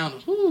 Year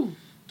round. Whew.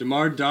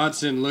 DeMar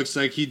Dotson looks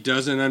like he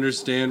doesn't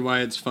understand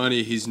why it's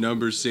funny he's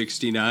number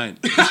 69.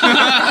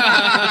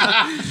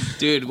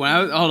 Dude, when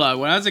I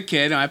was a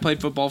kid and I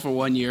played football for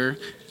 1 year,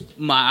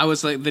 I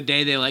was like, the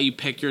day they let you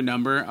pick your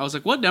number, I was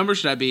like, what number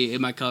should I be?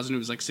 And my cousin, who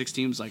was like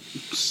 16, was like,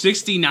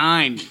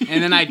 69.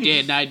 And then I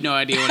did, and I had no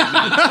idea what it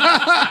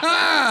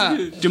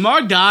meant.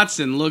 DeMar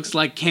Dotson looks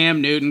like Cam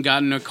Newton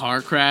got in a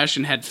car crash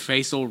and had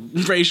racial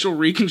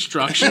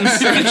reconstruction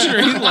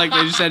surgery. Like,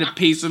 they just had to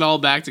piece it all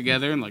back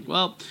together and like,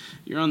 well...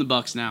 You're on the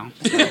Bucks now.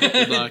 So,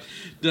 good luck.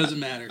 Doesn't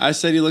matter. I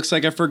said he looks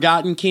like a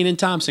forgotten Kenan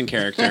Thompson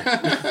character.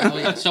 Oh,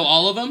 yeah. So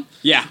all of them?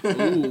 Yeah.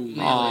 Ooh.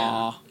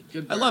 Aww.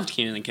 Good I loved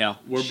Kenan and Kel.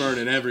 We're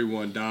burning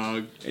everyone,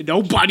 dog.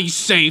 Nobody's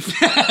safe.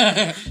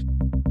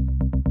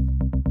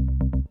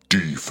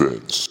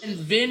 Defense. And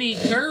Vinny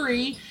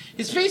Curry,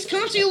 his face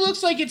constantly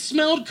looks like it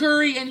smelled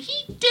curry, and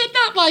he did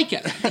not like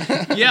it.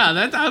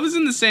 Yeah, I was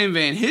in the same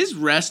vein. His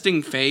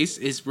resting face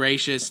is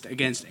racist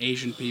against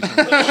Asian people.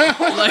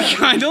 Like,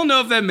 I don't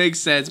know if that makes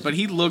sense, but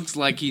he looks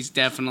like he's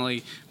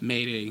definitely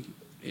made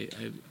a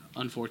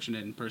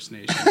unfortunate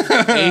impersonation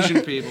of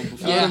Asian people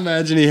before. I would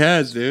imagine he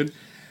has, dude.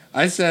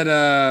 I said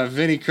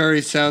Vinny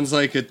Curry sounds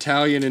like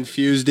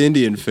Italian-infused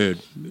Indian food.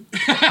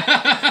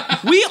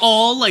 We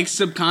all, like,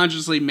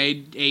 subconsciously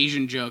made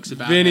Asian jokes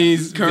about Vinny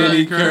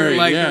Curry. Curry,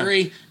 yeah.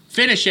 Curry,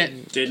 finish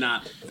it. Did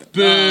not.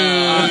 Boo. No,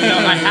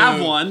 I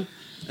have one.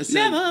 I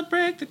said, Never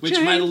break the which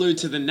chain. might allude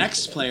to the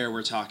next player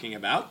we're talking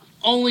about.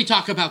 Only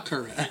talk about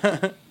Curry.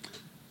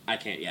 I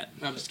can't yet.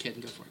 I'm just kidding.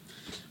 Go for it.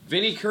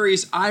 Vinny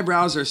Curry's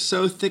eyebrows are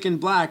so thick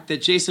and black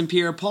that Jason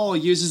Pierre-Paul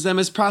uses them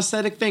as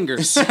prosthetic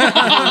fingers.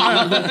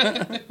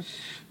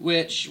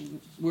 Which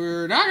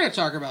we're not going to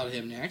talk about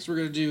him next. We're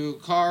going to do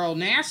Carl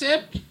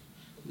Nassib,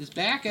 his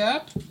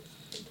backup.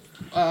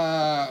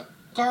 Carl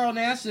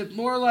Nassib,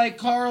 more like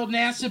Carl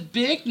Nassib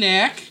Big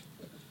Neck.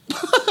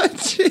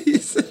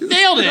 Jesus.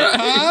 Nailed it,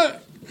 huh?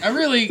 I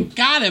really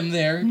got him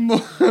there.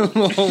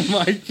 Oh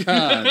my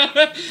God.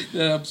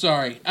 I'm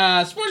sorry.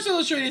 Sports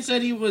Illustrated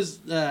said he was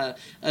a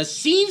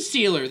scene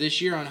stealer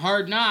this year on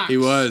Hard Knocks. He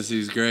was. He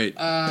was great.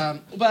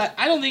 But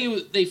I don't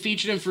think they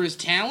featured him for his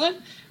talent.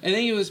 I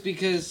think it was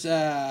because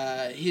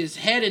his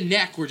head and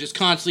neck were just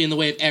constantly in the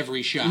way of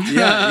every shot.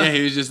 Yeah,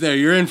 he was just there.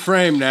 You're in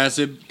frame,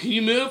 Nassib. Can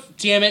you move?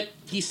 Damn it.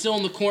 He's still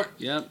in the corner.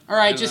 Yep. All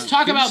right, just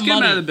talk about Just get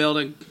him money. out of the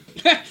building.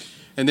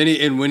 And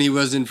then when he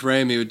was in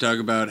frame, he would talk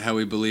about how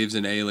he believes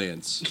in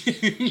aliens.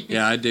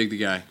 Yeah, I dig the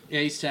guy.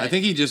 Yeah, he's tight. I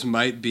think he just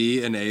might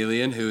be an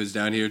alien who is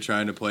down here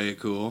trying to play it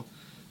cool.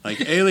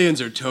 Like,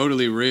 aliens are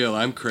totally real.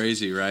 I'm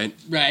crazy, right?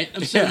 Right.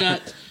 I'm so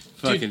nuts.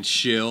 Fucking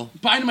shill.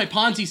 Buy into my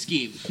Ponzi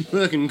scheme.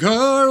 Fucking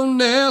Carl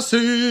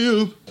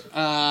Nassib.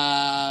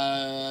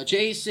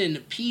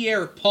 Jason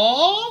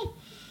Pierre-Paul.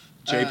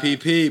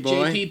 JPP,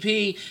 boy.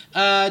 JPP.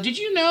 Did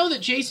you know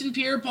that Jason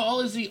Pierre-Paul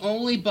is the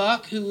only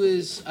Buck who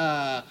is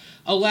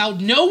allowed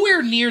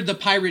nowhere near the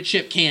pirate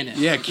ship cannon?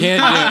 Yeah,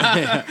 can't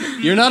do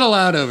it. You're not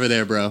allowed over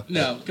there, bro.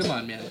 No, come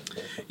on, man.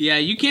 Yeah,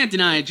 you can't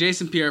deny it.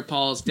 Jason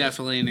Pierre-Paul is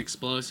definitely an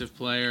explosive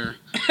player.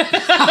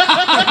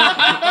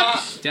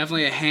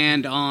 Definitely a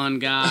hand-on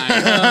guy.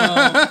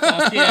 Oh,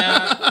 fuck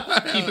yeah.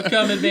 Keep it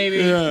coming, baby.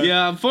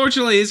 Yeah,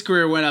 unfortunately, his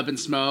career went up in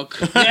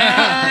smoke. Or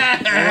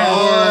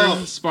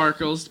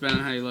sparkles, depending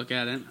on how you look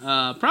at it.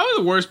 Probably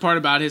the worst part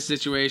about his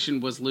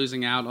situation was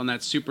losing out on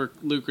that super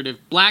lucrative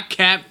Black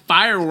Cat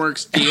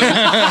fireworks deal.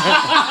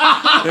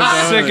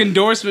 Sick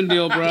endorsement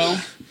deal, bro.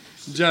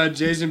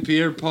 Jason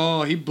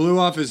Pierre-Paul, he blew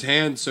off his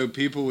hand so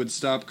people would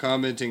stop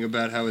commenting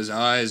about how his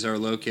eyes are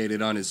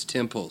located on his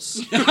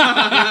temples.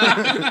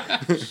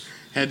 Had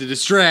to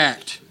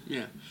distract.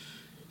 Yeah.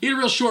 He had a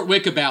real short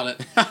wick about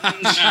it.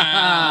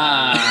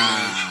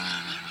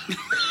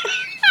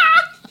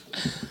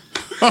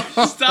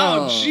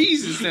 Stop.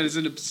 Jesus, that is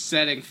an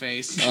upsetting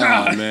face.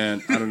 Oh,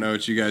 man. I don't know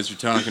what you guys are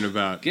talking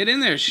about. Get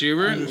in there,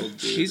 Schubert.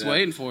 He's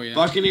waiting for you.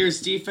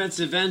 Buccaneers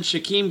defensive end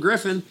Shaquem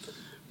Griffin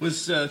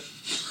was...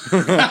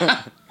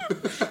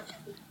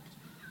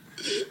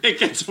 It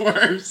gets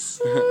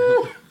worse.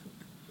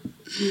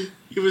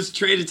 He was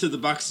traded to the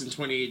Bucs in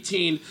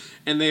 2018,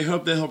 and they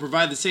hope that he'll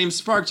provide the same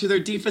spark to their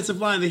defensive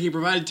line that he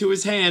provided to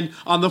his hand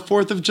on the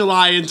 4th of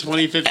July in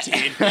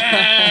 2015.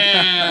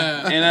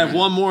 And I have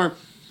one more.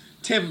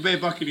 Tampa Bay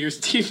Buccaneers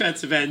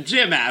defensive end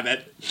Jim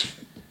Abbott.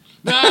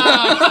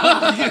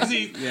 Because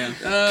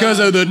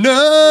of the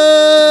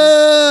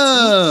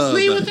nub.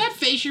 Lee, with that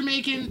face you're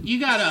making, you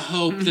gotta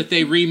hope that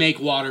they remake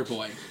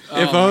Waterboy.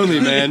 If only,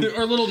 man.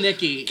 Or Little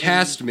Nicky.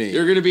 Cast me.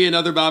 You're going to be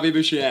another Bobby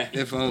Boucher.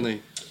 If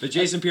only. But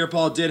Jason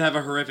Pierre-Paul did have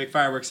a horrific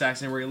fireworks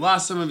accident where he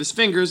lost some of his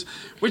fingers,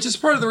 which is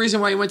part of the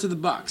reason why he went to the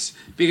Bucks.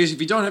 Because if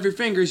you don't have your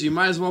fingers, you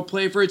might as well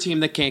play for a team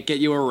that can't get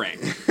you a ring.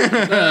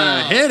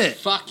 Hit it.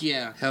 Fuck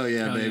yeah. Hell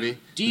yeah, baby.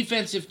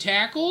 Defensive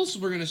tackles.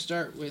 We're going to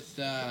start with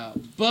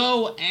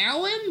Bo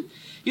Allen.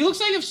 He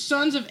looks like if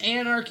Sons of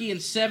Anarchy and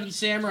Seven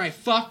Samurai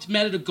fucked,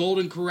 met at a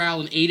Golden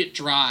Corral, and ate it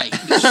dry.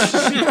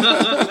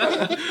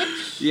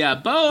 Yeah,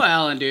 Bo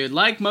Allen, dude.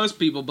 Like most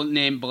people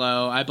named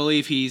Blow, I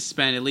believe he's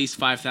spent at least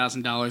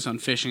 $5,000 on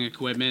fishing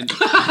equipment.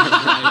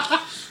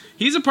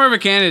 He's a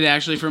perfect candidate,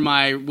 actually, for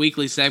my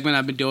weekly segment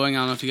I've been doing. I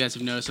don't know if you guys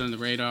have noticed it on the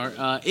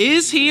radar.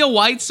 Is he a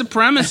white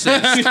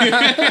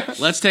supremacist?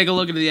 Let's take a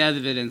look at the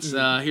evidence.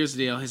 Here's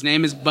the deal. His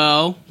name is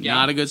Bo. Yeah.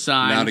 Not a good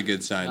sign. Not a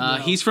good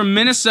sign. He's from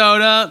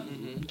Minnesota.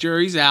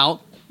 Jury's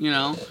out, you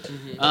know.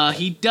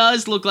 He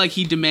does look like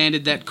he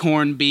demanded that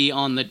corn be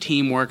on the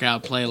team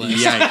workout playlist.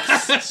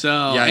 Yikes. So,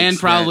 Yikes, and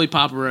probably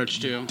Papa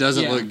Roach, too.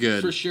 Doesn't look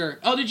good. For sure.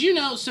 Oh, did you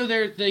know? So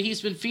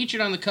he's been featured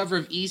on the cover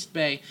of East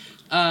Bay.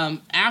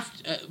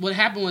 What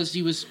happened was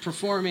he was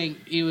performing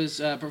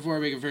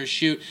for his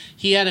shoot.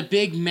 He had a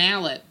big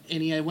mallet,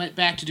 and he went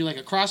back to do like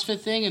a CrossFit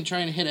thing and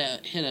trying to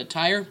hit a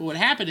tire. But what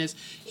happened is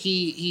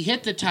he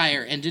hit the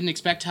tire and didn't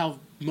expect how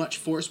much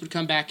force would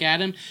come back at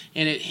him,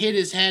 and it hit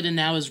his head and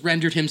now has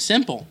rendered him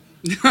simple.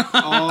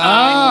 Coming,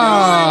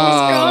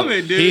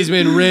 dude. He's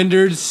been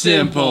rendered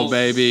simple,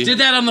 baby. Did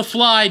that on the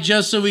fly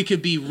just so we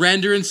could be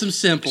rendering some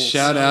simples.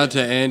 Shout out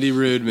to Andy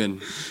Rudman.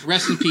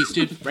 Rest in peace,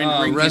 dude.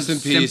 Rest in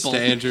peace simple.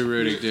 to Andrew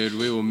Rudick, dude.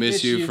 We will miss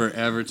Miss you you.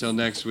 forever till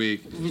next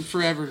week.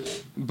 Forever.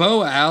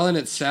 Bo Allen.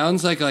 It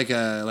sounds like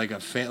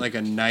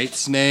a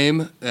knight's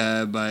name,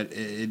 but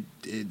it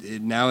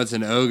now it's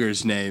an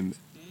ogre's name.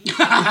 Come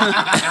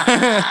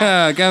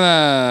on.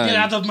 Get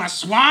out of my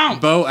swamp.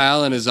 Bo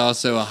Allen is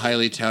also a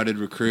highly touted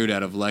recruit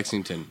out of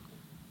Lexington.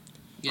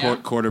 Yeah.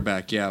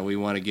 Quarterback, yeah. We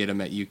want to get him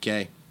at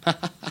UK.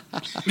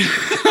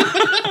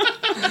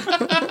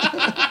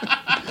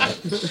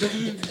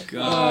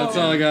 God, that's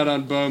all I got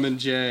on Bowman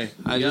J.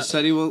 I just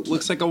said he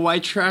looks like a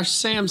white trash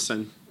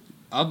Samson.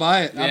 I'll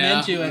buy it. I'm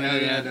into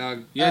it. Yeah,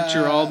 dog. Yeah,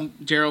 Gerald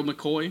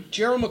McCoy.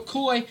 Gerald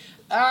McCoy.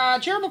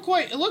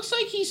 It looks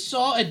like he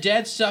saw a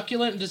dead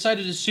succulent and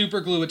decided to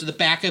super glue it to the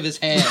back of his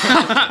head.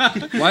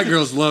 White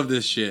girls love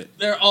this shit.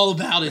 They're all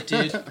about it,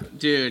 dude.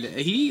 Dude,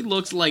 he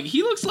looks like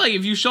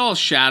if you saw a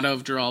shadow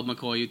of Gerald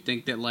McCoy, you'd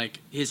think that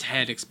like his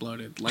head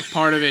exploded. Like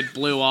part of it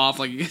blew off,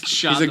 like he gets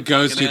shot. He's a in the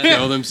ghost who fucking head.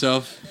 killed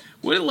himself.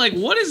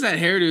 What is that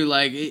hairdo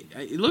like?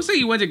 It looks like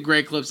he went to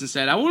Great Clips and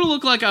said, "I want to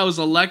look like I was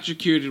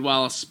electrocuted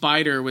while a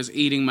spider was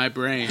eating my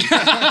brain."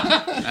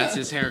 That's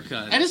his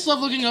haircut. I just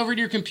love looking over at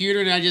your computer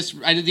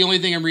and the only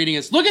thing I'm reading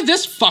is, look at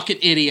this fucking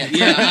idiot.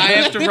 Yeah, I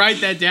have to write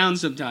that down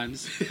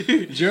sometimes.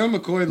 Gerald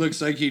McCoy looks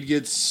like he'd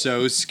get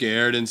so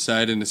scared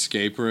inside an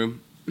escape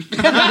room.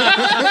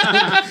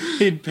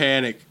 He'd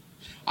panic.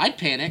 I'd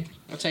panic.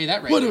 I'll tell you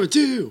that right What now. do I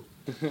do?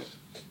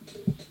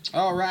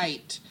 All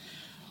right.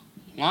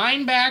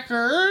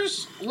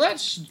 Linebackers,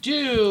 let's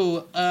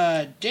do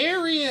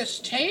Darius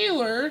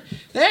Taylor.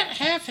 That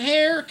half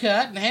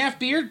haircut and half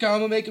beard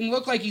comb will make him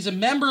look like he's a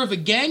member of a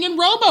gang in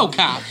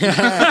RoboCop.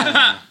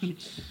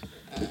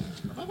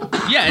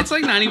 Yeah, it's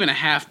like not even a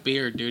half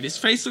beard, dude. His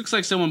face looks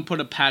like someone put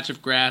a patch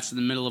of grass in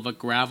the middle of a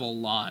gravel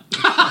lot.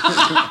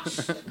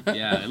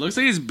 Yeah, it looks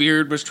like his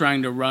beard was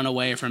trying to run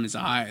away from his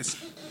eyes.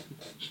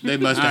 They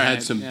must have All had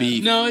right, some yeah.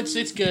 beef. No, it's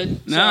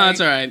good. No, Sorry.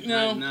 that's all right.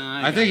 No.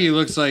 I think he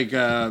looks like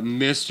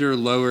Mr.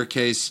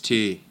 Lowercase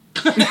T.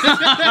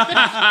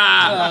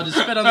 Oh, just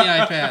spit on the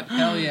iPad.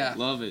 Hell yeah.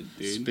 Love it,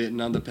 dude. Spitting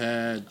on the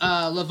pad.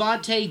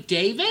 Levante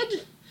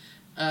David.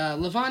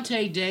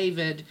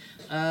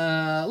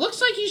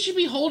 Looks like he should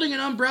be holding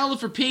an umbrella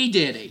for P.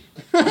 Diddy.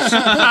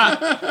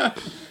 Yeah,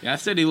 I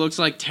said he looks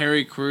like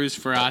Terry Crews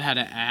forgot how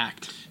to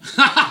act.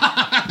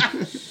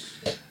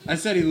 I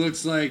said he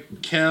looks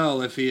like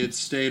Kel if he had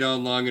stayed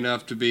on long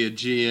enough to be a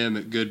GM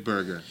at Good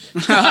Burger.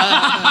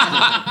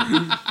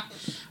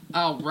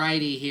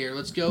 Alrighty here.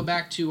 Let's go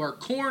back to our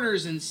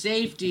corners and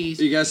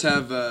safeties. You guys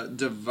have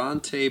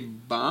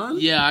Devontae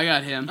Bond? Yeah, I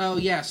got him. Oh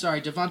yeah,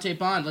 sorry, Devontae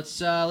Bond. Let's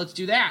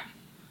do that.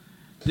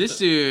 This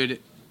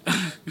dude,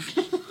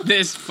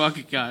 this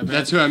fucking guy, man.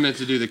 That's who I meant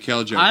to do the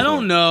Kel joke I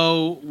don't for.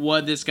 know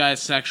what this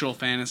guy's sexual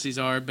fantasies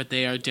are, but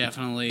they are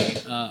definitely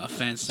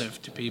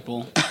offensive to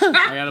people.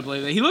 I gotta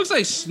believe that. He looks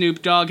like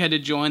Snoop Dogg had to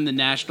join the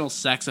National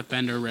Sex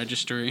Offender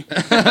Registry.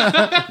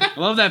 I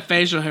love that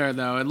facial hair,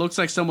 though. It looks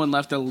like someone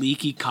left a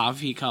leaky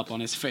coffee cup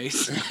on his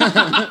face.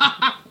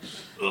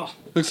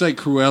 Looks like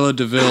Cruella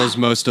DeVille's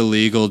most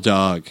illegal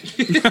dog.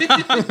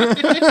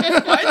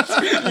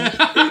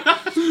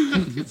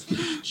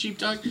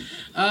 Sheepdog.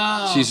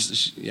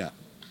 Yeah.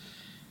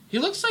 He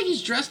looks like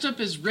he's dressed up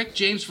as Rick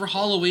James for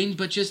Halloween,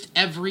 but just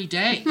every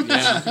day.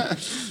 Yeah.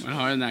 Went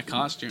hard in that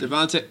costume.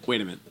 Wait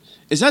a minute.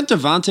 Is that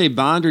Devontae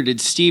Bond or did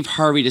Steve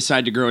Harvey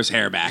decide to grow his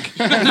hair back?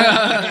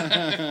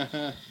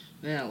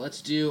 Now,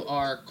 let's do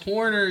our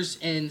corners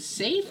and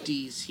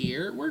safeties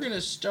here. We're going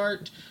to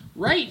start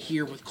right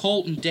here with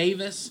Colton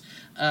Davis.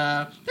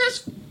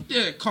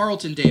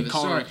 Carlton Davis,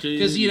 sorry.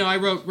 Because, I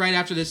wrote right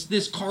after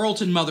this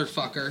Carlton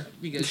motherfucker.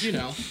 Because,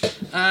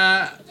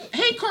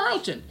 hey,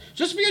 Carlton,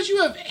 just because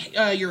you have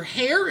your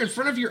hair in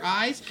front of your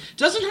eyes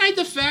doesn't hide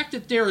the fact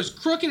that they're as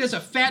crooked as a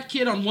fat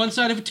kid on one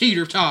side of a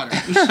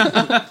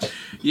teeter-totter.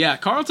 Yeah,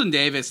 Carlton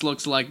Davis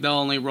looks like the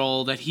only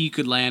role that he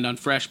could land on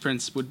Fresh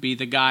Prince would be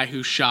the guy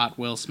who shot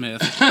Will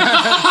Smith.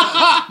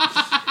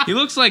 He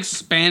looks like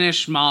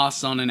Spanish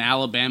moss on an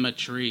Alabama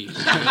tree.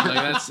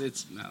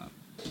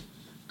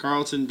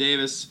 Carlton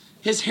Davis.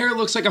 His hair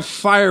looks like a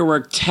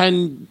firework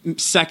 10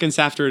 seconds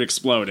after it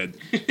exploded.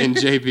 In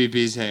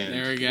JPP's hand.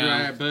 There we go.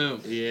 Right,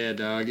 boom. Yeah,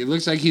 dog. It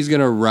looks like he's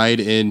going to ride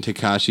in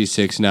Tekashi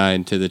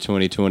 6ix9ine to the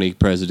 2020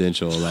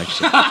 presidential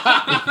election.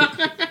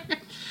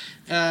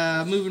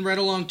 Moving right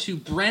along to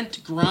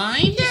Brent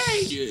Grimes.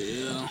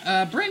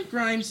 Yeah. Brent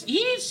Grimes,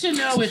 he needs to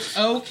know it's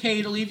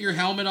okay to leave your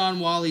helmet on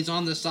while he's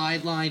on the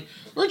sideline,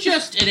 or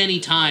just at any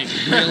time,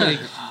 really.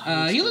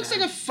 He looks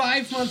like a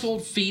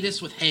 5-month-old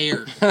fetus with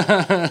hair.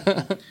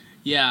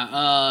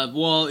 Yeah,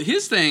 well,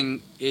 his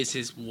thing is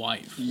his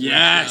wife.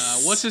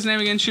 Yes. What's his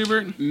name again,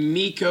 Schubert?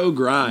 Miko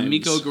Grimes.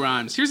 Miko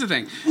Grimes. Here's the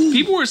thing.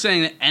 People were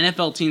saying that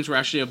NFL teams were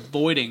actually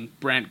avoiding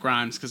Brent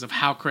Grimes because of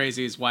how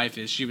crazy his wife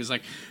is. She was,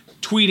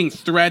 tweeting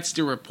threats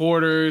to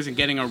reporters and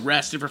getting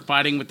arrested for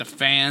fighting with the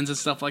fans and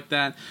stuff like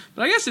that.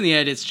 But I guess in the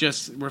end, it's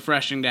just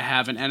refreshing to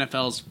have an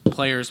NFL's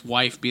player's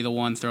wife be the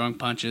one throwing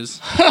punches.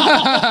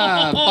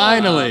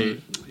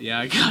 Finally. Yeah,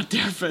 I got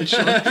there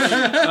officially.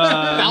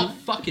 About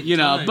fucking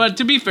time. But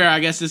to be fair, I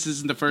guess this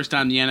isn't the first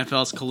time the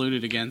NFL's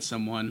colluded against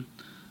someone.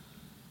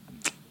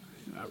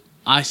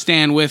 I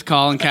stand with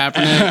Colin Kaepernick.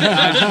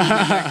 I should make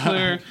that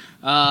clear.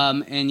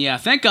 And yeah,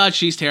 thank God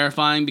she's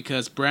terrifying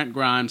because Brent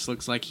Grimes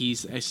looks like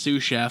he's a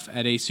sous chef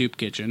at a soup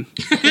kitchen.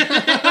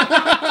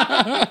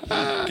 God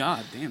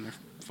damn, they're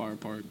far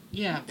apart.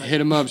 Yeah.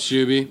 Hit him up,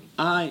 Shuby.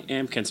 I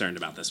am concerned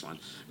about this one.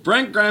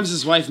 Brent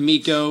Grimes' wife,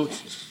 Miko,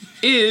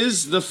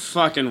 is the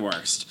fucking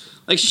worst.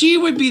 She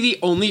would be the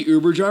only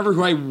Uber driver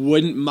who I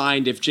wouldn't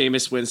mind if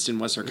Jameis Winston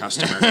was her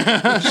customer.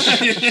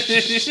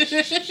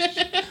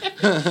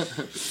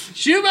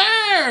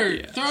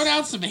 Schubert! Throwing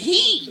out some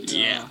heat!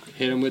 Yeah.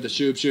 Hit him with the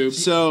shoop.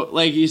 So,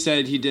 like you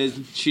said,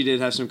 she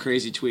did have some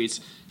crazy tweets.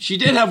 She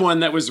did have one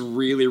that was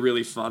really,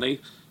 really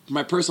funny.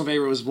 My personal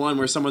favorite was one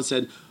where someone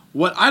said,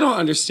 "What I don't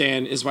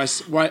understand is why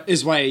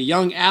a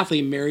young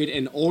athlete married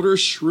an older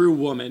shrew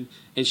woman,"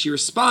 and she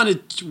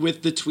responded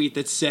with the tweet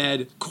that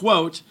said,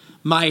 quote,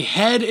 "My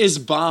head is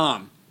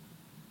bomb."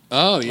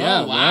 Oh,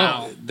 yeah. Oh,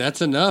 wow. Well,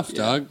 that's enough,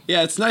 dog.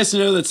 Yeah, it's nice to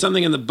know that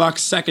something in the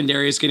Bucks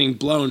secondary is getting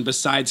blown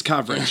besides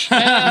coverage.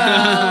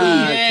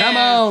 Yeah. Come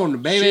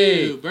on,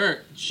 baby.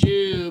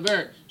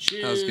 Schubert.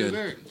 That was good.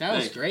 That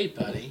was great,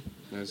 buddy.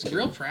 That was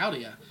Real proud of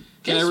you.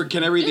 Can I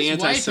read the His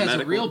wife anti-Semitic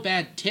has a real one?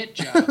 bad tit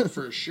job,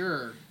 for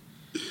sure.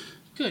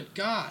 Good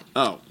God.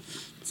 Oh.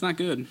 It's not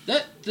good.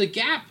 The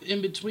gap in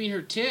between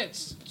her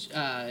tits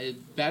is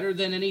better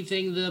than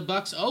anything the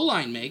Bucks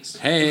O-line makes.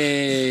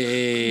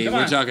 Hey, Come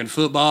we're on. talking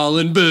football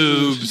and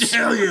boobs.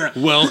 Hell yeah.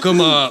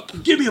 Welcome up.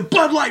 Give me a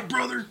Bud Light,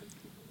 brother.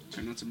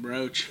 Turn on some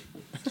roach.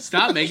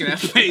 Stop making that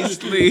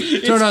face,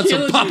 Lee. Turn on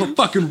some Papa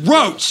fucking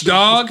Roach,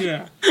 dog.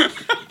 Yeah.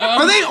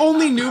 Are they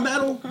only new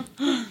metal?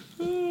 I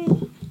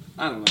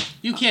don't know.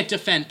 You can't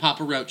defend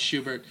Papa Roach,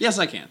 Schubert. Yes,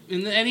 I can.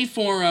 In any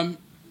forum,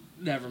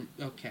 never.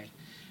 Okay.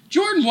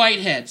 Jordan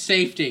Whitehead,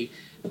 safety.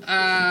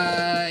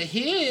 That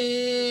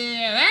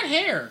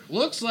hair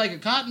looks like a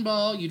cotton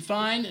ball you'd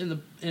find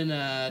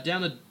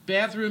down the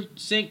bathroom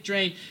sink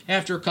drain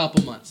after a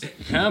couple months.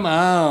 Come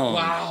on.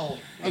 Wow.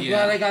 I'm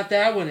glad I got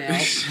that one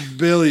out.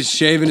 Billy's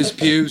shaving his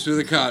pubes with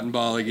a cotton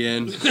ball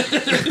again.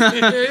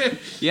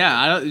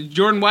 Yeah,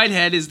 Jordan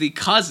Whitehead is the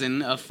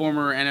cousin of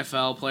former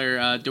NFL player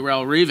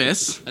Darrelle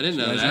Revis. I didn't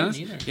know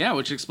that. Yeah,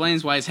 which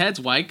explains why his head's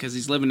white, because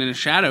he's living in a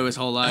shadow his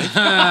whole life.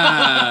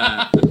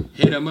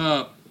 Hit him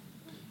up.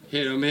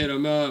 Hit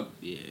him up.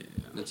 Yeah.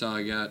 That's all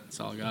I got. That's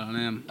all I got on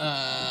him.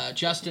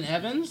 Justin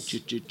Evans.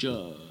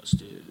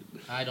 Justin.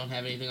 I don't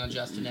have anything on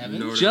Justin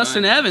Evans.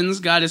 Justin Evans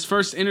got his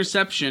first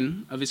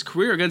interception of his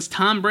career against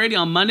Tom Brady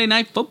on Monday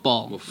Night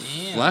Football. Well,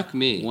 fuck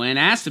me. When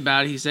asked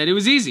about it, he said it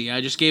was easy.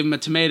 I just gave him a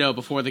tomato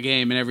before the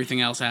game and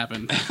everything else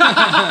happened.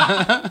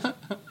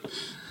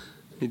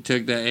 He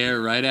took the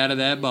air right out of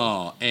that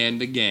ball and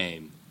the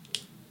game.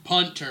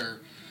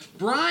 Punter.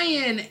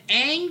 Brian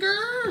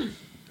Anger.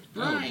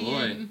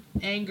 Brian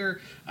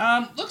Anger.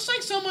 Looks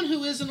like someone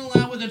who isn't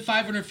allowed within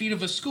 500 feet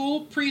of a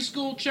school,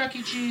 preschool, Chuck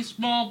E. Cheese,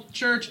 small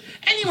church,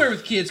 anywhere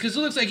with kids, because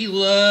it looks like he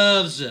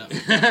loves them.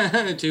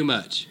 Too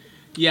much.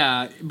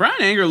 Yeah,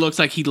 Brian Anger looks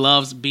like he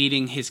loves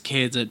beating his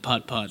kids at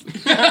putt-putt.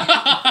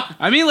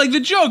 I mean,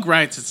 the joke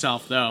writes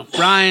itself, though.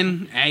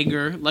 Brian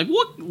Anger,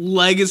 what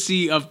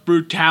legacy of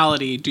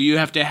brutality do you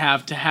have to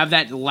have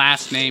that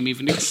last name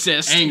even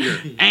exist?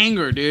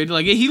 Anger, dude.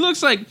 He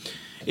looks like...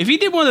 If he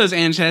did one of those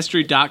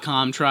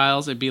Ancestry.com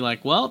trials, it'd be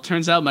well, it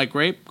turns out my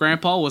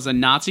great-grandpa was a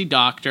Nazi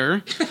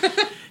doctor.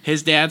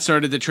 His dad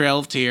started the Trail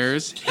of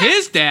Tears.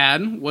 His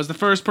dad was the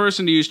first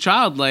person to use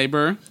child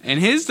labor, and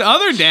his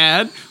other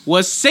dad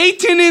was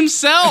Satan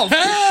himself.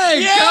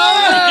 Hey,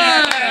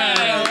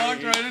 I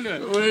walked right into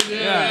it. We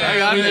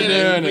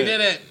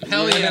did it.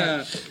 Hell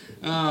yeah.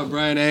 Oh,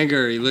 Brian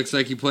Anger. He looks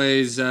like he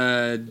plays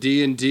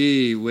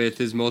D&D with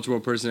his multiple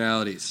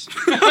personalities.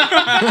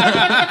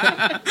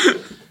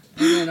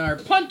 And then our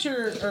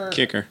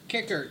kicker,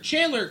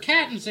 Chandler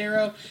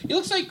Catanzaro. He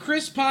looks like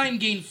Chris Pine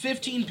gained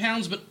 15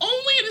 pounds, but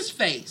only in his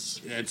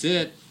face. That's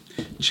it.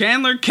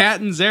 Chandler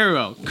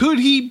Catanzaro. Could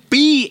he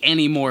be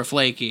any more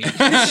flaky?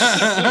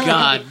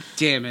 God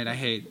damn it. I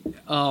hate.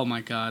 Oh,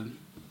 my God.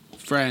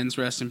 Friends,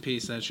 rest in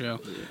peace, that show.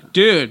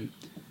 Dude.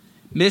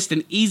 Missed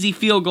an easy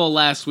field goal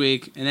last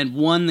week and then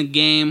won the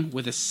game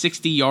with a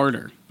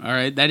 60-yarder. All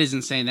right, that is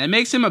insane. That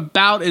makes him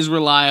about as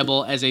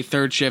reliable as a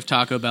third-shift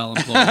Taco Bell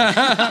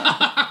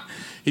employee.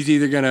 He's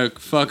either gonna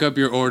fuck up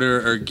your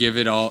order or give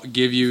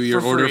you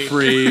your order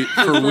free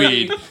for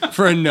weed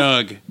for a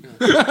nug.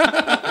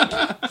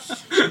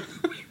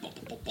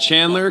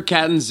 Chandler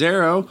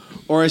Catanzaro,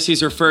 or as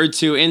he's referred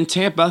to in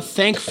Tampa,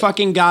 thank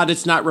fucking God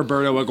it's not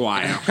Roberto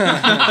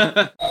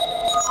Aguayo.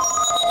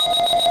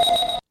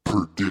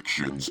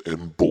 Predictions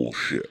and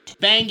bullshit.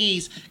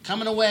 Bangies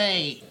coming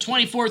away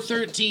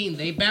 24-13.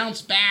 They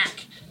bounce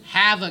back.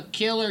 Have a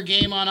killer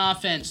game on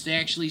offense. They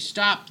actually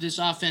stopped this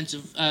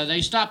offensive.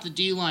 They stopped the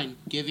D-line.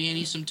 Give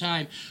Andy some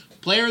time.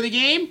 Player of the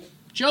game,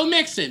 Joe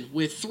Mixon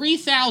with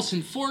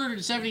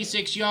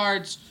 3,476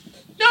 yards.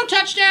 No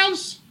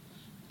touchdowns.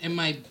 And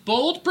my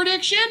bold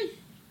prediction,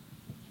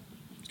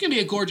 it's going to be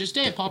a gorgeous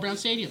day at Paul Brown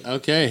Stadium.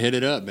 Okay, hit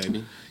it up,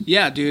 baby.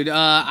 Yeah, dude.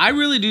 I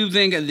really do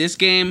think this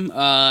game,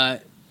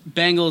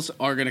 Bengals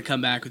are going to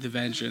come back with a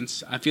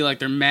vengeance. I feel like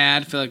they're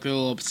mad. I feel like they're a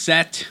little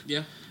upset.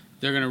 Yeah.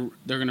 They're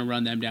gonna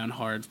run them down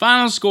hard.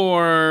 Final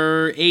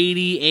score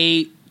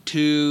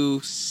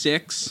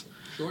 88-6.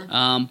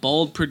 Sure.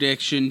 Bold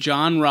prediction: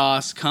 John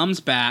Ross comes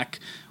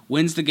back,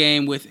 wins the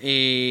game with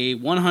a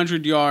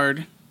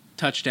 100-yard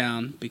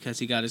touchdown because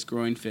he got his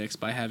groin fixed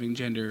by having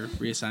gender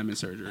reassignment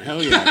surgery.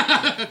 Hell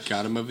yeah!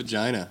 Got him a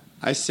vagina.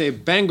 I say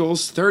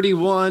Bengals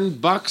 31,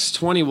 Bucks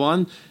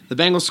 21. The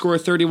Bengals score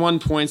 31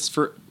 points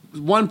for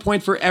 1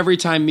 point for every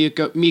time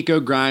Miko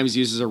Grimes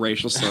uses a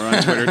racial slur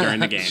on Twitter during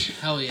the game.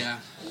 Hell yeah.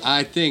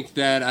 I think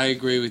that I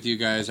agree with you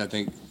guys. I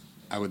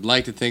would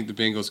like to think the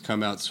Bengals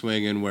come out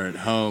swinging. We're at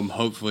home.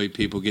 Hopefully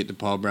people get to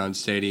Paul Brown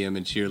Stadium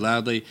and cheer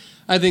loudly.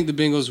 I think the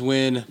Bengals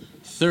win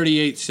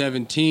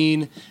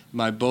 38-17.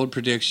 My bold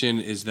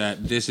prediction is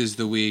that this is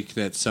the week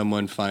that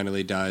someone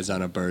finally dies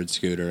on a bird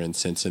scooter in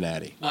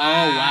Cincinnati. Oh,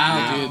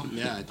 wow, dude.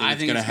 Yeah, I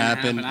think it's going to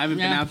happen. I haven't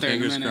been out there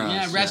in a minute.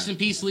 Yeah, rest in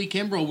peace, Lee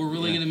Kimbrell. We're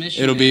really going to miss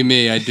you. It'll be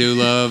me. I do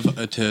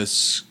love to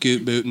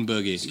scoot, boot, and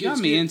boogie. You got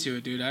me into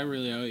it, dude. I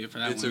really owe you for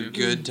that It's one. a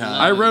good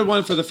time. I rode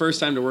one for the first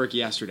time to work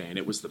yesterday, and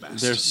it was the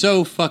best. They're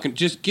so fucking...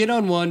 Just get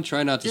on one.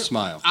 Try not to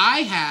smile. I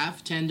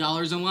have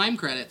 $10 in Lime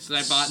credits that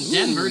I bought in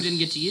Denver and didn't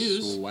get to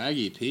use.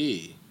 Swaggy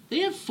P. They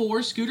have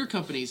 4 scooter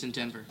companies in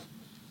Denver.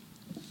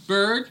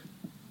 Bird,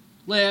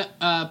 Lime,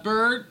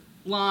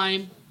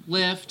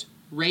 Lyft,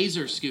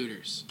 Razor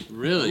scooters.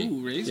 Really?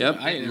 Ooh, Razor. Yep.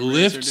 I had a Lyft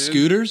Razor, dude.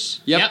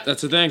 scooters? Yep,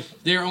 that's the thing.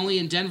 They're only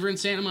in Denver and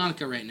Santa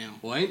Monica right now.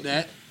 Well, ain't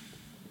that...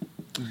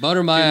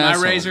 Butter my Dude, ass.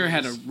 my Razor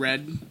had a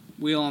red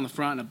wheel on the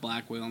front and a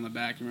black wheel on the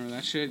back. You remember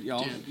that shit?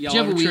 Y'all Did you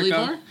have a wheelie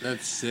bar?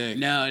 That's sick.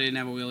 No, I didn't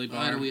have a wheelie I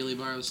bar. had a wheelie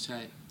bar. It was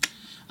tight.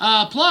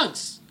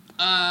 Plugs.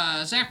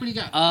 Zach, what do you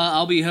got?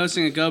 I'll be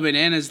hosting a Go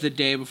Bananas the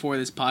day before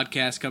this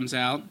podcast comes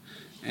out.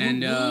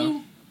 And,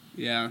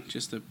 yeah,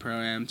 just the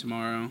Pro-Am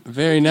tomorrow.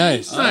 Very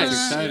nice. Nice.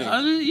 That's exciting.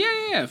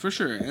 Yeah, for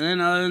sure. And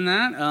then other than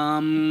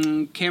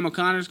that, Cam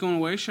O'Connor's going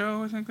away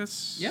show. I think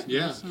that's... Yep.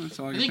 Yeah. That's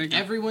all I I can think think of.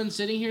 everyone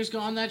sitting here's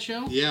gone on that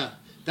show. Yeah.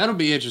 That'll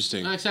be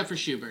interesting. Except for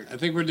Schubert. I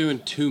think we're doing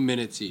 2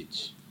 minutes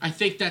each. I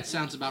think that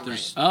sounds about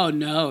right. Oh,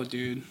 no,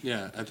 dude.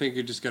 Yeah, I think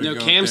you're just going to No,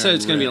 go Cam up there said and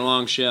it's going to be a rip.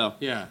 long show.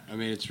 Yeah, I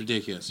mean, it's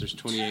ridiculous. There's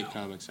 28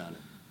 comics on it.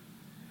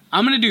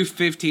 I'm going to do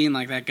 15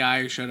 like that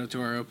guy who showed up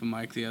to our open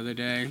mic the other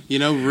day. You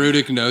know,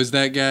 Rudick knows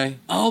that guy.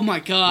 Oh, my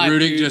God,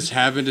 Rudick dude. just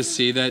happened to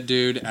see that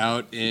dude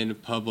out in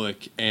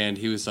public, and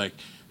he was like,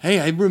 hey,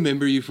 I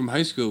remember you from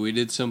high school. We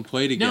did some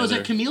play together. No, it was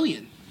a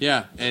Chameleon.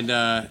 Yeah,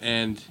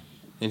 and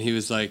he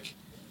was like,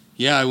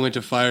 yeah, I went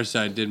to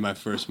Fireside, did my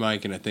first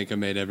mic, and I think I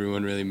made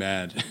everyone really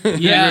mad.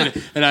 Yeah.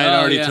 And I had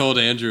already yeah. told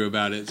Andrew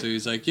about it, so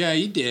he's like, yeah,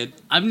 you did.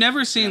 I've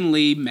never seen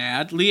Lee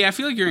mad. Lee, I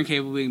feel like you're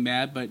incapable of being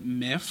mad, but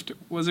miffed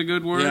was a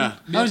good word. Yeah,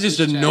 I was just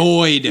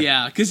annoyed.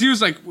 Yeah, because he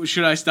was like,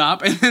 should I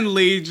stop? And then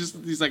Lee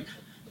he's like,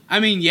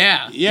 I mean,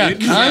 yeah. Yeah, dude.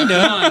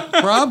 kinda.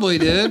 Probably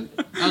did.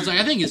 I was like,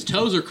 I think his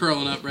toes are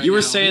curling up right now. You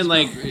were saying He's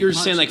like probably you were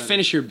much saying like better.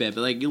 finish your bit,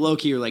 but like low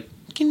key you're like,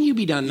 can you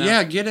be done now?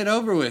 Yeah, get it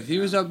over with. He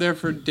was up there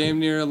for damn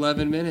near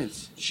 11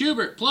 minutes.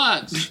 Schubert,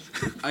 plugs.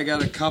 I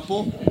got a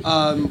couple.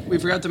 We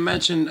forgot to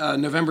mention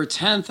November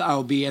 10th.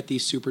 I'll be at the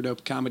Super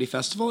Dope Comedy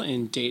Festival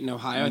in Dayton,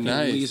 Ohio. I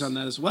Nice. think Lee's on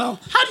that as well.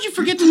 How did you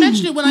forget to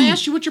mention it when I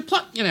asked you what your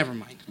plug? Yeah, never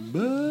mind.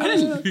 I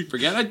didn't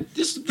forget.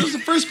 This was the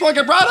first plug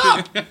I brought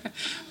up.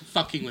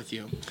 Fucking with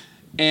you.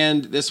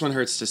 And this one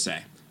hurts to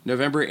say.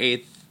 November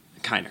 8th,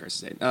 kind of hurts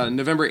to say.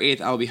 November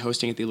 8th, I'll be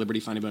hosting at the Liberty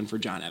Funny Bone for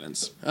John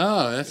Evans.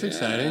 Oh, that's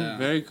exciting.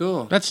 Very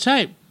cool. That's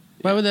tight.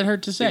 Why would that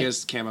hurt to say?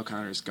 Because Cam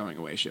O'Connor's going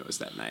away show is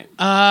that night.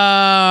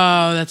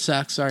 Oh, that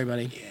sucks. Sorry,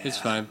 buddy. It's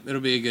fine.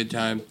 It'll be a good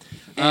time.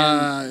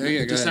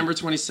 And December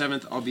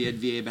 27th, I'll be at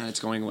VA Bennett's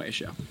going away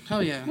show.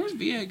 Hell yeah. Where's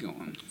VA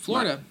going?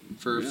 Florida.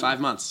 For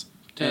 5 months.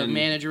 To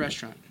manage a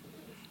restaurant.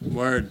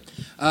 Word.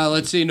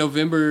 Let's see.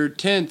 November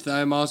 10th,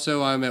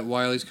 I'm at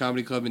Wiley's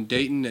Comedy Club in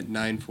Dayton at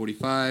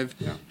 9:45.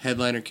 Yeah.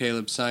 Headliner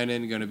Caleb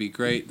Sinan, going to be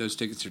great. Those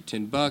tickets are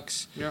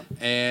 $10. Yep.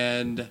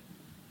 And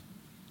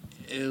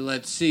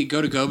let's see.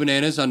 Go to Go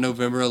Bananas on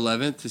November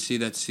 11th to see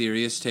that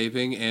Sirius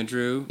taping.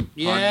 Andrew,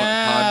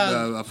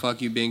 Yeah.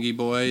 Fuck You Bingy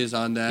Boy is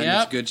on that. Yep.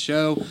 It's a good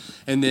show.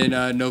 And then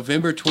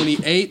November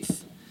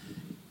 28th,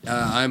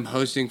 I'm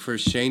hosting for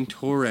Shane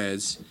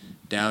Torres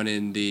down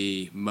in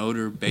the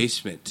Motor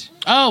Basement.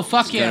 Oh,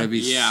 fuck it's yeah. It's going to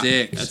be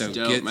sick. That's So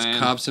dope, man.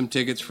 cop some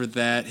tickets for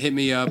that. Hit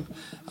me up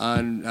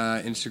on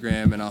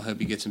Instagram, and I'll help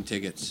you get some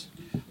tickets.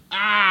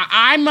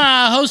 I'm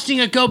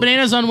hosting a Go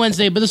Bananas on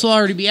Wednesday, but this will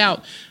already be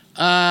out.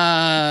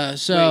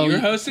 So Wait, you're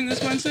hosting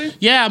this Wednesday?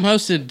 Yeah, I'm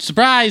hosting.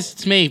 Surprise!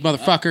 It's me,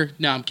 motherfucker.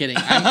 No, I'm kidding.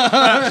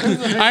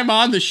 I'm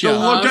on the show. The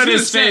look on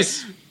his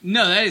face.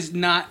 No, that is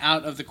not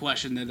out of the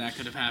question that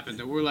could have happened.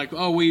 That we're like,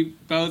 oh, we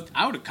both.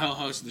 I would have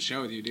co-hosted the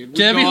show with you, dude. We'd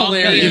That'd be go up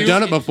there, hilarious. You've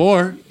done it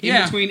before.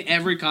 In between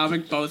every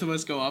comic, both of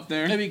us go up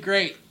there. That'd be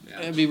great.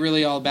 That'd be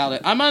really all about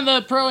it. I'm on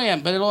the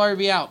Pro-Am, but it'll already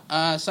be out.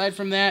 Aside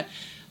from that,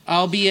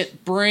 I'll be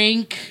at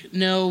Brink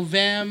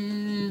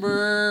November.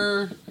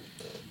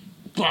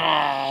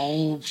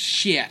 Oh,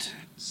 shit.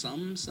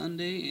 Some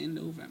Sunday in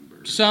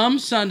November. Some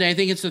Sunday. I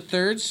think it's the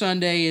third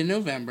Sunday in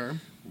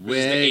November.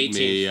 Wake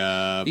me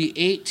up. The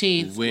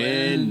 18th.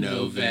 When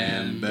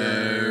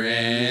November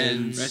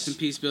ends. Rest in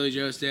peace, Billy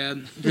Joe's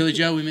dad. Billy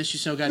Joe, we miss you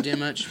so goddamn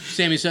much.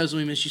 Sammy Sosa,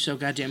 we miss you so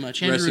goddamn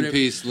much. Rest in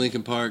peace,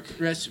 Lincoln Park.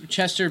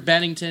 Chester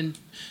Bennington.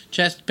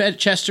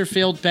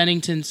 Chesterfield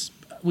Benningtons,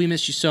 we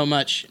miss you so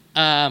much.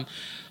 But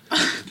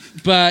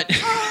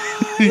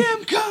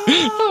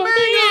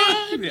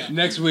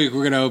Next week,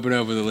 we're going to open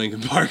up with a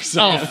Lincoln Park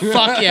song. Oh,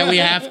 fuck yeah, we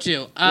have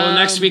to. Well,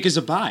 next week is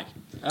a bye.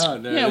 Oh,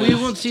 no. Yeah, we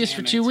won't see us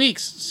for 2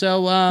 weeks.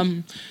 So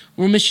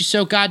we'll miss you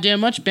so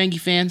goddamn much, Bengie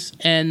fans.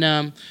 And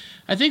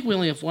I think we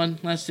only have one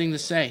last thing to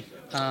say.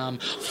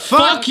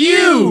 Fuck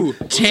you,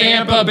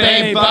 Tampa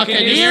Bay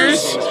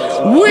Buccaneers.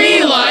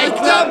 We like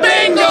the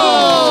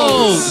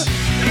Bengals.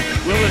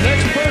 Will the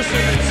next person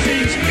that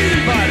sees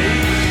anybody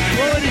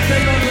throw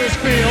anything onto this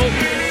field,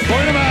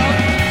 point them out,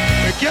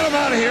 and get them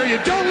out of here? You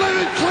don't live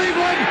in Cleveland.